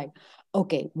know, like,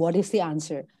 okay, what is the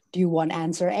answer? Do you want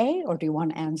answer A or do you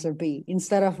want answer B?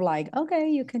 Instead of like, okay,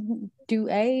 you can do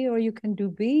A or you can do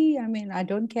B. I mean, I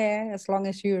don't care as long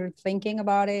as you're thinking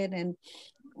about it and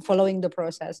following the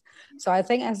process. So I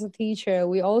think as a teacher,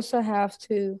 we also have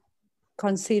to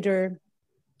consider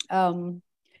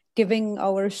giving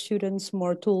our students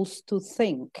more tools to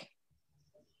think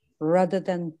rather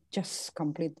than just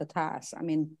complete the task. I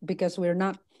mean, because we're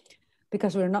not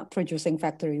producing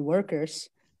factory workers,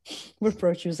 we're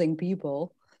producing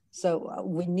people. So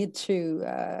we need to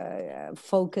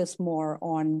focus more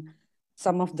on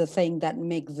some of the things that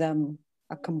make them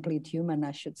a complete human,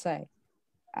 I should say.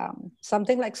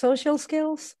 Something like social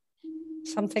skills,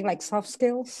 something like soft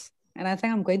skills. And I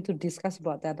think I'm going to discuss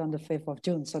about that on the 5th of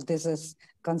June. So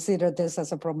consider this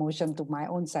as a promotion to my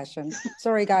own session.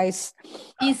 Sorry, guys.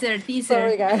 Teaser.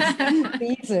 Sorry, guys.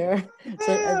 Teaser.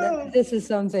 So this is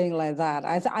something like that.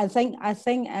 I think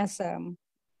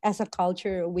as a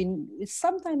culture, we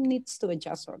sometimes needs to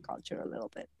adjust our culture a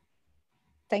little bit.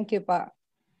 Thank you, Pak.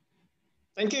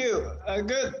 Thank you.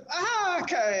 Good.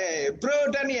 Okay,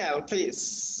 Bro Daniel,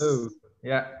 please.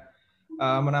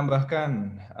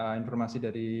 Menambahkan informasi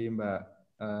dari Mbak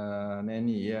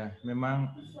Neni ya,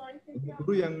 memang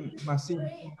guru yang masih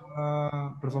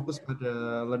berfokus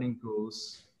pada learning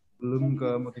goals, belum ke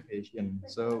motivation.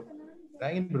 So,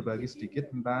 saya ingin berbagi sedikit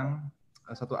tentang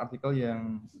satu artikel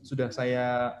yang sudah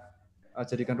saya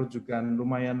jadikan rujukan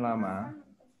lumayan lama.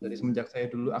 Dari semenjak saya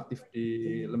dulu aktif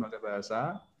di lembaga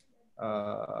bahasa,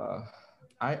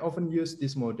 I often use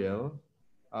this model,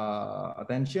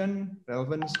 attention,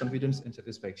 relevance, confidence, and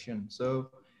satisfaction.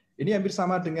 So ini hampir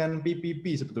sama dengan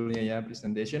PPP sebetulnya ya,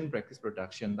 presentation, practice,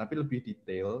 production, tapi lebih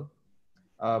detail.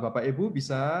 Bapak Ibu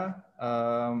bisa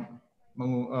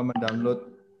mendownload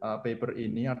paper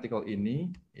ini, artikel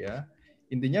ini, ya.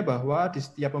 Intinya bahwa di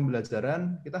setiap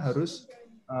pembelajaran kita harus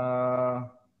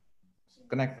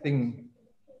connecting.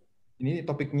 Ini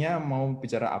topiknya mau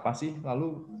bicara apa sih,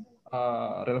 lalu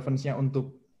relevansinya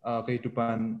untuk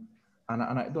kehidupan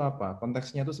anak-anak itu apa,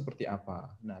 konteksnya itu seperti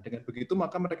apa. Nah, dengan begitu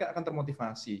maka mereka akan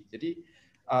termotivasi. Jadi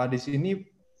di sini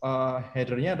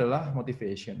headernya adalah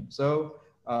motivation. So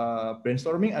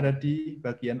brainstorming ada di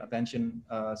bagian attention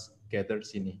gather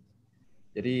sini.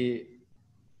 Jadi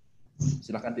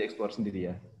silakan dieksplor sendiri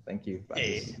ya. Thank you, Pak.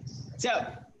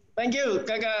 Siap. Thank you,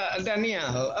 Kakak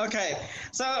Daniel. Okay,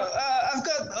 so I've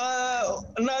got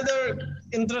another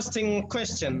interesting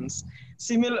questions,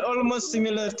 almost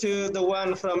similar to the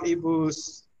one from Ibu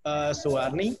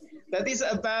Suwarni. That is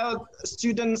about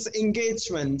students'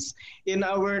 engagements in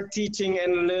our teaching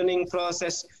and learning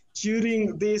process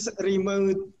during this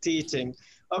remote teaching.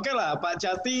 Oke lah, Pak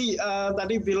Jati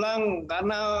tadi bilang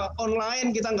karena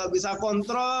online kita nggak bisa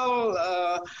kontrol,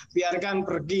 biarkan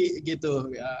pergi gitu,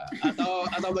 ya.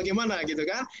 atau bagaimana gitu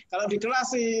kan? Kalau di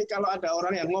kelas sih, kalau ada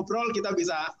orang yang ngobrol kita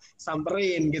bisa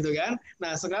samperin gitu kan?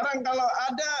 Nah sekarang kalau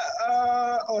ada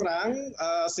orang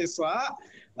siswa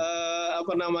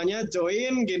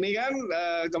join gini kan,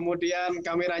 kemudian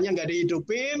kameranya nggak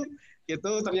dihidupin.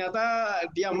 Gitu ternyata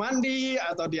dia mandi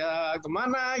atau dia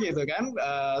kemana gitu kan.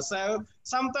 So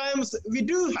sometimes we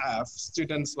do have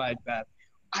students like that.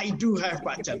 I do have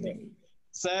Pak Jati.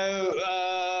 So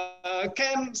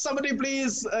can somebody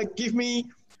please give me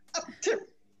a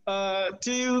tip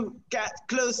to get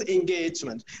close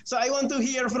engagement? So I want to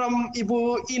hear from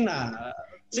Ibu Ina.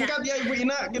 Singkat ya Ibu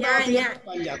Ina, kita panjang.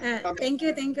 Thank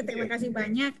you. Terima kasih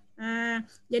banyak.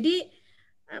 Jadi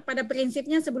pada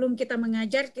prinsipnya sebelum kita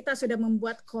mengajar, kita sudah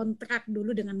membuat kontrak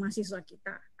dulu dengan mahasiswa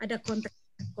kita. Ada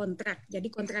kontrak.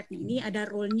 Jadi kontraknya ini ada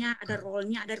role-nya,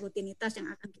 ada rutinitas yang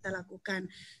akan kita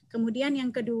lakukan. Kemudian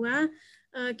yang kedua,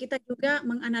 kita juga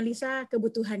menganalisa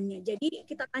kebutuhannya. Jadi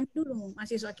kita tanya dulu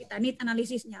mahasiswa kita, need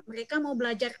analisisnya. Mereka mau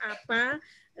belajar apa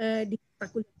di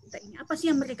fakultas kita ini? Apa sih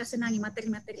yang mereka senangi?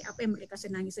 Materi-materi apa yang mereka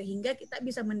senangi? Sehingga kita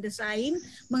bisa mendesain,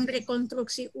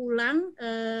 merekonstruksi ulang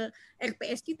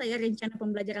RPS kita ya, rencana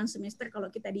pembelajaran semester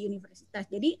kalau kita di universitas.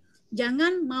 Jadi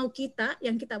jangan mau kita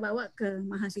yang kita bawa ke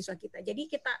mahasiswa kita. Jadi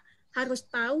kita harus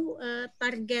tahu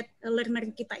target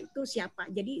learner kita itu siapa.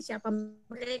 Jadi siapa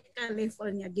mereka,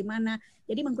 levelnya gimana.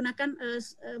 Jadi menggunakan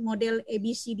model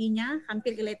ABCD-nya,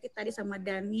 hampir related tadi sama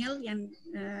Daniel yang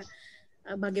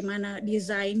bagaimana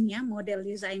desainnya, model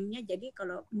desainnya. Jadi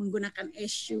kalau menggunakan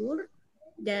Azure,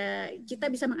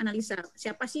 kita bisa menganalisa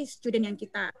siapa sih student yang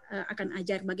kita akan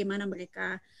ajar, bagaimana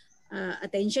mereka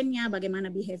attention-nya, bagaimana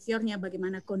behavior-nya,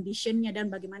 bagaimana condition-nya, dan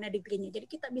bagaimana degree-nya. Jadi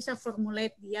kita bisa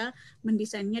formulate dia,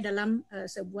 mendesainnya dalam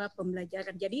sebuah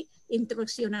pembelajaran. Jadi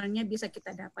instruksionalnya bisa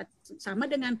kita dapat. Sama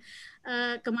dengan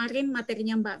kemarin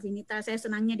materinya Mbak Vinita, saya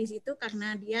senangnya di situ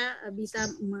karena dia bisa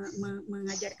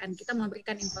mengajarkan kita,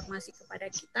 memberikan informasi kepada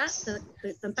kita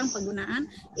tentang penggunaan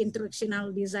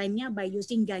instructional design-nya by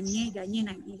using GANYE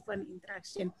non-event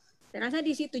interaction. Saya rasa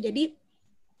di situ. Jadi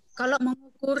kalau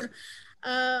mengukur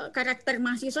karakter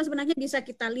mahasiswa sebenarnya bisa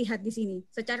kita lihat di sini.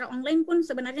 Secara online pun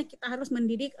sebenarnya kita harus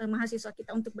mendidik mahasiswa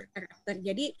kita untuk berkarakter.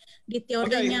 Jadi di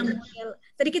teorinya model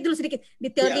sedikit di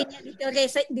teorinya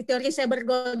di teori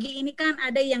cybergogi ini kan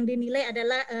ada yang dinilai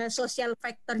adalah social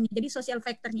factor-nya. Jadi social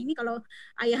factor-nya ini kalau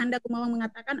Ayahanda Kumawang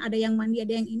mengatakan ada yang mandi,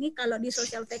 ada yang ini, kalau di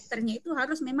social factor-nya itu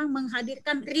harus memang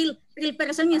menghadirkan real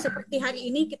person-nya seperti hari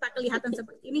ini kita kelihatan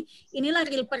seperti ini. Inilah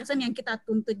real person yang kita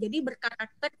tuntut. Jadi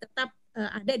berkarakter tetap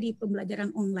ada di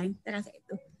pembelajaran online. Saya rasa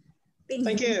itu.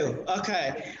 Thank you.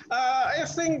 Okay. I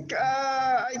think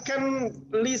we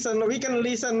can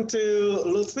listen to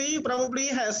Lutfi. Probably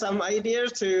has some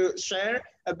ideas to share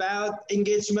about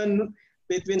engagement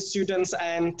between students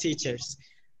and teachers.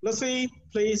 Lutfi,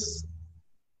 please.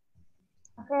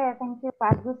 Okay, thank you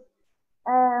Pak Agus.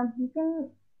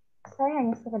 Mungkin saya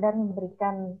hanya sekedar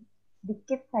memberikan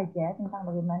sedikit saja tentang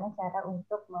bagaimana cara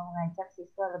untuk mengajak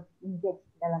siswa lebih engage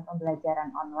dalam pembelajaran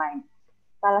online.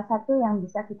 Salah satu yang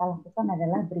bisa kita lakukan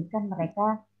adalah berikan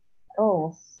mereka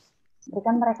roles,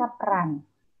 berikan mereka peran.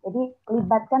 Jadi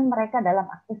libatkan mereka dalam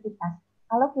aktivitas.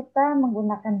 Kalau kita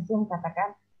menggunakan Zoom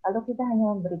katakan, lalu kita hanya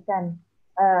memberikan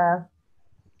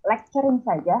lecturing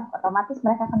saja, otomatis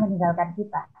mereka akan meninggalkan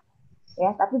kita.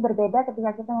 Ya, tapi berbeda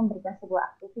ketika kita memberikan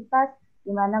sebuah aktivitas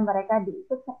di mana mereka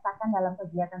diikut sertakan dalam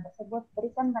kegiatan tersebut,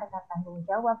 berikan mereka tanggung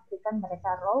jawab, berikan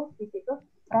mereka role di situ,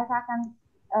 mereka akan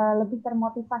lebih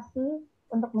termotivasi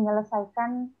untuk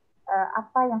menyelesaikan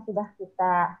apa yang sudah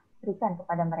kita berikan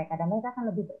kepada mereka, dan mereka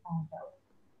akan lebih bertanggung jawab.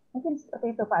 Mungkin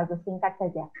seperti itu Pak Agus, singkat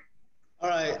saja.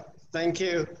 Alright, thank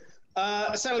you.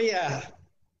 Celia.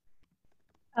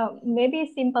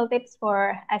 Maybe simple tips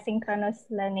for asynchronous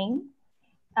learning.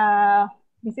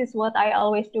 This is what I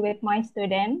always do with my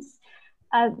students.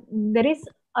 There is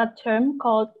a term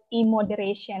called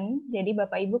e-moderation. Jadi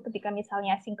Bapak Ibu ketika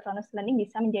misalnya synchronous learning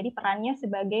bisa menjadi perannya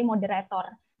sebagai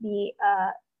moderator di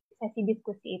sesi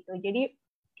diskusi itu. Jadi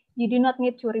you do not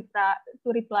need to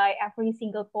reply every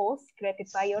single post created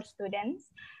by your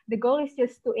students. The goal is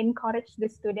just to encourage the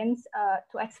students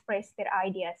to express their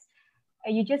ideas.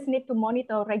 You just need to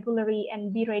monitor regularly and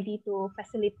be ready to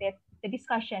facilitate the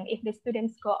discussion if the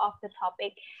students go off the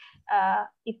topic,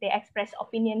 if they express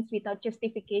opinions without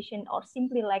justification or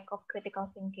simply lack of critical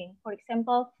thinking. For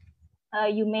example,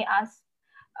 you may ask,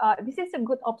 this is a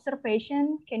good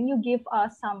observation. Can you give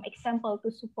us some example to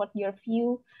support your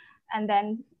view? And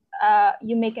then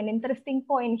you make an interesting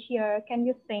point here. Can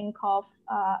you think of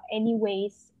any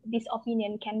ways this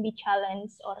opinion can be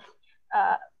challenged, or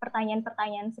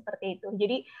pertanyaan-pertanyaan seperti itu.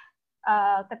 Jadi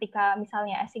ketika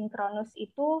misalnya asinkronus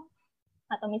itu,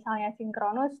 atau misalnya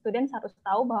sinkronus, students harus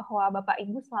tahu bahwa Bapak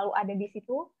Ibu selalu ada di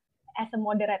situ as a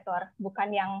moderator,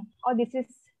 bukan yang oh this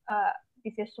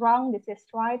is wrong, this is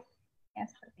right, ya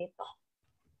seperti itu.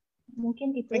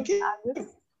 Mungkin itu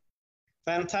Agus.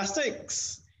 Fantastic.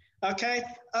 Okay,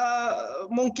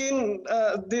 mungkin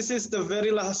this is the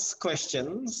very last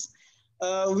questions.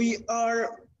 We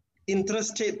are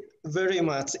interested very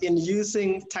much in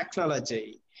using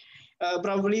technology.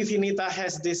 Probably Winda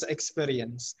has this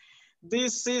experience.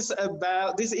 This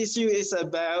issue is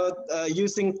about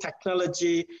using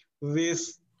technology with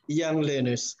young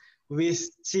learners, with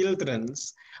children,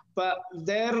 but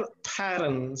their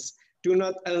parents do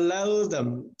not allow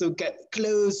them to get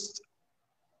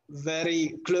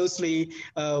very closely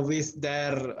with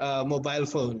their mobile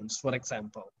phones, for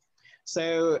example.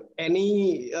 So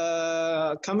any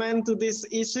comment to this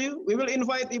issue? We will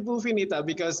invite Ibu Winda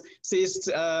because she is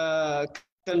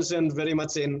concerned very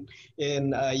much in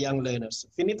young learners.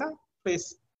 Winda,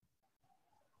 please.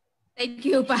 Thank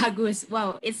you, Pak Agus.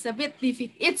 Wow, it's a bit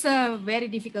difficult. It's a very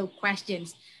difficult question.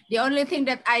 The only thing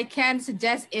that I can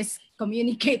suggest is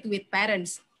communicate with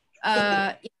parents.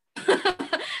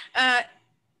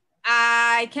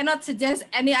 I cannot suggest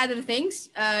any other things.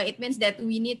 It means that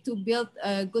we need to build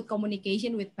a good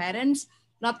communication with parents,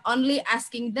 not only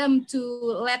asking them to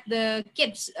let the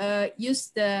kids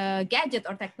use the gadget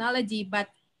or technology, but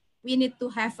we need to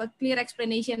have a clear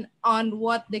explanation on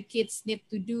what the kids need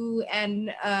to do and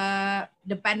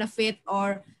the benefit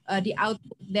or the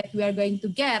output that we are going to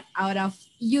get out of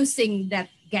using that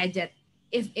gadget.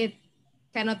 If it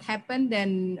cannot happen,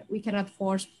 then we cannot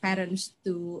force parents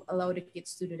to allow the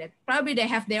kids to do that. Probably they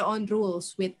have their own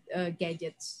rules with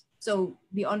gadgets. So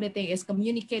the only thing is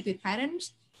communicate with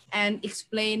parents and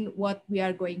explain what we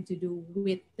are going to do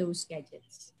with those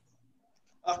gadgets.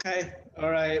 Okay,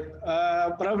 alright.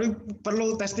 Probably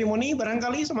perlu testimoni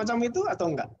barangkali semacam itu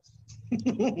atau enggak?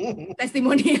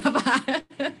 Testimoni apa?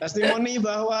 Testimoni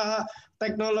bahwa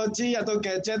teknologi atau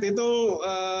gadget itu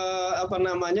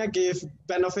give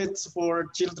benefits for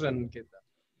children gitu.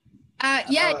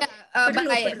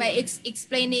 By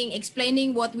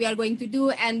explaining what we are going to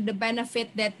do and the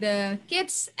benefit that the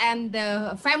kids and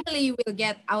the family will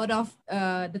get out of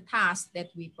the task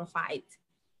that we provide.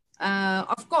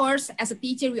 Of course, as a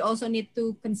teacher, we also need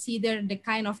to consider the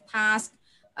kind of task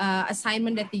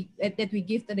assignment that we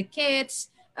give to the kids.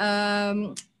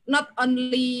 Not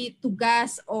only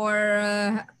tugas or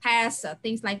tasks,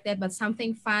 things like that, but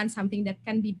something fun, something that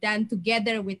can be done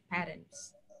together with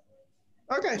parents.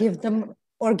 Okay. Give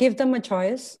them a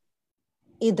choice.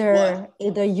 Either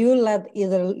you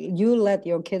let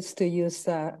your kids to use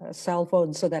a cell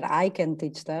phone so that I can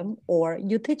teach them, or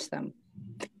you teach them.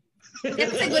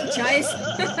 That's a good choice.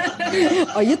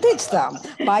 Or you teach them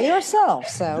by yourself.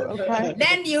 So okay.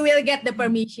 Then you will get the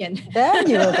permission. Then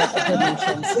you will get the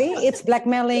permission. See, it's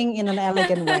blackmailing in an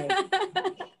elegant way.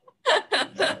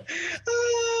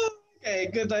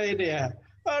 Okay, good idea.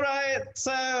 All right,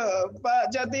 so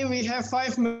Pak Jati, we have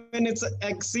 5 minutes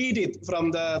exceeded from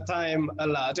the time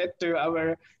allotted to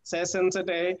our session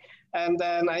today, and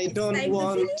then I don't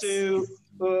want to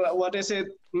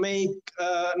make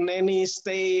Neni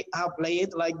stay up late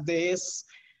like this.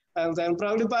 And then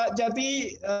probably Pak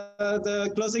Jati, the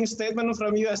closing statement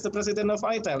from you as the president of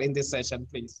iTELL in this session,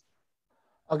 please.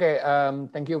 Okay,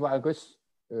 thank you Pak Agus.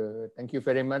 Thank you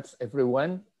very much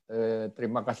everyone.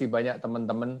 Terima kasih banyak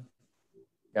teman-teman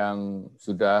yang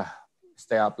sudah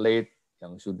stay up late,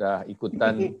 yang sudah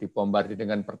ikutan dibombardir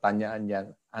dengan pertanyaan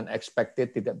yang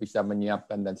unexpected, tidak bisa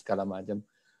menyiapkan dan segala macam,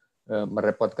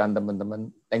 merepotkan teman-teman.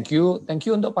 Thank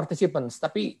you untuk participants.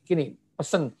 Tapi gini,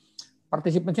 pesan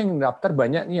participants yang daftar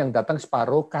banyak nih yang datang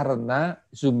separuh karena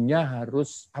Zoom-nya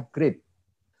harus upgrade.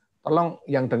 Tolong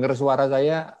yang dengar suara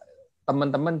saya,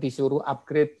 teman-teman disuruh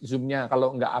upgrade Zoom-nya.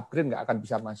 Kalau nggak upgrade nggak akan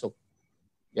bisa masuk.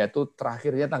 Yaitu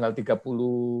terakhirnya tanggal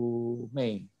 30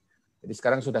 Mei. Jadi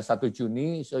sekarang sudah 1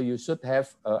 Juni, so you should have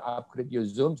upgrade your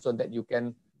Zoom so that you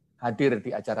can hadir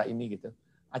di acara ini gitu.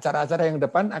 Acara-acara yang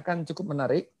depan akan cukup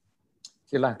menarik.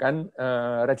 Silahkan,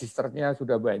 registernya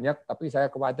sudah banyak, tapi saya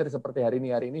khawatir seperti hari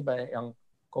ini banyak yang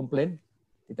komplain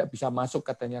tidak bisa masuk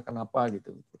katanya kenapa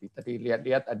gitu. Jadi tadi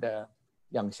lihat-lihat ada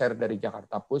yang share dari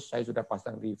Jakarta Post, saya sudah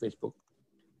pasang di Facebook.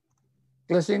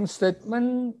 Closing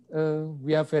statement,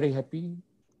 we are very happy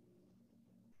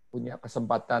punya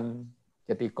kesempatan.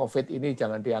 Jadi COVID ini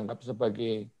jangan dianggap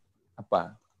sebagai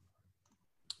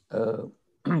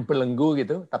belenggu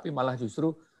gitu, tapi malah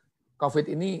justru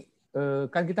COVID ini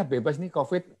kan kita bebas nih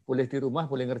COVID, boleh di rumah,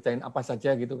 boleh ngerjain apa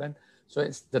saja gitu kan. So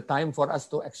it's the time for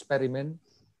us to experiment.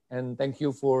 And thank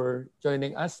you for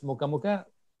joining us. Moga-moga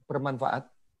bermanfaat.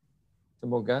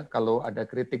 Semoga kalau ada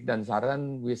kritik dan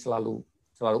saran, we selalu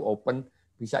open.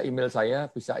 Bisa email saya,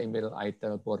 bisa email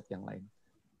iTELL board yang lain.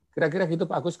 Kira-kira gitu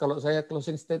Pak Agus, kalau saya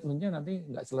closing statement-nya nanti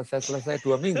nggak selesai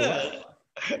 2 minggu.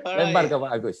 Lempar ke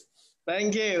Pak Agus.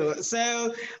 Thank you.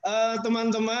 So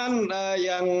teman-teman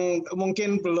yang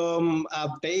mungkin belum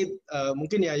update,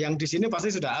 mungkin ya yang di sini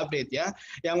pasti sudah update ya.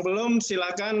 Yang belum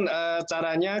silakan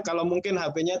caranya kalau mungkin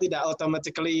HP-nya tidak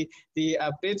automatically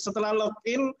di-update, setelah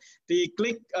login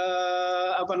diklik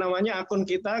akun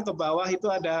kita, ke bawah itu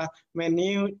ada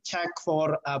menu check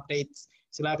for updates.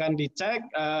 Silakan dicek,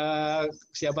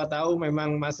 siapa tahu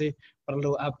memang masih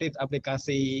perlu update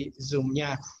aplikasi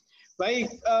Zoom-nya. Baik,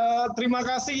 terima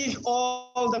kasih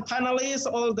all the panelists,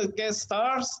 all the guest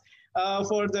stars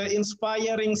for the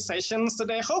inspiring sessions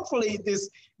today. Hopefully this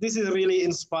is really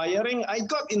inspiring. I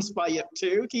got inspired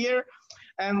too here.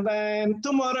 And then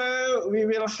tomorrow we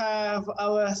will have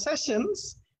our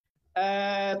sessions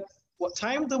at what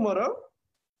time tomorrow?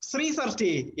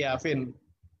 3:30, ya Vin.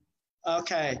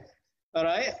 Okay.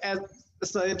 Alright, at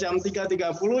jam 3.30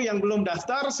 yang belum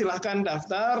daftar silahkan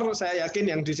daftar. Saya yakin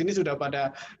yang di sini sudah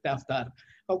pada daftar.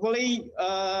 Hopefully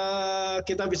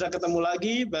kita bisa ketemu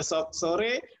lagi besok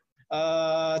sore.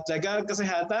 Jaga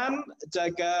kesehatan,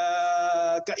 jaga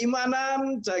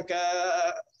keimanan, jaga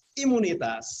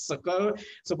imunitas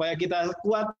supaya kita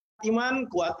kuat iman,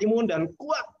 kuat imun dan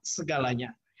kuat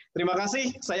segalanya. Terima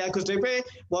kasih. Saya Agus DP.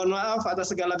 Mohon maaf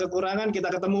atas segala kekurangan.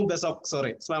 Kita ketemu besok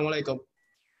sore. Assalamualaikum.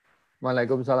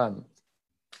 Waalaikumsalam.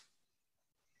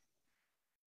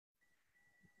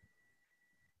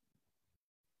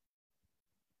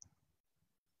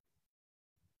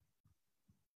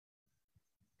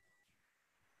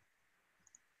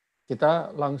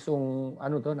 Kita langsung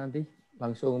nanti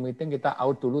langsung meeting, kita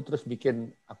out dulu terus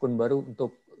bikin akun baru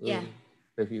untuk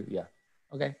review ya.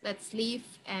 Oke. Let's leave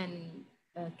and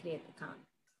create account.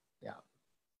 Yeah.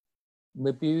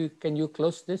 Maybe can you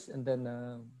close this and then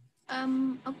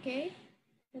okay.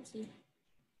 Let's see.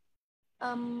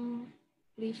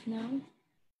 Leave now.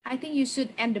 I think you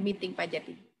should end the meeting, Pak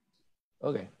Jati.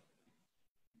 Okay.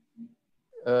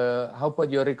 How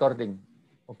about your recording?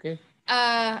 Okay.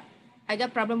 I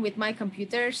got problem with my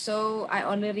computer, so I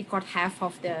only record half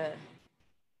of the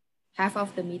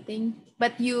meeting.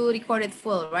 But you recorded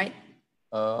full, right?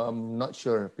 Not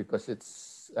sure because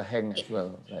it's a hang as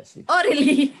well. Let's see. Oh,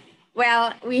 really?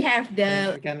 Well, we have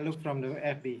the. You can look from the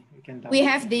FB. We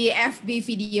have the FB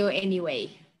video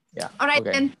anyway. Yeah. All right,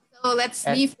 okay. then. So let's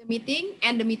leave the meeting,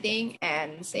 end the meeting,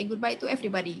 and say goodbye to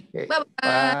everybody. Okay. Bye-bye.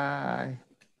 Bye.